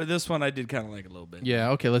far into it, but this one I did kind of like a little bit.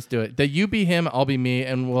 Yeah. Okay. Let's do it. The you be him, I'll be me,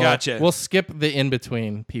 and Gotcha. We'll skip the in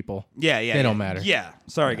between people. Yeah. They don't matter. Yeah.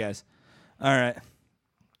 Sorry, guys. All right.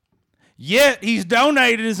 Yet he's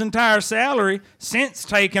donated his entire salary since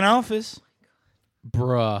taking office.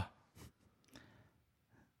 Bruh.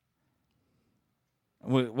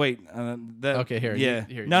 Wait. Okay, here, Yeah.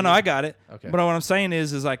 you- here, no, you- I got it. Okay. But what I'm saying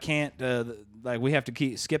is I can't. We have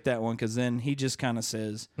to skip that one because then he just kind of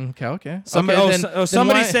says. Okay. Somebody, Okay, then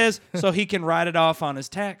somebody why- says so he can write it off on his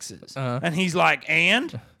taxes, and he's like,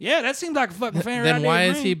 yeah, that seems like a fucking fair idea. Then why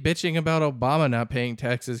to is me." he bitching about Obama not paying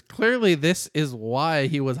taxes? Clearly, this is why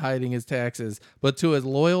he was hiding his taxes. But to his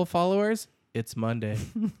loyal followers, it's Monday.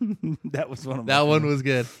 That was one of my That one was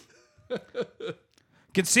good.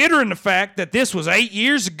 Considering the fact that this was 8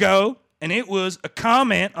 years ago and it was a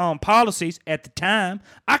comment on policies at the time,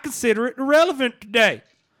 I consider it irrelevant today.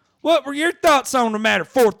 What were your thoughts on the matter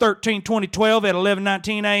 4/13/2012 at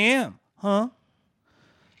 11:19 a.m.? Huh?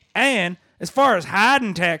 And as far as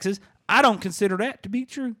hiding taxes, I don't consider that to be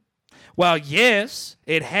true. While yes,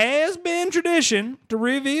 it has been tradition to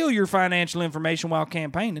reveal your financial information while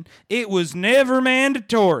campaigning, it was never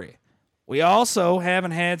mandatory. We also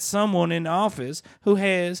haven't had someone in office who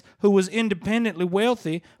was independently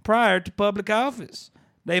wealthy prior to public office.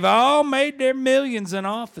 They've all made their millions in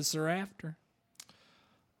office or after.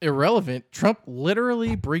 Irrelevant. Trump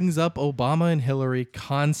literally brings up Obama and Hillary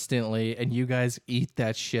constantly, and you guys eat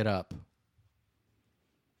that shit up.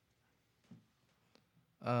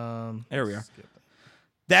 There we are.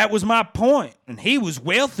 That was my point, and he was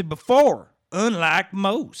wealthy before, unlike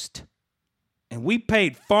most. And we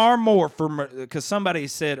paid far more because somebody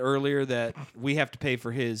said earlier that we have to pay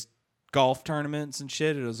for his golf tournaments and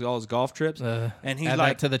shit. It was all his golf trips. And he's Add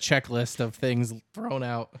like, that to the checklist of things thrown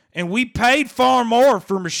out. and we paid far more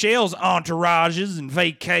for Michelle's entourages and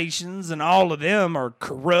vacations, and all of them are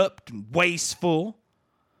corrupt and wasteful.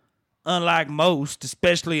 Unlike most,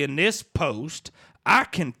 especially in this post, I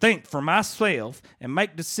can think for myself and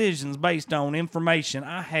make decisions based on information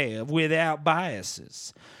I have without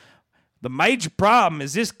biases. The major problem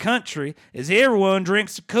is this country is everyone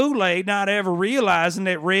drinks the Kool-Aid, not ever realizing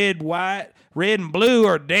that red, and blue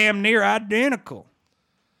are damn near identical.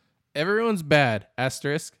 Everyone's bad.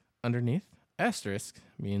 Asterisk underneath. Asterisk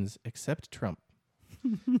means except Trump.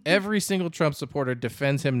 Every single Trump supporter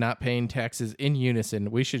defends him not paying taxes in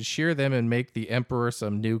unison. We should shear them and make the emperor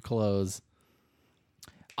some new clothes.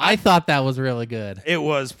 I thought that was really good. It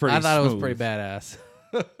was pretty I thought it was smooth. pretty badass.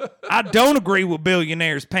 I don't agree with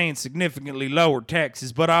billionaires paying significantly lower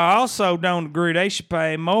taxes, but I also don't agree they should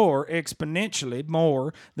pay exponentially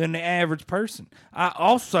more than the average person. I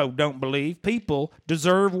also don't believe people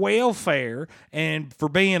deserve welfare and for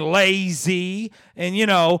being lazy and,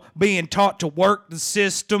 being taught to work the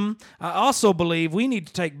system. I also believe we need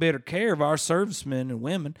to take better care of our servicemen and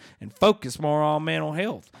women and focus more on mental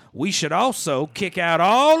health. We should also kick out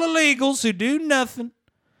all illegals who do nothing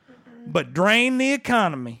but drain the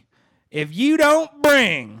economy. If you don't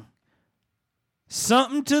bring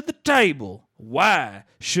something to the table, why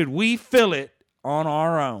should we fill it on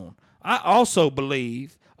our own? I also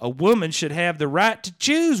believe a woman should have the right to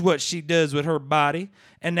choose what she does with her body,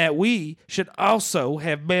 and that we should also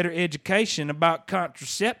have better education about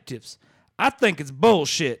contraceptives. I think it's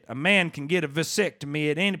bullshit. A man can get a vasectomy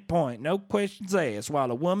at any point, no questions asked, while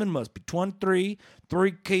a woman must be 23,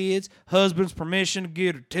 3 kids, husband's permission to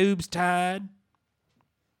get her tubes tied.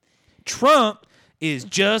 Trump is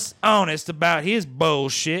just honest about his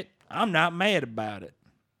bullshit. I'm not mad about it.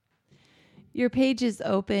 Your page is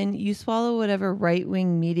open. You swallow whatever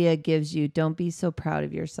right-wing media gives you. Don't be so proud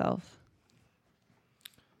of yourself.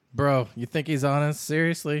 Bro, you think he's honest?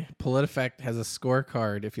 Seriously? PolitiFact has a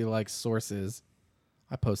scorecard if you like sources.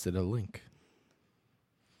 I posted a link.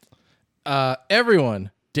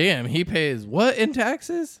 Everyone, damn, he pays what in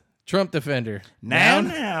taxes? Trump defender.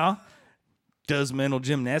 Now, does mental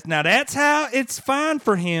gymnastics. Now, that's how it's fine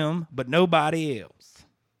for him, but nobody else.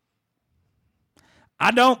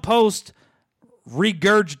 I don't post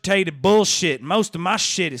regurgitated bullshit. Most of my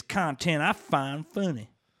shit is content I find funny.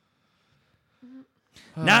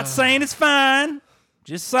 Not saying it's fine.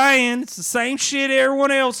 Just saying it's the same shit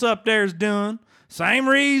everyone else up there is doing. Same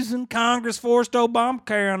reason Congress forced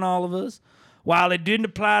Obamacare on all of us. While it didn't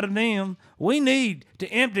apply to them, we need to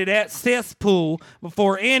empty that cesspool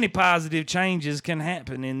before any positive changes can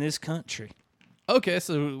happen in this country. Okay,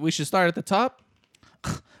 so we should start at the top?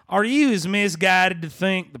 Are you as misguided to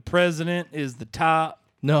think the president is the top?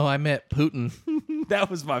 No, I meant Putin. That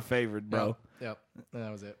was my favorite, bro. Yep.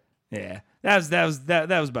 That was it. Yeah, that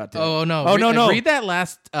was about to. Oh no! No! Read that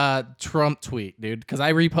last Trump tweet, dude, because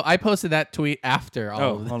I posted that tweet after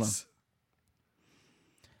all of this. Hold on.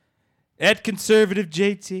 At conservative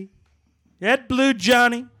JT, at Blue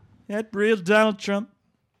Johnny, at real Donald Trump.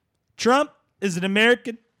 Trump is an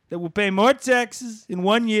American that will pay more taxes in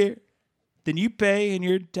 1 year than you pay in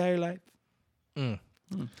your entire life.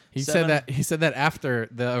 He said that after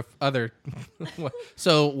the other.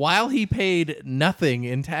 So while he paid nothing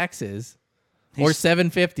in taxes, or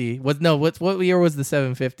 $750 was what year was the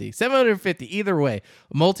 $750? $750 either way.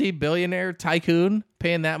 Multi-billionaire tycoon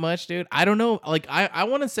paying that much, dude. I don't know. Like I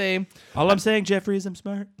want to say. All I'm saying, Jeffrey, is I'm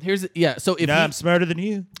smart. So if I'm smarter than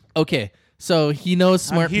you. Okay, so he knows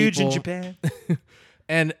smart I'm huge people. in Japan.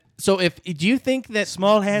 And so do you think that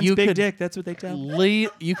Small hands, you big could dick? That's what they tell me.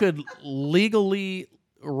 you could legally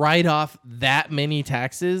write off that many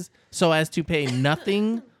taxes so as to pay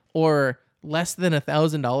nothing or less than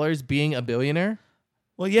 $1,000 being a billionaire?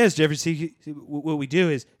 Well, yes, Jeffrey. See, what we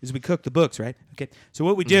do is we cook the books, right? Okay. So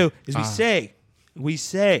what we do is we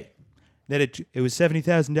say that it was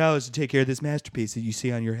 $70,000 to take care of this masterpiece that you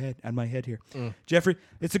see on your head, on my head here, Jeffrey.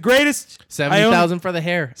 It's the greatest. $70,000 for the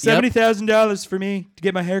hair. $70,000 for me to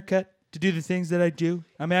get my hair cut, to do the things that I do.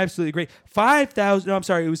 I'm absolutely great. $5,000. No, I'm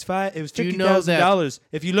sorry. It was $50,000.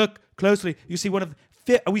 If you look closely, you see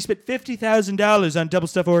we spent $50,000 on double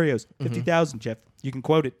stuffed Oreos. 50,000, Jeff. You can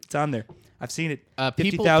quote it. It's on there. I've seen it.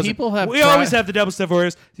 50,000. People have. We always have the double stuffed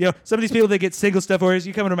Oreos. You know, some of these people that get single stuffed Oreos.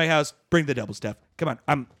 You come into my house, bring the double stuff. Come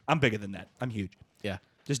on, I'm bigger than that. I'm huge. Yeah,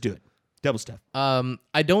 just do it. Double stuff.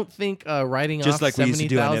 I don't think writing just off like we used to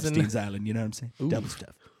do on 70,000 Epstein's Island. You know what I'm saying? Double stuff.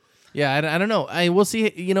 Yeah, I don't know. I will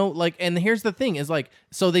see. You know, like, and here's the thing: is like,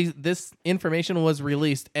 so this information was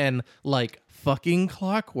released, and like fucking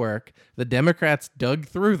clockwork, the Democrats dug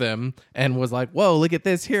through them and was like, "Whoa, look at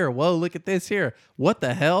this here! Whoa, look at this here! What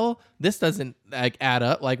the hell? This doesn't like add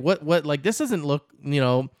up. Like, what? Like, this doesn't look. You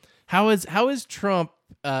know, how is Trump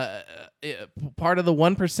part of the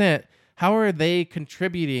 1%? How are they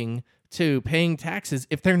contributing to paying taxes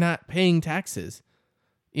if they're not paying taxes?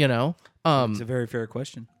 You know, it's a very fair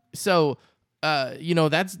question. So, you know,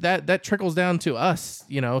 that trickles down to us,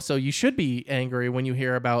 you know, so you should be angry when you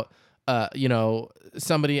hear about, you know,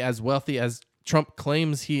 somebody as wealthy as Trump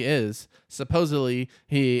claims he is. Supposedly,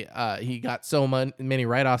 he got so many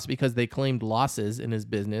write-offs because they claimed losses in his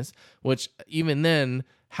business, which even then,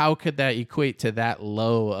 how could that equate to that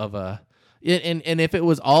low of a... And if it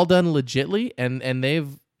was all done legitly and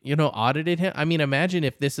they've, you know, audited him, I mean, imagine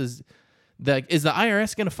if this is... Is the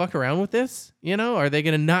IRS going to fuck around with this? You know, are they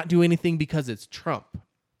going to not do anything because it's Trump?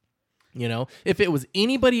 You know, if it was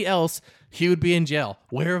anybody else, he would be in jail.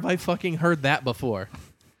 Where have I fucking heard that before?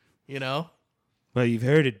 You know? Well, you've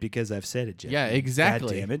heard it because I've said it, Jeff. Yeah,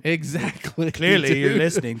 exactly. God damn it. Exactly. Clearly, you're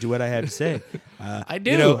listening to what I have to say. I do.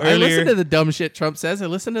 You know, I listen to the dumb shit Trump says. I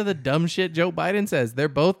listen to the dumb shit Joe Biden says. They're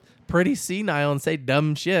both pretty senile and say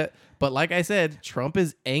dumb shit. But like I said, Trump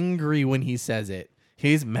is angry when he says it.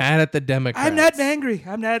 He's mad at the Democrats. I'm not angry.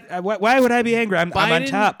 I'm not. Why would I be angry? I'm on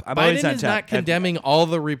top. I'm always on top. Biden is not condemning all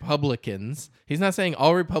the Republicans. He's not saying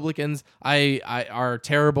all Republicans are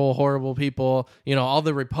terrible, horrible people. You know, all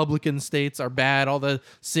the Republican states are bad. All the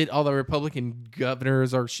Republican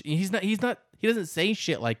governors are. He's not. He doesn't say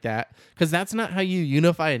shit like that because that's not how you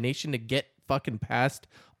unify a nation to get fucking past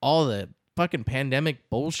all the fucking pandemic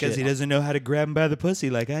bullshit. Because he doesn't know how to grab him by the pussy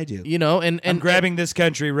like I do. You know, and I'm grabbing this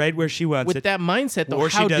country right where she wants with it. that mindset, though, or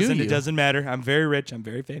how she doesn't. do you? It doesn't matter. I'm very rich. I'm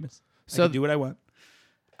very famous. So I can do what I want.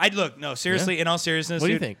 I'd look. No, seriously. In all seriousness, What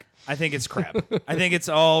do you dude, think? I think it's crap. I think it's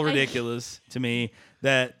all ridiculous to me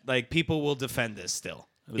that like people will defend this still.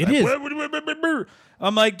 It Like, is.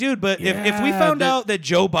 I'm like, dude, but if we Yeah, found out that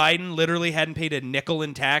Joe Biden literally hadn't paid a nickel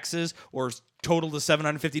in taxes or totaled to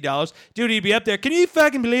 $750, dude, he'd be up there. Can you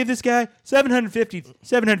fucking believe this guy? $750.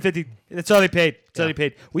 That's all they paid. That's all they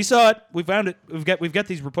paid. We saw it. We found it. We've got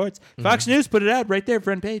these reports. Fox News put it out right there,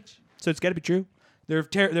 front page. So it's got to be true. They're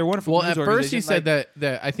wonderful. Well, news at first he organization. said Like,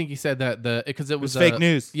 that I think he said that because it was fake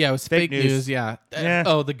news. Yeah, it was Fake fake news. news. Yeah. Yeah.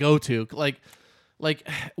 Oh, the go-to. Like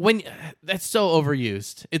when that's so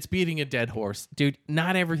overused. It's beating a dead horse, dude.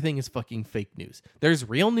 Not everything is fucking fake news. There's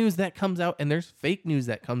real news that comes out, and there's fake news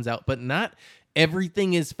that comes out, but not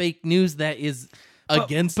everything is fake news that is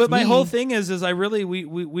against. But my me. whole thing is I really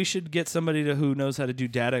we should get somebody who knows how to do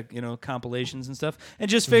data, compilations and stuff, and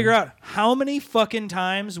just figure out how many fucking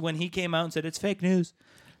times when he came out and said it's fake news,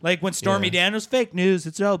 like when Stormy Daniels, fake news,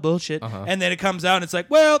 it's all bullshit, and then it comes out and it's like,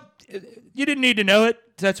 well, you didn't need to know it.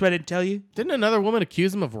 That's why I didn't tell you. Didn't another woman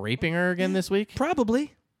accuse him of raping her again this week?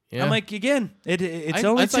 Probably. Yeah. I'm like, again, it's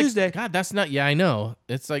only it's like, Tuesday. God, that's not. Yeah, I know.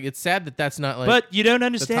 It's like it's sad that that's not like. But you don't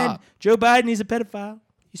understand. top. Joe Biden, he's a pedophile.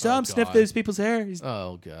 You saw Oh, him sniff God. those people's hair. He's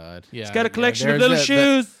Oh God, yeah. got a collection of there's little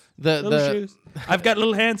shoes. The shoes. I've got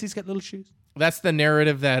little hands. He's got little shoes. That's the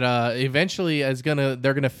narrative that eventually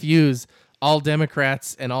they're gonna fuse all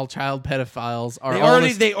Democrats and all child pedophiles are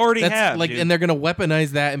They already that's have, like, dude. and they're gonna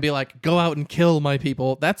weaponize that and be like, go out and kill my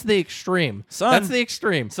people. That's the extreme. Son. That's the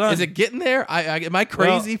extreme. Son. Is it getting there? Am I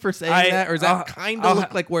crazy for saying that, or does that kind of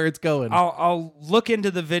look like where it's going? I'll look into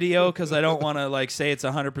the video because I don't want to like say it's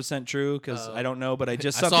 100% true because I don't know, but I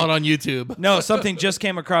just I saw it on YouTube. No, something just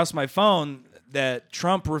came across my phone that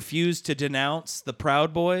Trump refused to denounce the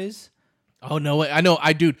Proud Boys. Oh no way! I know.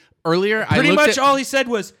 Dude. Earlier, Pretty I looked much at, all he said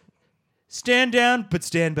was, "Stand down, but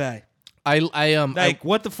stand by." Like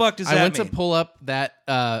what the fuck does that I went mean? to pull up that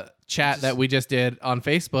chat that we just did on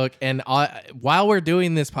Facebook, and while we're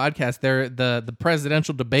doing this podcast, the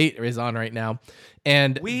presidential debate is on right now,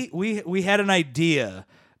 and we had an idea,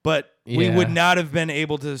 but we Yeah. would not have been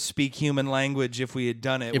able to speak human language if we had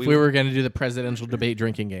done it. if we were going to do the presidential debate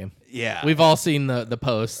drinking game, yeah, we've all seen the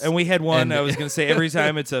posts, and we had one. And- I was going to say every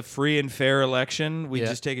time it's a free and fair election, we Yeah.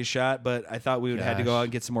 just take a shot. But I thought we would have had to go out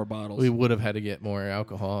and get some more bottles. we would have had to get more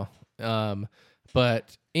alcohol.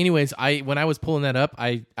 But anyways, when I was pulling that up,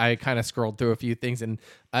 I kind of scrolled through a few things, and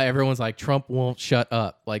everyone's like, Trump won't shut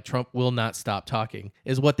up. Like, Trump will not stop talking,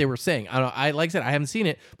 is what they were saying. Like I said, I haven't seen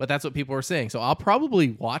it, but that's what people were saying. So I'll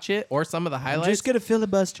probably watch it or some of the I'm highlights. just gonna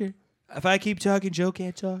filibuster. If I keep talking, Joe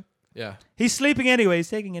can't talk. Yeah. He's sleeping anyway. He's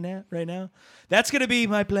taking a nap right now. That's going to be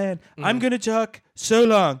my plan. Mm-hmm. I'm going to talk so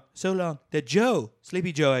long that Joe,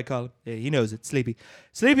 Sleepy Joe, I call him. Yeah, he knows it, Sleepy.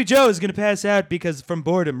 Sleepy Joe is going to pass out because from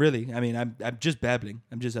boredom, really. I mean, I'm just babbling.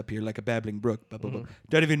 I'm just up here like a babbling brook. Mm-hmm.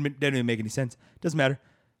 Don't even make any sense. Doesn't matter.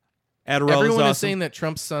 Adderall Everyone is awesome. is saying that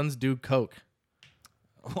Trump's sons do coke.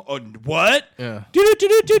 Oh, what? Yeah.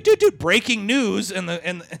 Breaking news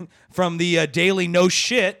from the Daily No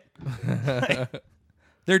Shit.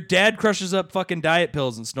 Their dad crushes up fucking diet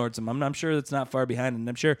pills and snorts them. I'm sure that's not far behind, and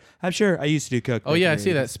I'm sure I used to do coke. Oh back yeah, in I the see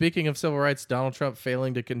 80s. that. Speaking of civil rights, Donald Trump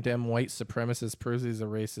failing to condemn white supremacists proves he's a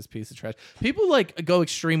racist piece of trash. People like go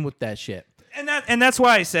extreme with that shit. And that's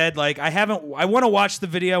why I said like I want to watch the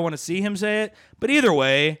video. I want to see him say it. But either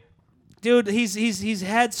way, dude, he's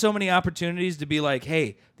had so many opportunities to be like,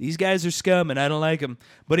 hey, these guys are scum and I don't like them.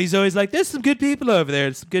 But he's always like, there's some good people over there.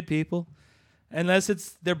 There's some good people. Unless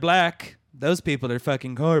they're black. Those people are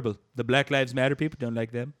fucking horrible. The Black Lives Matter people don't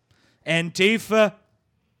like them. Antifa.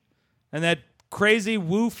 And that crazy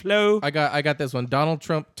woo flow. I got this one. Donald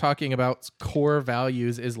Trump talking about core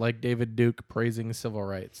values is like David Duke praising civil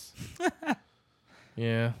rights.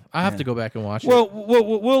 Yeah, I have to go back and watch Well, it.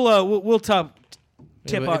 we'll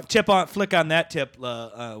Yeah, but flick on that tip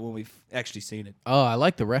when we've actually seen it. Oh, I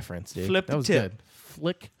like the reference, dude. Flip that the was tip. good.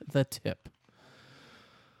 Flick the tip.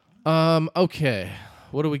 Okay.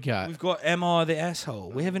 What do we got? We've got Am I the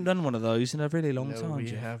Asshole? We haven't done one of those in a really long time. we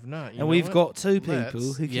Jeff. have not. You And know we've what? got two people Let's-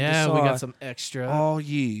 who can Yeah, we decide, got some extra. Are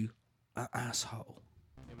you an asshole?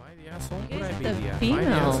 Am I the asshole? Would Here's I be the the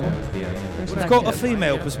female asshole? We've got a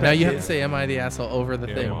female perspective. Now you have to say, "Am I the asshole?" over the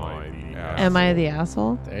thing. Am I the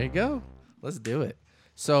asshole? There you go. Let's do it.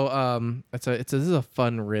 So this is a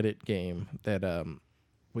fun Reddit game that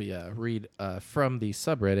we read from the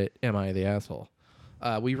subreddit. Am I the asshole?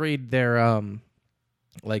 We read their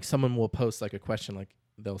like someone will post like a question, like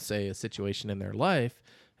they'll say a situation in their life,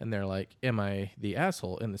 And they're like, am I the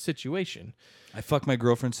asshole in the situation? I fucked my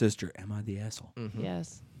girlfriend's sister. Am I the asshole?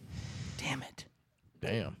 Yes. Damn it.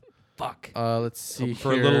 Damn. Fuck. Let's see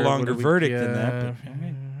For here. a little What longer do we verdict get? than that.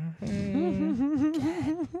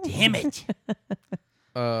 But, damn it.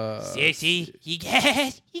 Sissy, you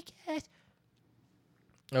get.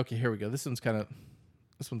 Okay, here we go. This one's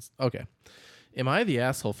okay. Am I the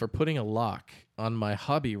asshole for putting a lock on my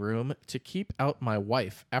hobby room to keep out my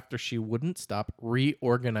wife after she wouldn't stop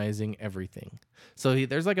reorganizing everything? So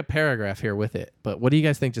there's like a paragraph here with it, but what do you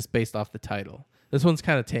guys think just based off the title? This one's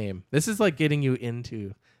kind of tame. This is like getting you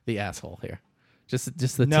into the asshole here. Just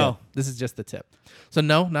the No. tip. This is just the tip. So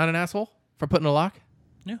no, not an asshole for putting a lock?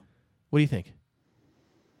 No. What do you think?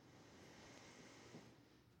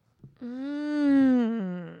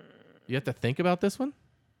 You have to think about this one?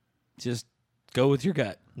 Just go with your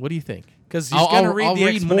gut. What do you think? Because he's going to read the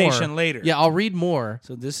explanation more. later. Yeah, I'll read more.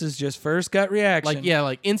 So this is just first gut reaction.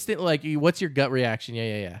 Like instant. Like, what's your gut reaction?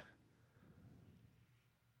 Yeah.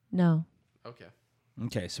 No. Okay.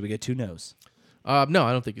 Okay, so we get 2 no's. No,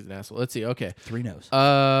 I don't think he's an asshole. Let's see. Okay. 3 no's.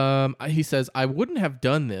 He says, I wouldn't have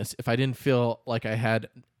done this if I didn't feel like I had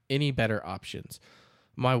any better options.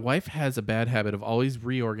 My wife has a bad habit of always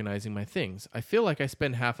reorganizing my things. I feel like I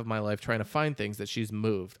spend half of my life trying to find things that she's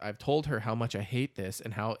moved. I've told her how much I hate this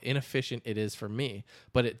and how inefficient it is for me,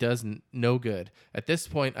 but it does no good. At this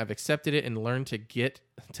point, I've accepted it and learned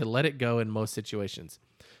to let it go in most situations.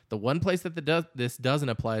 The one place that this doesn't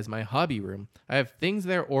apply is my hobby room. I have things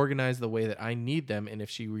there organized the way that I need them, and if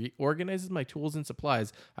she reorganizes my tools and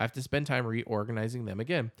supplies, I have to spend time reorganizing them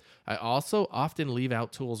again. I also often leave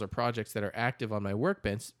out tools or projects that are active on my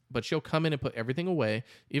workbench, but she'll come in and put everything away,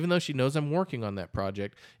 even though she knows I'm working on that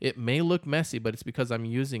project. It may look messy, but it's because I'm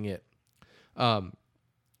using it.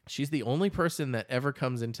 She's the only person that ever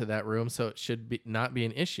comes into that room, so it should not be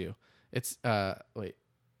an issue. It's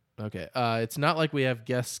Okay. It's not like we have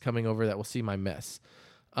guests coming over that will see my mess.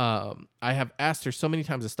 I have asked her so many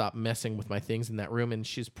times to stop messing with my things in that room, and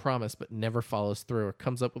she's promised but never follows through or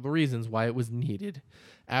comes up with reasons why it was needed.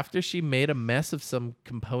 After she made a mess of some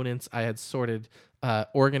components I had sorted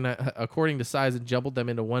according to size and jumbled them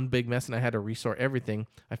into one big mess, and I had to resort everything,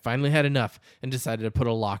 I finally had enough and decided to put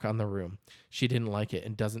a lock on the room. She didn't like it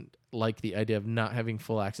and doesn't like the idea of not having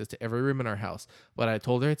full access to every room in our house, but I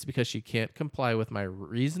told her it's because she can't comply with my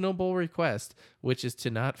reasonable request, which is to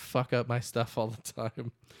not fuck up my stuff all the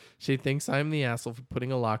time. She thinks I'm the asshole for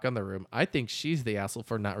putting a lock on the room. I think she's the asshole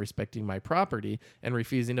for not respecting my property and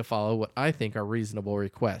refusing to follow what I think are reasonable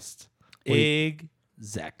requests.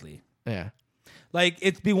 Exactly. Yeah. Like,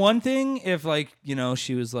 it'd be one thing if, like, you know,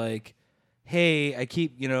 she was like, hey, I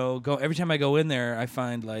keep, every time I go in there, I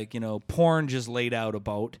find, like, porn just laid out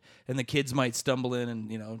about, and the kids might stumble in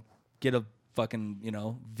and, get a fucking,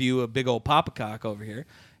 view a big old poppycock over here,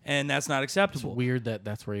 and that's not acceptable. It's weird that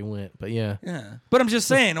that's where he went, but yeah. Yeah. But I'm just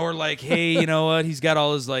saying, or like, hey, you know what? He's got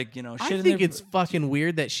all his, like, shit I in think there. it's fucking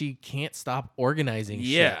weird that she can't stop organizing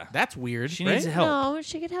Yeah. shit. That's weird. She right? needs help. No,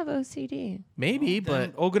 she could have OCD. Maybe,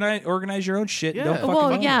 but Then organize your own shit. Yeah. Don't fucking Well,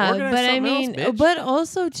 fucking yeah, organize but I something else, mean, bitch. but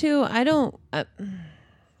also too, I don't.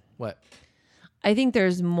 what? I think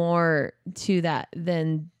there's more to that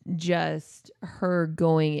than just her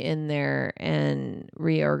going in there and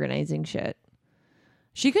reorganizing shit.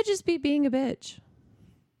 She could just be being a bitch.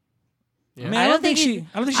 Yeah. I mean, I don't think she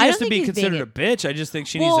I don't has to think be he's considered being a bitch. I just think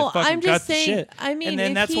she needs Well, to fucking I'm cut just the saying, shit. I mean, and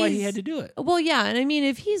then if that's why he he's- had to do it. Well, yeah, and I mean,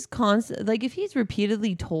 if he's constant, like if he's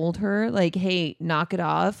repeatedly told her, like, "Hey, knock it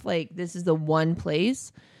off," like this is the one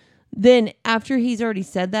place, then after he's already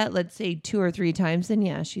said that, let's say 2 or 3 times, then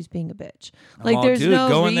yeah, she's being a bitch. Like, Oh, there's dude, no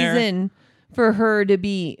go in there. reason for her to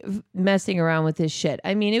be messing around with this shit.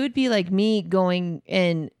 I mean, it would be like me going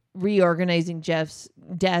and reorganizing Jeff's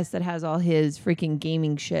desk that has all his freaking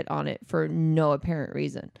gaming shit on it for no apparent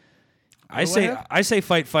reason. I say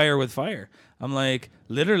fight fire with fire. I'm like,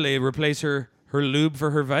 literally replace her lube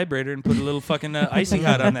for her vibrator and put a little fucking icy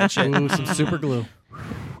hot on that shit. Ooh, some super glue.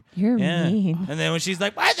 You're Yeah. mean. And then when she's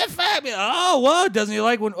like, what the fuck? Oh, what? Doesn't he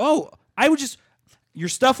like when? Oh, I would just. Your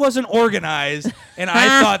stuff wasn't organized, and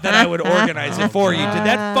I thought that I would organize it for you. Did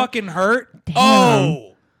that fucking hurt? Damn.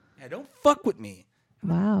 Oh, yeah, don't fuck with me.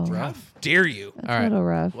 Wow. Rough. Dare you? That's All right. a little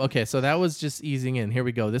rough. Okay, so that was just easing in. Here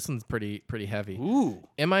we go. This one's pretty heavy. Ooh.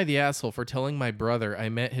 Am I the asshole for telling my brother I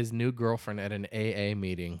met his new girlfriend at an AA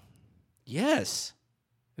meeting? Yes.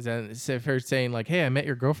 Is that her saying like, "Hey, I met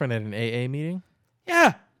your girlfriend at an AA meeting"?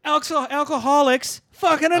 Yeah. Alcoholics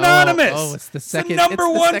fucking anonymous. Oh, it's the second. number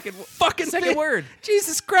it's the one second, fucking second thing. word.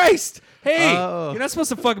 Jesus Christ. Hey, Oh. you're not supposed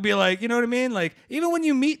to fucking be like, you know what I mean? Like, even when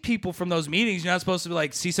you meet people from those meetings, you're not supposed to be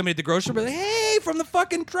like, see somebody at the grocery store, be like, hey, from the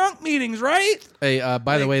fucking drunk meetings, right? Hey,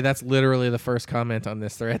 by the way, that's literally the first comment on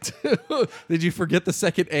this thread. Did you forget the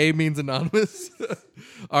second A means anonymous?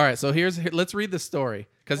 All right, so let's read the story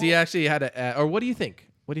because he actually had a. Or what do you think?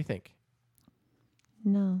 What do you think?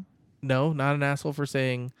 No. No, not an asshole for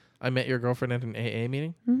saying I met your girlfriend at an AA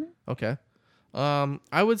meeting. Mm-hmm. Okay.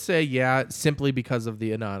 I would say yeah, simply because of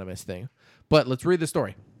the anonymous thing. But let's read the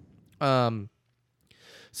story.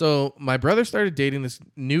 So my brother started dating this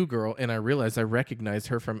new girl, and I realized I recognized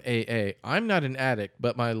her from AA. I'm not an addict,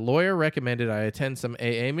 but my lawyer recommended I attend some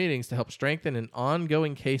AA meetings to help strengthen an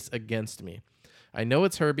ongoing case against me. I know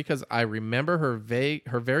it's her because I remember her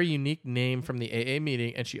very unique name from the AA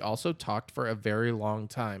meeting, and she also talked for a very long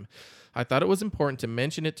time. I thought it was important to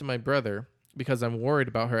mention it to my brother because I'm worried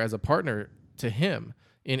about her as a partner to him.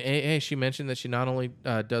 In AA, she mentioned that she not only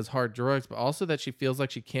does hard drugs, but also that she feels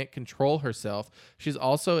like she can't control herself. She's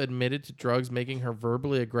also admitted to drugs making her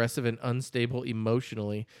verbally aggressive and unstable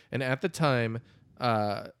emotionally. And at the time,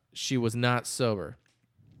 she was not sober.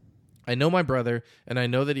 I know my brother, and I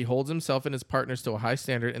know that he holds himself and his partners to a high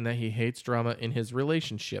standard and that he hates drama in his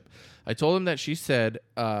relationship. I told him that she said...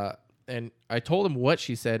 and I told him what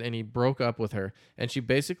she said, and he broke up with her. And she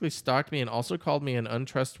basically stalked me and also called me an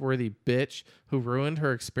untrustworthy bitch who ruined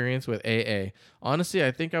her experience with AA. Honestly,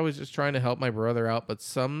 I think I was just trying to help my brother out, but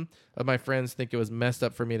some of my friends think it was messed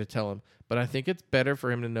up for me to tell him. But I think it's better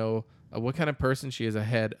for him to know what kind of person she is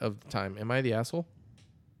ahead of the time. Am I the asshole?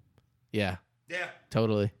 Yeah. Yeah.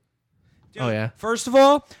 Totally. Dude, Oh, yeah. First of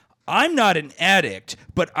all, I'm not an addict,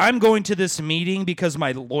 but I'm going to this meeting because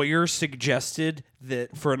my lawyer suggested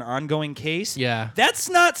that for an ongoing case. Yeah. That's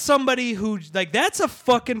not somebody who, like, that's a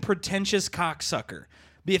fucking pretentious cocksucker.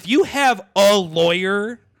 If you have a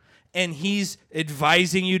lawyer and he's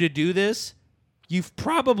advising you to do this, you've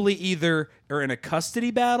probably either are in a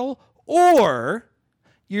custody battle or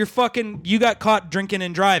you got caught drinking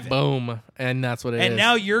and driving. Boom. And that's what it is. And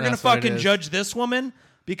now you're going to That's what it fucking is. judge this woman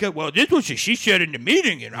because, well, this was what she said in the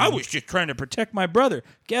meeting, and I was just trying to protect my brother.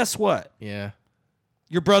 Guess what? Yeah.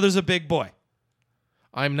 Your brother's a big boy.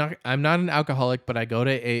 I'm not an alcoholic, but I go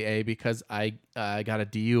to AA because I got a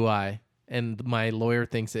DUI, and my lawyer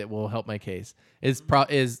thinks it will help my case. Is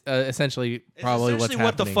essentially probably what's happening.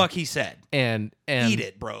 What the fuck he said. And Eat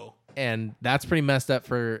it, bro. And that's pretty messed up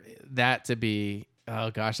for that to be.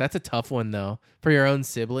 Oh gosh, that's a tough one though. For your own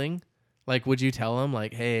sibling, like, would you tell him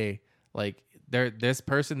like, hey, like this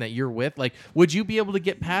person that you're with, like, would you be able to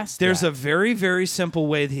get past? There's that? a very, very simple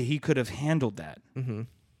way that he could have handled that. Mm-hmm.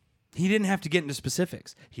 He didn't have to get into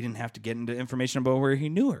specifics. He didn't have to get into information about where he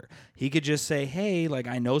knew her. He could just say, hey, like,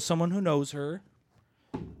 I know someone who knows her.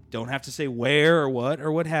 Don't have to say where or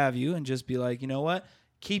what have you, and just be like, you know what?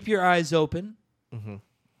 Keep your eyes open. Mm-hmm.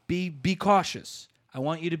 Be cautious. I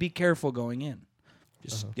want you to be careful going in.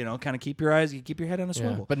 Just, kind of keep your head on a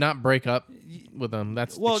swivel. But not break up with them.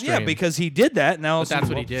 That's Well, extreme. yeah, because he did that. Now But that's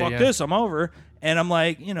what he did, Fuck yeah. this, I'm over. And I'm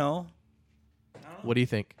like, What do you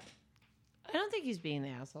think? I don't think he's being the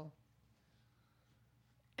asshole.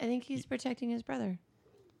 I think he's protecting his brother.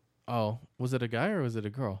 Oh, was it a guy or was it a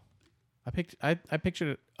girl? I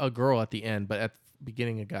pictured a girl at the end, but at the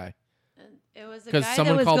beginning a guy. It was a 'Cause guy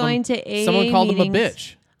someone that was called going him- to AA someone called him a meetings.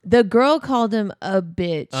 bitch. The girl called him a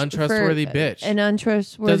bitch. Untrustworthy bitch. An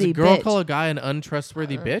untrustworthy Does a girl bitch. call a guy an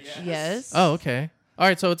untrustworthy bitch? Yes. Oh, okay. All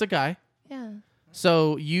right, so it's a guy. Yeah.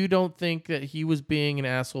 So you don't think that he was being an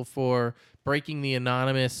asshole for breaking the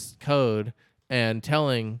anonymous code and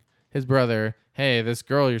telling his brother, "Hey, this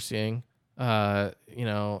girl you're seeing, what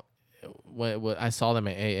I saw them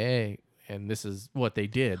at AA, and this is what they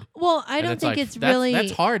did." Well, I And don't think like, it's really.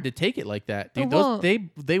 that's hard to take it like that, dude. Well-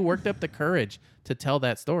 They worked up the courage to tell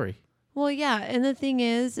that story. Well, yeah, and the thing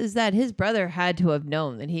is that his brother had to have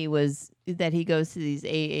known that he goes to these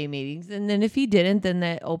AA meetings, and then if he didn't, then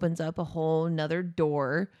that opens up a whole nother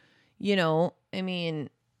door, I mean,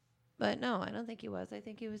 but no, I don't think he was. I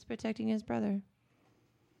think he was protecting his brother.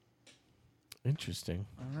 Interesting.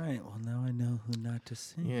 all right, well, now I know who not to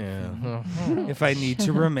see. Yeah. If I need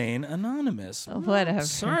to remain anonymous. Oh, whatever.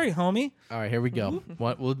 Sorry, homie. All right, here we go.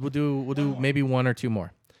 What we'll do maybe one or two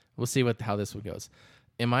more. We'll see how this one goes.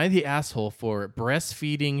 Am I the asshole for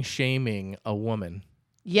breastfeeding shaming a woman?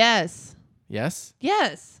 Yes. Yes.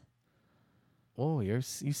 Yes. Oh, you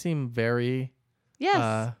seem very.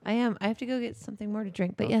 Yes. I am. I have to go get something more to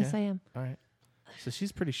drink, but yes, Okay. I am. All right. So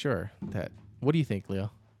she's pretty sure that. What do you think,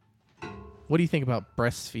 Leo? What do you think about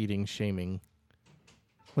breastfeeding shaming?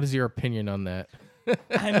 What is your opinion on that?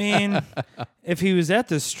 I mean, if he was at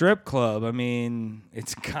the strip club, I mean,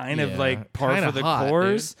 it's kind of Yeah, like par kinda for the hot,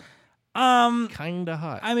 course. Kinda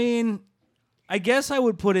hot. I mean, I guess I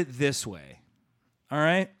would put it this way. All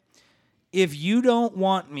right? If you don't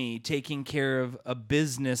want me taking care of a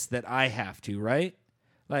business that I have to, right?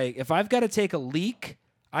 Like, if I've got to take a leak,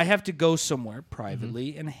 I have to go somewhere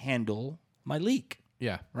privately and handle my leak,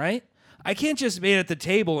 yeah. right? I can't just be at the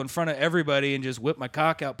table in front of everybody and just whip my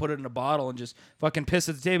cock out, put it in a bottle, and just fucking piss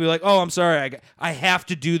at the table. Be like, oh, I'm sorry, I have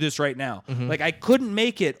to do this right now. Like, I couldn't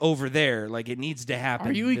make it over there. Like, it needs to happen.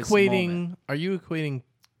 Are you this moment. equating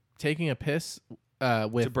taking a piss with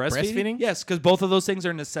To breastfeeding? breastfeeding? Yes, because both of those things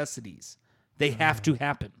are necessities. They have to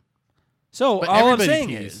happen. So But all I'm everybody saying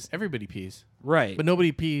pees. is, Everybody pees. right. But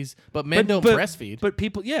nobody pees. But men don't breastfeed. But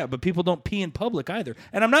people don't pee in public either.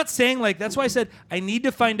 And I'm not saying like that's why I said I need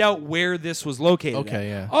to find out where this was located.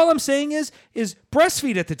 Okay, at. yeah. All I'm saying is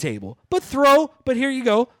breastfeed at the table, but here you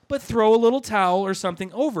go, but throw a little towel or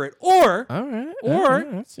something over it, or all right. or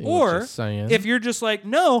I see what you're or saying. if you're just like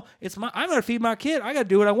no, I'm gonna feed my kid, I gotta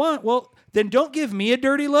do what I want. Well, then don't give me a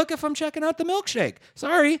dirty look if I'm checking out the milkshake.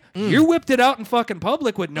 Sorry, you whipped it out in fucking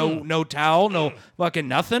public with no towel, no fucking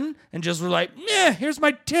nothing, and just were like, yeah, here's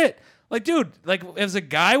my tit. Like, dude, like as a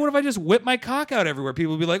guy, what if I just whip my cock out everywhere?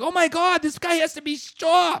 People would be like, oh my god, this guy has to be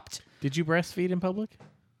stopped. Did you breastfeed in public?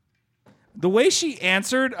 The way she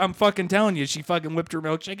answered, I'm fucking telling you, she fucking whipped her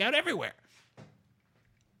milkshake out everywhere.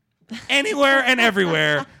 Anywhere and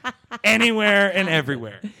everywhere. Anywhere and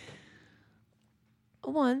everywhere.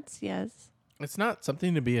 Once, yes. It's not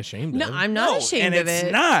something to be ashamed No, of. I'm not ashamed and of it's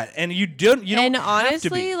it. not. And you don't And have to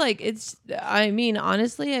honestly, be. like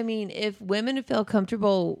honestly, if women feel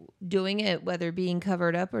comfortable doing it, whether being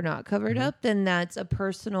covered up or not covered up, then that's a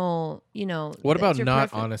personal, What that's about your not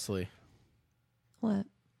preference. honestly? What?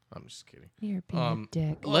 I'm just kidding. You're being a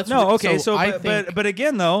dick. Let's No, okay, so I but, think, but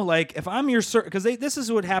again though, like if I'm your because this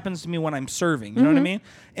is what happens to me when I'm serving, you know what Mm-hmm. I mean?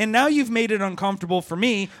 And now you've made it uncomfortable for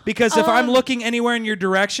me because if I'm looking anywhere in your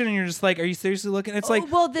direction and you're just like, are you seriously looking? It's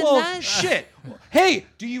like, well, then that's- shit. Hey,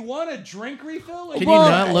 do you want a drink refill? Like, can Well, you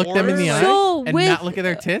not look them in the eye so and with- not look at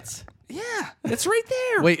their tits? yeah, it's right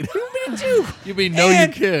there. Wait. What do you want me to do? You mean no,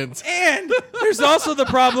 And- you can't? And there's also the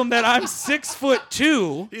problem that I'm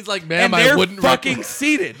 6'2". He's like, and ma'am, they're I wouldn't fucking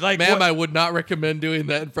seated. Like, ma'am, what- I would not recommend doing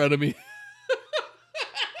that in front of me.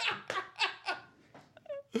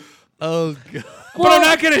 Oh god. but I'm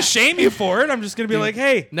not gonna shame you for it. I'm just gonna be like,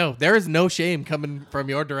 hey, No, there is no shame coming from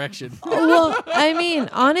your direction. Well, I mean,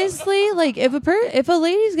 honestly, like if a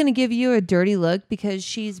lady's gonna give you a dirty look because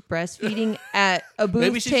she's breastfeeding at a Maybe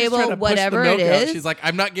booth she's just trying table, to push whatever the milk it out. is, She's like,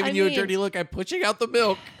 I'm not giving I you a mean- dirty look. I'm pushing out the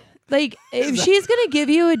milk. like if she's gonna give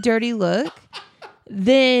you a dirty look,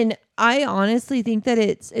 then I honestly think that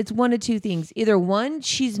it's one of two things. Either one,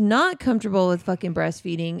 she's not comfortable with fucking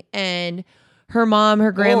breastfeeding, and her mom,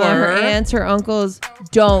 her grandma, her Or- aunts, her uncles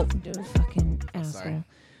don't fucking asshole.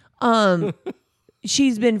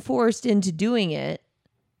 She's been forced into doing it,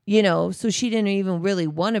 so she didn't even really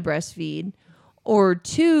want to breastfeed. Or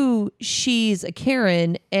two, she's a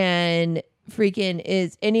Karen and freaking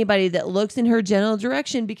is anybody that looks in her general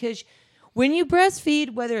direction, because when you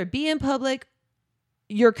breastfeed, whether it be in public,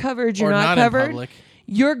 you're covered, you're Or not not in covered, public.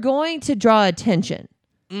 you're going to draw attention.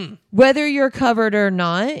 Whether you're covered or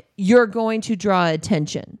not, you're going to draw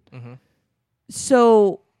attention.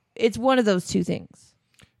 So it's one of those two things.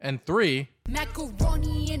 And 3,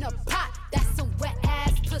 Macaroni in a pot, that's some wet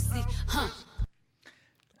ass pussy, huh?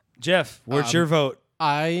 Jeff, what's your vote?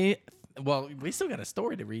 well, we still got a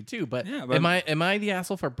story to read too, but, Yeah, but- am I the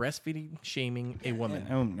asshole for breastfeeding shaming a woman?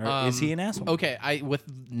 Is he an asshole? Okay, with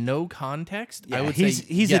no context, I Yeah, would he's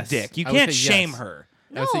say he's yes. a dick. You I would can't say shame yes. her.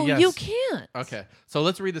 I would say No, yes. you can't. Okay, so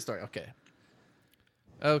let's read the story.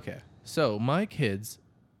 Okay, so my kids,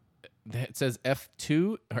 it says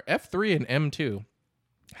F2 or F3 and M2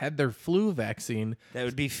 had their flu vaccine. That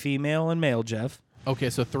would be female and male, Jeff. Okay,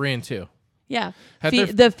 so 3 and 2. Yeah. Had their-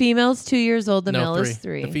 The female's 2 years old. The No, male 3. is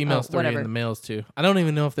 3. The female's 3 whatever. and the male's 2. I don't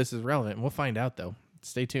even know if this is relevant. We'll find out though.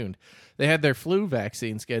 Stay tuned. They had their flu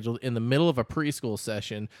vaccine scheduled in the middle of a preschool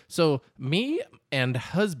session. So me and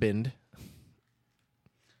husband.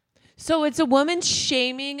 So it's a woman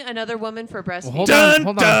shaming another woman for breastfeeding. Hold Dun on,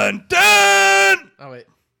 hold on. dun dun. Oh wait.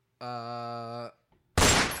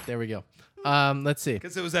 There we go. Let's see.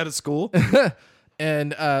 Because it was at a school.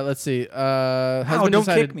 And let's see. Ow, Husband don't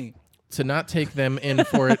decided kick me. to not take them in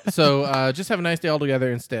for it. So just have a nice day all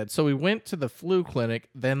together instead. So we went to the flu clinic,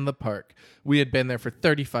 then the park. We had been there for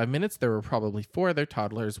 35 minutes. There were probably 4 other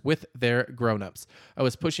toddlers with their grown-ups. I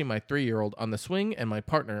was pushing my 3-year-old on the swing, and my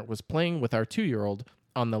partner was playing with our 2-year-old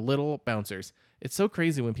on the little bouncers. It's so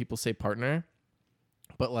crazy when people say partner.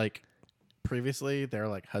 but like previously they're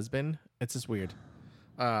like husband. It's just weird.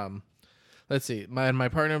 Let's see. My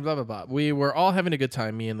partner, blah, blah, blah. We were all having a good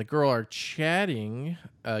time. Me and the girl are chatting,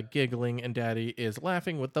 giggling, and daddy is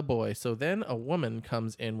laughing with the boy. So then a woman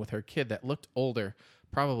comes in with her kid that looked older,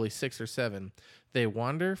 probably 6 or 7. They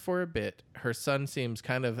wander for a bit. Her son seems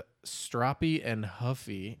kind of stroppy and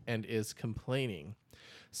huffy and is complaining.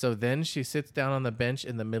 So then she sits down on the bench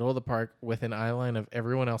in the middle of the park with an eye line of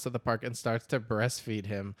everyone else at the park and starts to breastfeed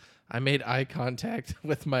him. I made eye contact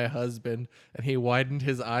with my husband, and he widened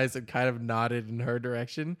his eyes and kind of nodded in her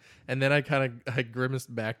direction. And then I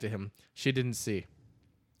grimaced back to him. She didn't see.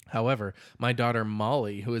 However, my daughter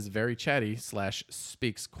Molly, who is very chatty /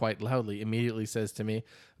 speaks quite loudly, immediately says to me,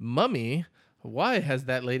 "Mummy, why has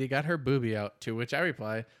that lady got her boobie out?" To which I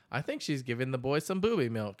reply, "I think she's giving the boy some boobie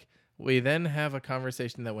milk." We then have a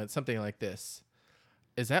conversation that went something like this.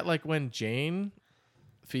 Is that like when Jane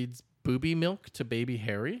feeds boobie milk to baby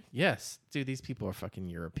Harry? Yes. Dude, these people are fucking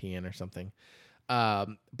European or something.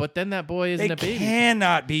 But then that boy isn't a baby. They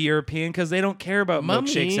cannot be European because they don't care about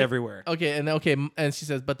milkshakes everywhere. Okay, and she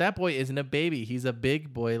says, but that boy isn't a baby. He's a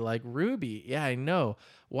big boy like Ruby. Yeah, I know.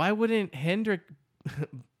 Why wouldn't Hendrik...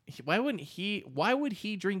 Why would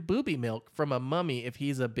he drink boobie milk from a mummy if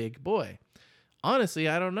he's a big boy? Honestly,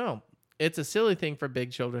 I don't know. It's a silly thing for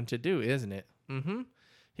big children to do, isn't it? Mm-hmm.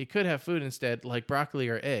 He could have food instead, like broccoli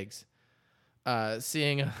or eggs.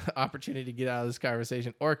 Seeing an opportunity to get out of this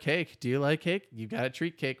conversation. Or cake. Do you like cake? You got to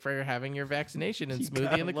treat cake for having your vaccination and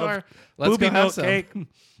smoothie in the car. Let's go have some. Cake.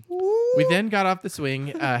 We then got off the swing,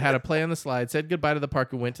 had a play on the slide, said goodbye to the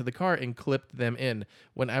park, and went to the car and clipped them in.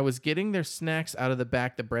 When I was getting their snacks out of the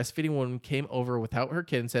back, the breastfeeding woman came over without her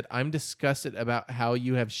kid and said, "I'm disgusted about how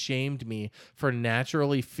you have shamed me for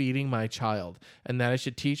naturally feeding my child, and that I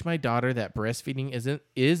should teach my daughter that breastfeeding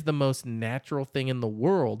is the most natural thing in the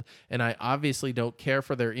world, and I obviously don't care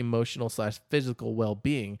for their emotional / physical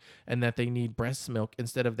well-being, and that they need breast milk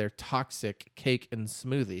instead of their toxic cake and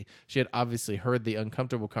smoothie." She had obviously heard the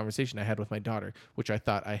uncomfortable conversation I had with my daughter, which I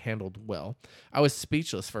thought I handled well. I was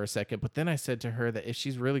speechless for a second, but then I said to her that if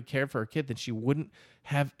she's really cared for her kid, then she wouldn't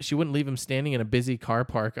leave him standing in a busy car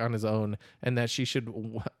park on his own, and that she should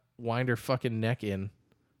wind her fucking neck in.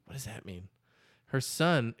 What does that mean? Her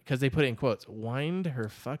son, because they put it in quotes, wind her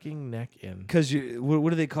fucking neck in. Because what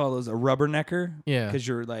do they call those? A rubbernecker? Yeah. Because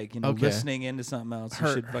you're like, listening into something else.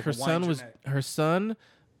 Her son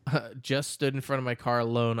just stood in front of my car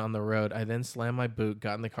alone on the road. I then slammed my boot,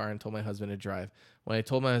 got in the car, and told my husband to drive. When I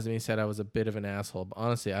told my husband, he said I was a bit of an asshole. But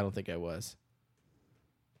honestly, I don't think I was.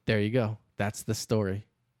 There you go. That's the story.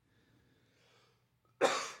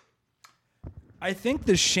 I think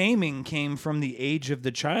the shaming came from the age of the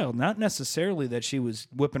child, not necessarily that she was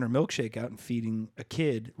whipping her milkshake out and feeding a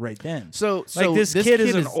kid right then. So this kid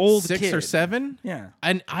is an old 6 kid. or 7? Yeah.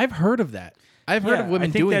 And I've heard of that. I've heard of women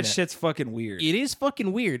doing that. I think that shit's fucking weird. It is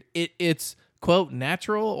fucking weird. It's, quote,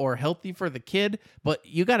 natural or healthy for the kid, but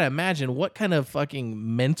you got to imagine what kind of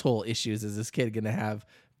fucking mental issues is this kid going to have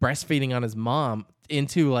breastfeeding on his mom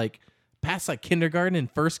into like past like kindergarten and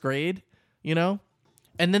first grade, you know?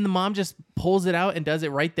 And then the mom just pulls it out and does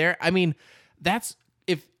it right there. I mean,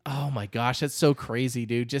 oh my gosh, that's so crazy,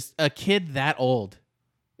 dude. Just a kid that old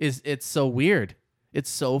it's so weird. It's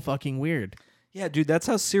so fucking weird. Yeah, dude, that's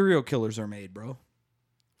how serial killers are made, bro.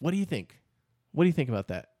 What do you think? What do you think about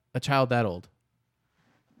that? A child that old?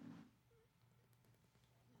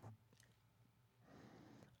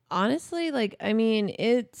 Honestly,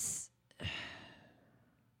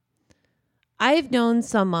 I've known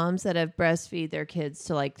some moms that have breastfeed their kids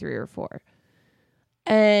to like 3 or 4.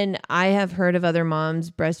 And I have heard of other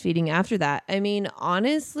moms breastfeeding after that. I mean,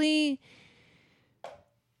 honestly,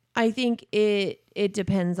 I think it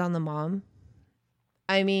depends on the mom.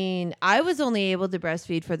 I mean, I was only able to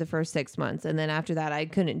breastfeed for the first 6 months. And then after that, I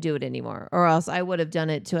couldn't do it anymore. Or else I would have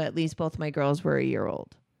done it to at least both my girls were a year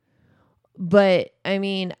old. But, I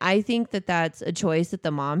mean, I think that that's a choice that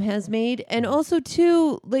the mom has made. And also,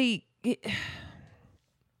 too, like...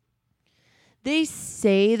 They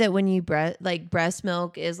say that when you breast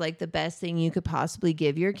milk is like the best thing you could possibly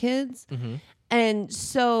give your kids. Mm-hmm. And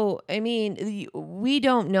so, I mean, we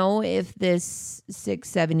don't know if this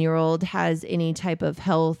 6-7-year-old has any type of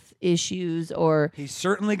health issues or he's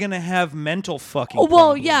certainly going to have mental fucking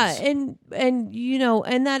problems. Yeah. And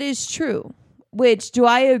that is true. Which, do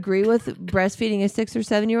I agree with breastfeeding a 6 or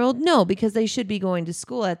 7-year-old? No, because they should be going to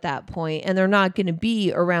school at that point, and they're not going to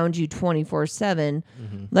be around you 24/7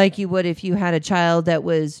 like you would if you had a child that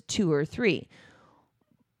was 2 or 3.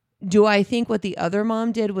 Do I think what the other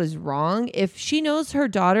mom did was wrong? If she knows her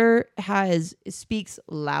daughter speaks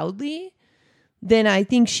loudly, then I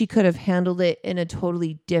think she could have handled it in a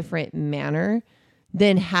totally different manner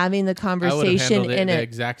than having the I would have conversation handled it in the a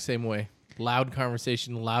exact same way. Loud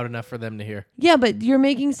conversation, loud enough for them to hear. Yeah, but you're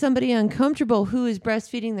making somebody uncomfortable who is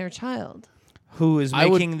breastfeeding their child. Who is I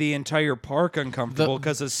would- making the entire park uncomfortable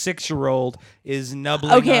because a 6-year-old is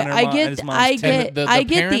nubbling Okay, on her I mom, get- his mom's I tit. get- The I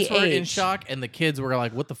get parents the were in age. shock, and the kids were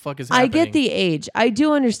like, "What the fuck is I happening?" get the age. I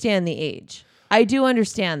do understand the age. I do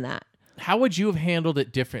understand that. How would you have handled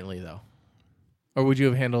it differently, though? Or would you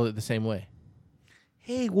have handled it the same way?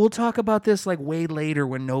 Hey, we'll talk about this like way later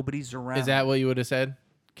when nobody's around. Is that what you would have said?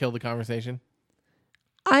 Kill the conversation?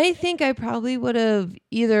 I think I probably would have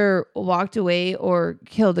either walked away or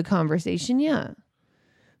killed the conversation. Yeah,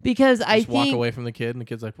 because I Just walk think away from the kid, and the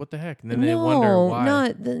kid's like, "What the heck?" And then they no, wonder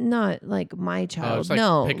why. not like my Oh, child. just like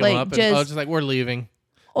no, pick 'em like up and just, just like we're leaving. This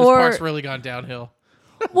or park's really gone downhill.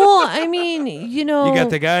 well, I mean, you know, You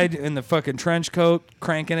got the guy in the fucking trench coat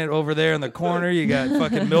cranking it over there in the corner. You got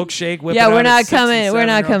fucking milkshake whipping yeah, out we're at not 6 and coming. We're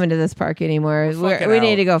not 7-year-olds. coming to this park anymore. fucking We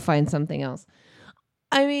need out. to go find something else.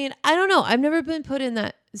 I mean, I don't know. I've never been put in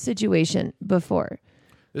that situation before.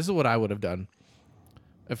 This is what I would have done.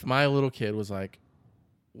 If my little kid was like,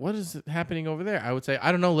 "What is happening over there?" I would say,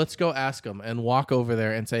 "I don't know. Let's go ask them," and walk over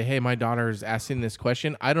there and say, "Hey, my daughter is asking this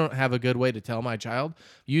question. I don't have a good way to tell my child.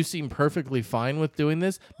 You seem perfectly fine with doing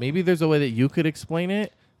this. Maybe there's a way that you could explain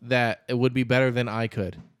it that it would be better than I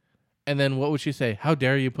could." And then what would she say? "How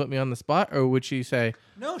dare you put me on the spot?" Or would she say,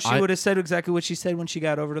 No, she would have said exactly what she said when she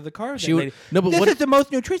got over to the car. She would- no, but this what- is the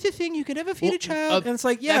most nutritious thing you could ever feed Well, a child. And it's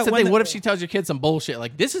like, yeah, that's the when thing. What if she tells your kid some bullshit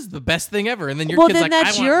like, "This is the best thing ever," and then your Well, kid's then like,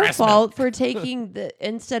 that's "I want your breast milk." fault for taking the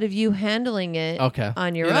instead of you handling it Okay.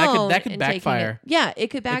 on your Yeah, own. that could and taking backfire. it. Yeah, it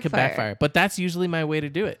could backfire. It could backfire. But that's usually my way to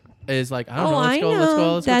do it. Is like, I don't Oh, know. Let's I go. know. Let's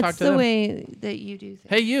go. Let's go That's talk to the them. way that you do things.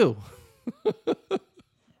 Hey, you.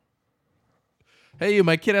 Hey, you.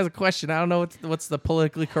 My kid has a question. I don't know what's the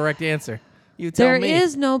politically correct answer. You tell There me.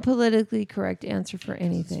 is no politically correct answer for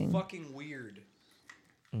anything. fucking weird.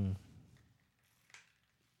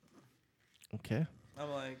 Okay. I'm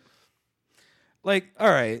like, all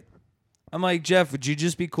right. I'm like, Jeff, would you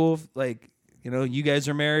just be cool if, like, you know, you guys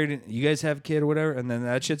are married, and you guys have a kid or whatever, and then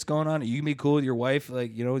that shit's going on? You can be cool with your wife,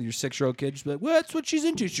 like, you know, your 6-year-old kid. Just be like, well, that's what she's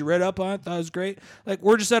into. She read up on it, thought it was great. Like,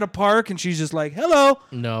 we're just at a park, and she's just like, hello.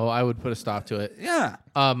 No, I would put a stop to it. Yeah.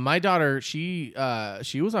 My daughter, she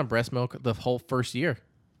was on breast milk the whole first year.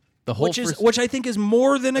 The whole Which I think is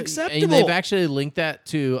more than acceptable. And they've actually linked that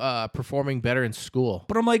to performing better in school.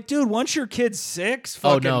 But I'm like, dude, once your kid's 6, Oh,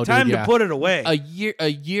 fucking no, time dude, to yeah. put it away. A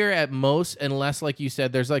year at most, unless, like you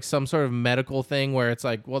said, there's like some sort of medical thing where it's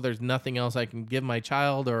like, well, there's nothing else I can give my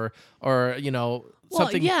child, or you know, Well,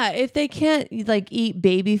 something. yeah, if they can't like eat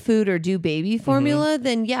baby food or do baby formula,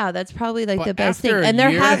 then yeah, that's probably like But the best thing. after a And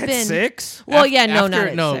there year- have At been 6? Well, yeah, no, After- not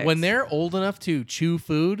at no. 6. When they're old enough to chew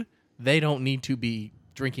food, they don't need to be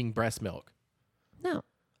drinking breast milk. No,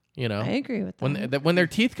 You know, I agree with that. when their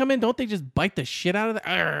teeth come in, don't they just bite the shit out of the?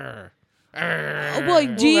 Well,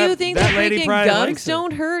 do you that- think that the lady freaking probably gums likes it.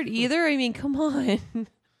 don't hurt either? I mean, come on.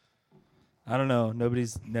 I don't know.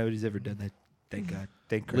 Nobody's ever done that. Thank God.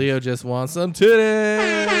 Thank Christ. Leo just wants some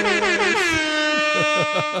titties.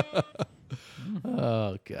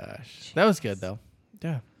 Oh gosh, that was good though.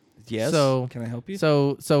 Yeah. Yes. So can I help you?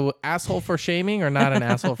 So asshole for shaming or not an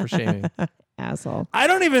asshole for shaming? Asshole. I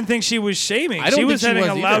don't even think she was shaming. I don't She think was she having was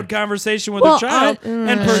a either. loud conversation with Well, a child,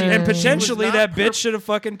 and She potentially was that not bitch should have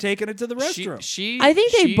fucking taken it to the restroom. I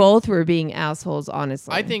think they both were being assholes,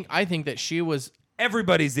 honestly. I think that she was.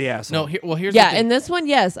 Everybody's the asshole. No, here's yeah, the thing. in this one,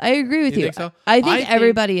 yes, I agree with You you. think so? I I think think-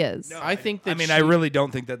 everybody is. I think that I mean, she, I really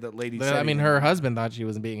don't think that lady. Said I mean, anything. her husband thought she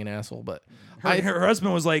was being an asshole, but her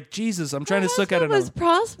husband was like, "Jesus, I'm trying to look at it." was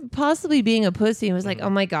possibly being a pussy and was like, "Oh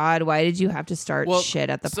my god, why did you have to start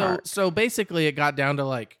shit at the park?" So basically, it got down to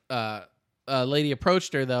like a lady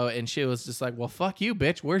approached her though, and she was just like, "Well, fuck you,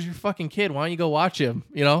 bitch. Where's your fucking kid? Why don't you go watch him?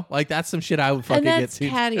 You know, like that's some shit I would fucking And that's get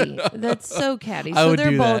to." catty. That's so catty. I So would they're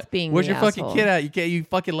do both that. being. Where's the your fucking asshole. kid at? You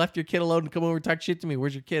fucking left your kid alone to come over and talk shit to me.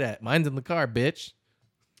 Where's your kid at? Mine's in the car, bitch.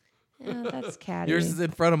 Yeah, that's catty. Yours is in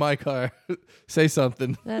front of my car. Say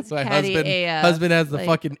something. That's my catty AF. husband has the Like,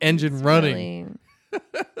 fucking engine it's running. really-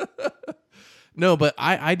 No, but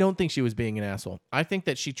I don't think she was being an asshole. I think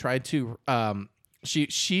that she tried to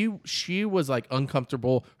she was like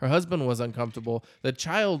uncomfortable. Her husband was uncomfortable.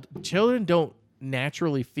 Children don't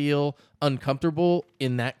naturally feel uncomfortable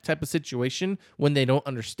in that type of situation when they don't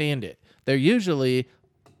understand it. They're usually,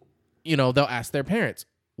 they'll ask their parents,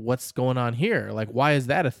 "What's going on here? Like, why is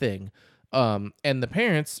that a thing?" And the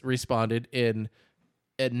parents responded in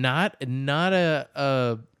not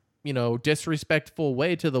a disrespectful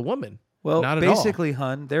way to the woman. Well, Not at all. basically,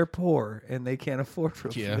 hun, they're poor and they can't afford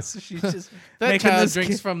Rufus. Yeah. So she's just That making child this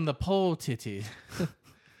drinks kid- from the pole titty.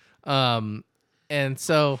 And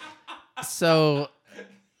so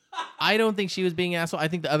I don't think she was being an asshole. I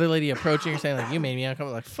think the other lady approaching her saying like, "You made me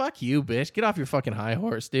uncomfortable." Like, fuck you, bitch. Get off your fucking high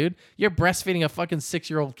horse, dude. You're breastfeeding a fucking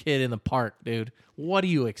 6-year-old kid in the park, dude. What do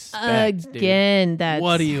you expect, Again, dude? that's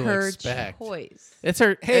What do you her expect? choice. It's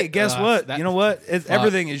her. Hey, guess what? that- You know what?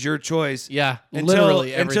 Everything is your choice. Yeah, Until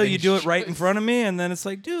literally until you everything's do it right in choice. front of me, and then it's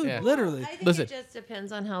like, dude, Yeah. literally. I think Listen. it just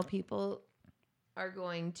depends on how people are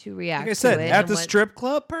going to react. Like I said, to it at and the what- strip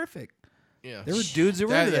club, perfect. Yeah. There were dudes who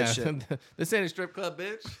were into that yeah. shit. This ain't a strip club,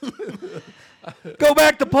 bitch. Go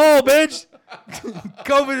back to pole, bitch.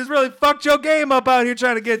 COVID has really fucked your game up out here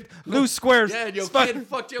trying to get loose squares. Yeah, your It's fucking- kid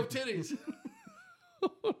fucked your titties.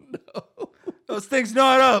 Those things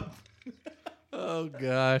not up. Oh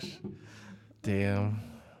gosh. Damn.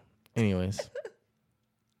 Anyways.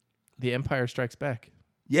 The Empire Strikes Back.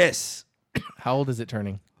 Yes. How old is it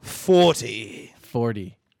turning? 40.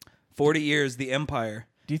 40. 40 years, the Empire.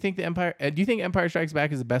 Do you think Empire Strikes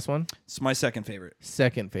Back is the best one? It's my second favorite.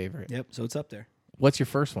 Second favorite. Yep, so it's up there. What's your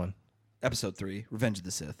first one? Episode 3, Revenge of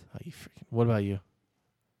the Sith. Oh, you freaking. What about you?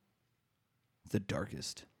 The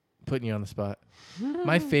darkest. Putting you on the spot.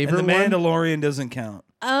 My And favorite the one. Mandalorian doesn't count.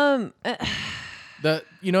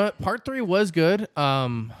 You know what? Part 3 was good.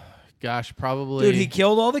 Gosh, probably. Dude, he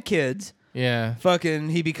killed all the kids. Yeah. Fucking,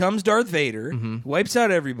 he becomes Darth Vader, Mm-hmm. wipes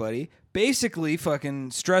out everybody, basically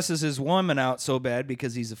fucking stresses his woman out so bad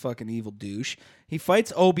because he's a fucking evil douche. He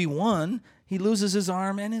fights Obi-Wan. He loses his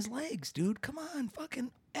arm and his legs, dude. Come on,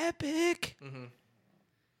 fucking epic.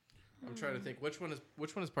 I'm trying to think which one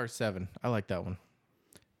is part 7. I like that one.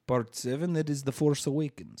 Part 7, that is The Force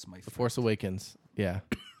Awakens, my The friend. Force Awakens. Yeah.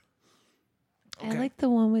 I like the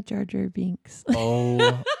one with Jar Jar Binks.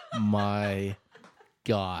 Oh my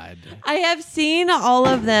God. I have seen all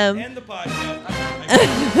of them. And the podcast.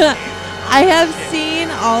 I have seen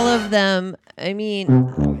all of them. I mean,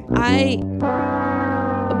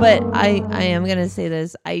 but I am gonna say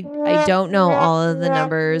this. I don't know all of the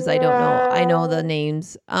numbers. I don't know. I know the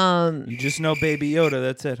names. You just know Baby Yoda,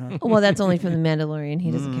 that's it, huh? Well, that's only from the Mandalorian. He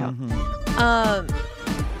doesn't count.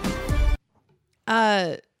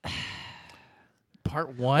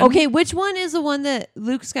 Part 1? Okay, which one is the one that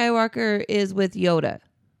Luke Skywalker is with Yoda?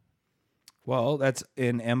 Well, that's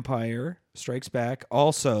in Empire Strikes Back.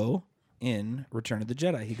 Also in Return of the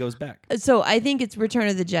Jedi. He goes back. So I think it's Return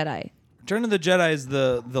of the Jedi. Return of the Jedi is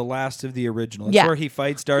the last of the original. It's Yeah. where he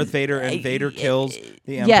fights Darth Vader and Vader kills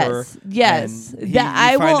the Emperor. Yes. And That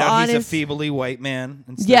I you find will out he's a honest- feebly white man.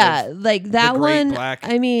 Instead Yeah, of like that the great one. black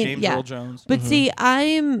I mean, James yeah. Earl Jones. But see,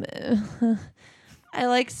 I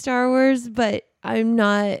like Star Wars, but I'm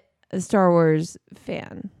not a Star Wars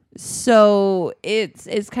fan. So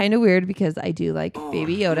it's kind of weird because I do like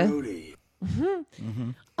Baby Yoda.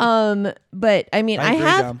 But I mean, I agree,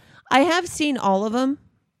 Dom. I have seen all of them.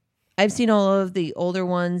 I've seen all of the older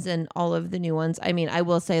ones and all of the new ones. I mean, I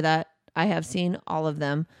will say that I have seen all of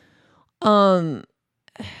them. I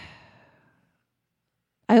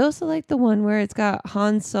also like the one where it's got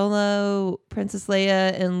Han Solo, Princess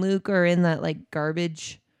Leia, and Luke are in that like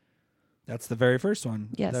garbage. That's the very first one.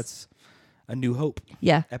 Yes. That's A New Hope.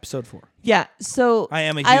 Yeah. Episode 4. Yeah. So I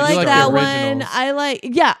am a I huge like like that the one. originals. I like,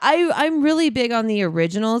 yeah, I'm really big on the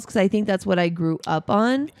originals because I think that's what I grew up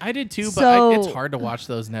on. I did too, but So- it's hard to watch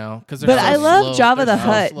those now because. But I love Jabba the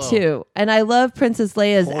Hutt slow. too. And I love Princess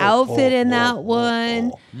Leia's outfit in that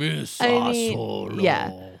one. Miss I mean,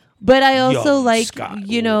 yeah. But I also Young like, Skywalker.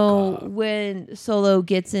 you know, when Solo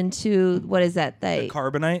gets into, what is that? The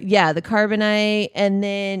Carbonite. Yeah, the carbonite. And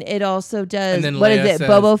then it also does, And then what is Leia it? says-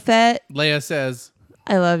 Boba Fett. Leia says,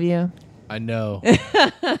 I love you. "I know."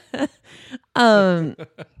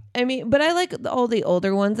 I mean, but I like all the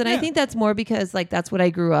older ones. And I Yeah. think that's more because, like, that's what I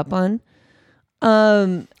grew up on.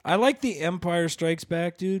 I like the Empire Strikes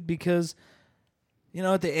Back, dude, because, you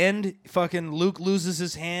know, at the end, fucking Luke loses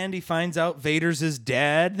his hand. He finds out Vader's his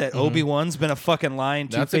dad, that Obi-Wan's been a fucking lying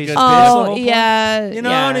That's a two-faced good bitch the Oh, whole time. yeah. You know,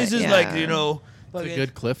 yeah, and he's just yeah. like, you know, It's a fucking,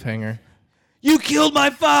 good cliffhanger. you killed my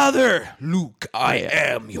father. Luke, I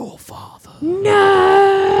am your father.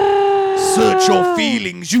 No! Search your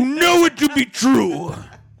feelings. You know it to be true.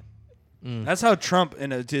 That's how Trump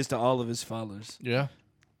is to all of his followers. Yeah.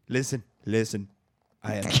 Listen.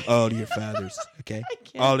 I am all your fathers, okay?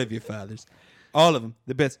 All of your fathers. All of them.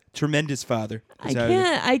 The best. Tremendous father.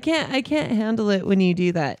 I can't handle it when you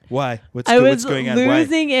do that. Why? What's I was going on? Why?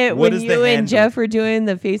 losing it What when is the you and handle? Jeff were doing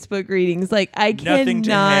the Facebook readings. Like I Nothing to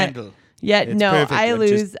cannot. handle. Yeah, It's no, perfect. I I'm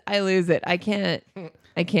lose. just- I lose it. I can't.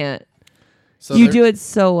 So You there- do it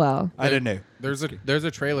so well. I don't know. There's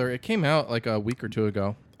a trailer. It came out like a week or two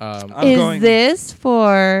ago. Is this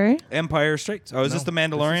for Empire Strikes? Oh, is this the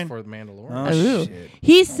Mandalorian? This is for the Mandalorian. Oh, Ooh. shit.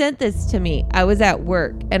 He sent this to me. I was at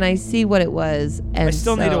work and I see what it was. And I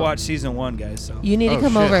still need to so watch season 1, guys. So You need to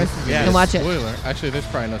come shit, over this is gonna and be a watch it. Spoiler. Actually, there's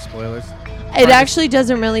probably no spoilers. It actually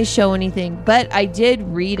doesn't really show anything, but I did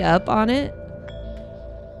read up on it.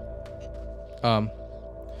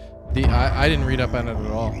 I didn't read up on it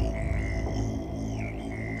at all.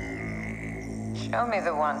 Show me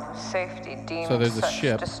the one whose safety deemed So there's a such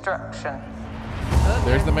ship. destruction.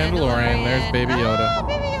 There's the Mandalorian. There's Baby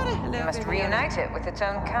Yoda. You must reunite it with its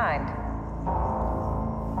own kind.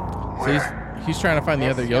 So he's trying to find the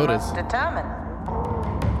other This you Yodas. must determine.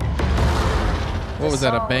 What was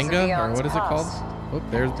that, a Songs of Benga? Or eons what is it called? past Oh,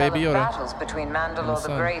 there's tell Baby of Yoda. battles between And the Mandalore the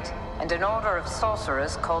sun. Great and an order of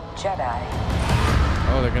sorcerers called Jedi.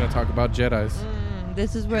 Oh, they're going to talk about Jedis.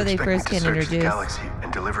 This is where they first get search the introduced. galaxy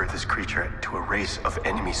and deliver this creature to a race of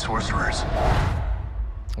enemy sorcerers.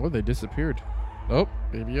 Oh, they disappeared. Oh,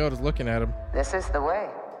 Baby Yoda's looking at him. This is the way.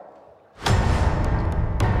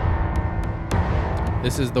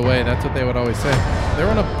 This is the way. That's what they would always say. They're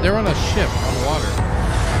on a ship on water.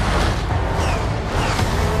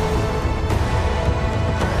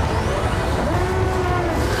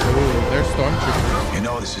 Ooh, they're stormtroopers. You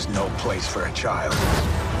know this is no place for a child.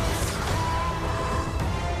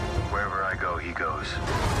 Wherever I go, he goes.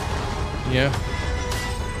 Yeah.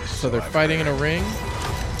 So they're fighting in a ring.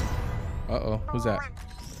 Uh-oh. Who's that?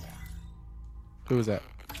 Who was that?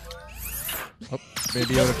 Oh,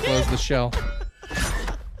 Baby Yoda closed the shell.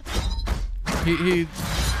 He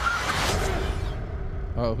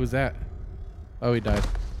Oh, who's that? Oh, he died.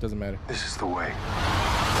 Doesn't matter. This is the way.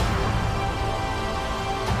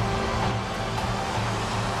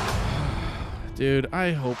 Dude,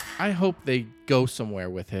 I hope they go somewhere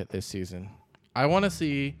with it this season. I want to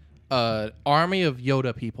see an army of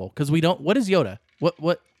Yoda people because we don't. What is Yoda?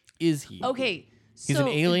 What is he? Okay, He's so an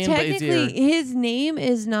alien, but is he technically his name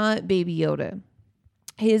is not Baby Yoda.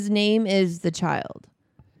 His name is the child.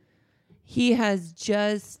 He has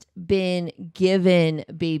just been given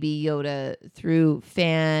Baby Yoda through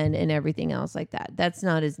fan and everything else like that. That's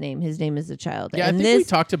not his name. His name is the child. Yeah, and I think we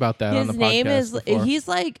talked about that on the his name podcast is. before. He's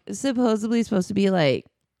like supposedly supposed to be like,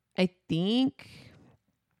 I think,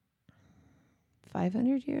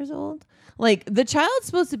 500 years old. Like the child's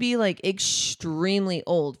supposed to be like extremely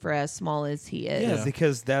old for as small as he is. Yeah,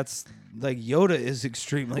 because that's like Yoda is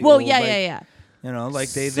extremely Well, old. yeah, like, yeah. You know, like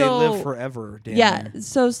they So- live forever. Damn Yeah. near.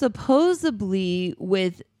 So supposedly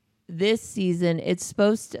with this season, it's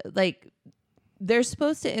supposed to they're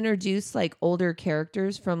supposed to introduce like older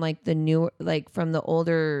characters from like the new from the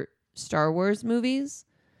older Star Wars movies.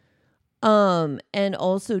 And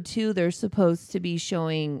also too, they're supposed to be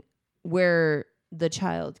showing where the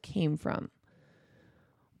child came from.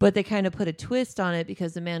 But they kind of put a twist on it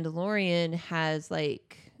because the Mandalorian has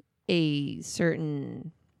like a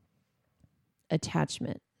certain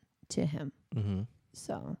attachment to him. Mm-hmm.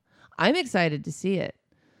 So I'm excited to see it.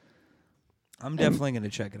 I'm definitely going to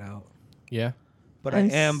check it out. Yeah. But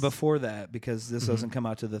I'm I am s- before that because this Mm-hmm. doesn't come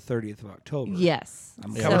out to the 30th of October. Yes.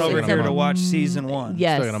 I'm Yeah, coming so over it's here a to month. watch season 1.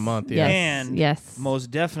 Yes. Still got a month, yeah. Yes. And yes.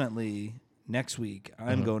 most definitely next week,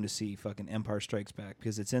 I'm going to see fucking Empire Strikes Back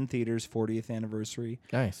because it's in theaters, 40th anniversary.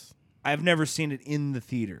 Nice. I've never seen it in the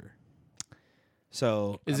theater.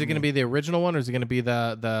 So Is it going to be the original one, or is it going to be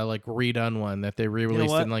the like redone one that they re-released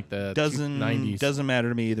what? in like the doesn't 90s? doesn't matter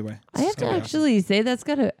to me either way. I have to actually say that's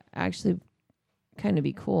got to actually kind of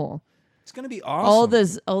be cool. It's gonna be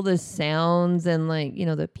awesome. All the sounds and like, you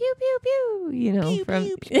know, the pew pew pew, you know, Pew, from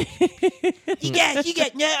pew, you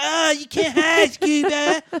got no, you can't hide,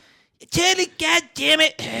 Scuba. Totally, God damn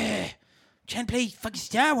it. Trying to play fucking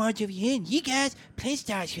Star Wars over here, and you guys play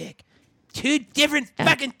Star Trek. Two different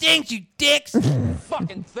fucking things, you dicks.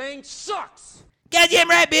 Fucking thing sucks. Goddamn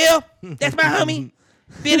right, Bill. That's my homie.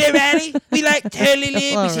 Bill O'Reilly. We like totally live.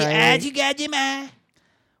 We see Alrighty. eye to goddamn eye.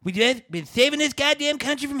 We just been saving this goddamn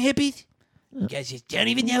country from hippies. You guys just don't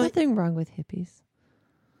even know it. nothing wrong with hippies.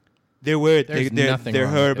 They're weird. There's They're nothing they're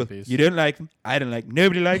wrong with horrible. hippies. You don't like them. I don't like them.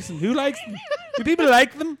 Nobody likes them. Who likes them? Do people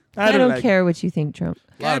like them? I don't like care what you think, Trump.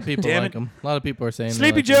 A lot of people damn like it. them. A lot of people are saying they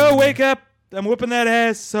Sleepy like Joe, them. wake up. I'm whooping that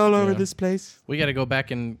ass all over Yeah. this place. We got to go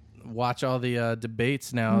back and watch all the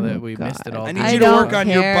debates now that we missed it all. I need I you to don't work on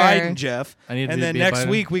your care. Biden, Jeff. I need to and then be next Biden?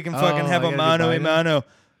 week we can Oh, fucking have I a gotta be mano a Biden? mano.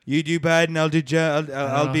 You do Biden, I'll do Joe.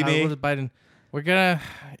 I'll be me. What is Biden? We're gonna.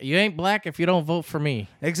 You ain't black if you don't vote for me.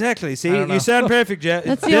 Exactly. See, I don't know. you sound perfect, Jeff.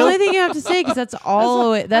 That's the only thing you have to say because that's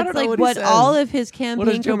all. That's don't know like what he what says. all of his What campaign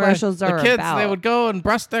is Joe Biden? commercials are the kids, about. They would go and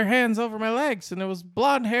brush their hands over my legs, and it was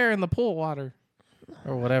blonde hair in the pool water,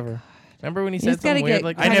 or whatever. Remember when he He's said got to something get weird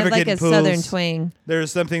like kind that? of like a southern twang.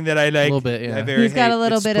 There's something that I like. little bit, yeah. I very He's got hate. a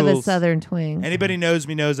little It's bit of a pools. southern twang. Anybody knows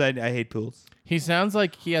me knows I hate pools. He sounds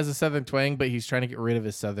like he has a southern twang, but he's trying to get rid of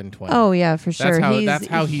his southern twang. Oh yeah, for sure. That's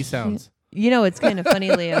how he sounds. You know, it's kind of funny,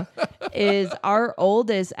 Leo, is our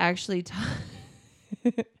oldest actually.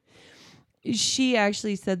 She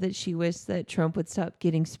actually said that she wished that Trump would stop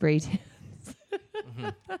getting spray tans.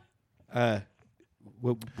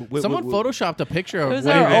 Someone photoshopped a picture of It was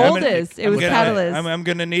what our he- oldest. It was Catalyst. I'm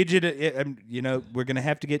gonna need you to. We're gonna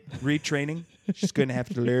have to get retraining. She's gonna have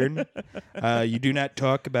to learn. You do not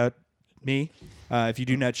talk about me if you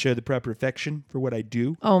do not show the proper affection for what I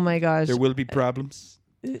do. Oh my gosh. There will be problems.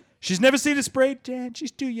 She's never seen a spray tan.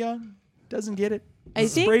 She's too young. Doesn't get it. I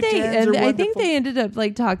think Spray tans are I think wonderful. they ended up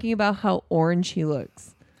like talking about how orange he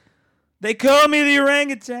looks. They call me the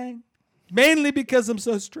orangutan, mainly because I'm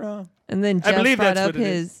so strong. And then I Jeff believe brought that's up what it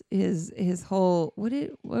is. his whole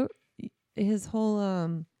his whole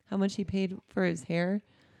how much he paid for his hair.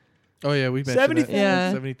 Oh yeah, we mentioned 70,000.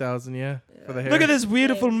 Yeah. 70,000, yeah, for the hair. Look at this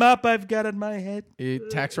beautiful mop I've got on my head.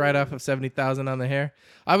 Tax write-off of 70,000 on the hair.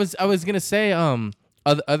 I was gonna say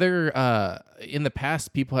other in the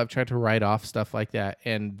past people have tried to write off stuff like that,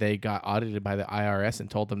 and they got audited by the IRS and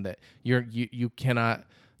told them that you cannot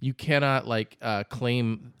like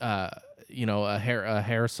claim a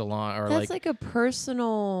hair salon or That's like a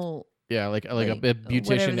personal. yeah, like a whatever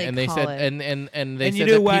beautician, they and they call said it. and they And said you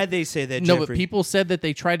know that why they say that, No, but Jeffrey? people said that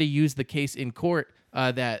they tried to use the case in court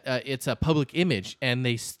that it's a public image, and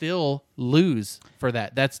they still lose for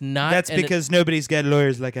that. That's not. That's because nobody's got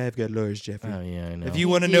lawyers like I've got lawyers, Jeffrey. Oh yeah, I know. If you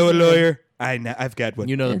want to know a lawyer, I've got one.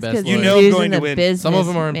 You know the It's best 'cause lawyer. You know he's I'm going using to the win. Some of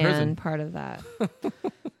them are in businessman prison. Part of that.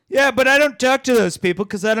 Yeah, but I don't talk to those people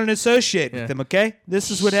because I don't associate Yeah. with them, okay?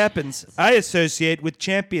 This is what happens. I associate with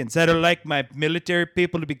champions. I don't like my military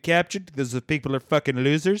people to be captured because the people are fucking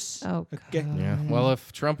losers. Oh, Okay. Yeah. Well,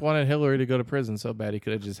 if Trump wanted Hillary to go to prison so bad, he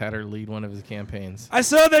could have just had her lead one of his campaigns. I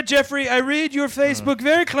saw that, Jeffrey. I read your Facebook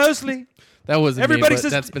very closely. That wasn't Everybody me, but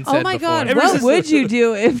says- that's been said Oh my before. God! Everybody What says- would you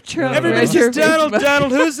do if Trump? Everybody read your says, Donald, Facebook?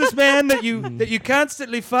 Donald, who's this man that you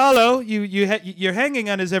constantly follow? You're hanging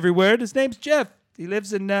on his every word. His name's Jeff. He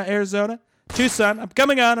lives in Arizona, Tucson. I'm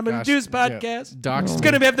coming on. I'm going to Gosh, do his yeah. podcast. Dox It's me.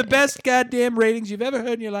 going to have the best goddamn ratings you've ever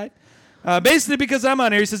heard in your life. Basically because I'm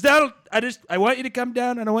on here. He says, Donald, I want you to come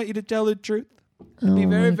down and I want you to tell the truth. And be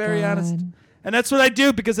very, my very honest. God. And that's what I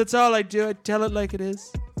do because that's all I do. I tell it like it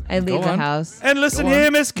is. I leave Go the on. house. And listen Go on.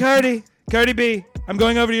 here, Miss Cardi B. I'm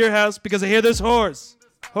going over to your house because I hear there's whores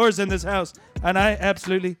in this house. And I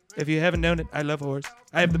absolutely, if you haven't known it, I love whores.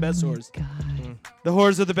 I have the best whores. God. The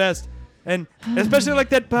whores are the best. And especially like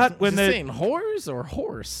that pot when Is they... it saying whores or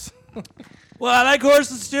horse? Well, I like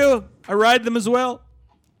horses too. I ride them as well.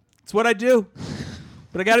 It's what I do.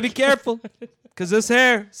 But I got to be careful because this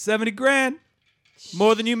hair, 70 grand,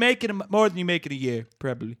 more than you make in a year,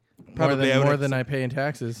 probably. Probably more than I pay in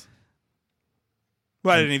taxes.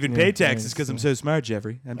 Well, I didn't even Yeah, pay taxes yeah, because I'm so smart,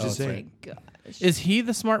 Jeffrey. I'm just that's saying. Gosh. Is he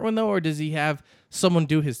the smart one though, or does he have someone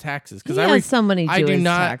do his taxes? He has somebody I do do his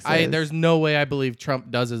not. taxes. There's no way I believe Trump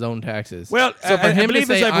does his own taxes. Well, so for I him to believe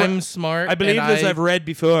say as I've I'm smart, I believe and as I've read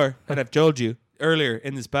before, and I've told you earlier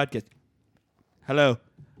in this podcast. Hello,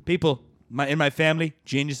 people in my family,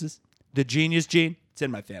 geniuses. The genius gene, it's in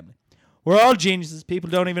my family. We're all geniuses. People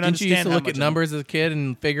don't even Didn't you understand used to how look much at numbers as a kid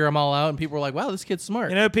and figure them all out, and people were like, "Wow, this kid's smart."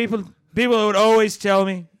 You know, people would always tell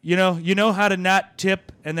me, you know how to not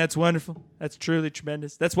tip, and that's wonderful. That's truly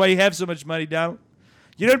tremendous. That's why you have so much money, Donald.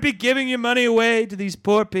 You don't be giving your money away to these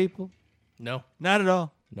poor people. No, Not at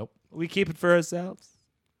all. nope. We keep it for ourselves.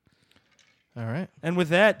 All right. And with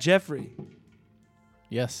that, Jeffrey,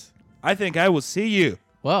 Yes. I think I will see you.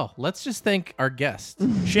 Well, let's just thank our guest.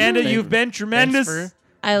 Shanda, you've been tremendous. Thanks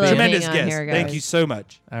I love Tremendous being on guest. here, guys. Thank you so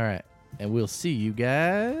much. All right, and we'll see you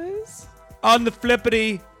guys On the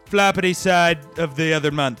flippity floppity side of the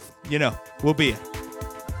other month, we'll be it.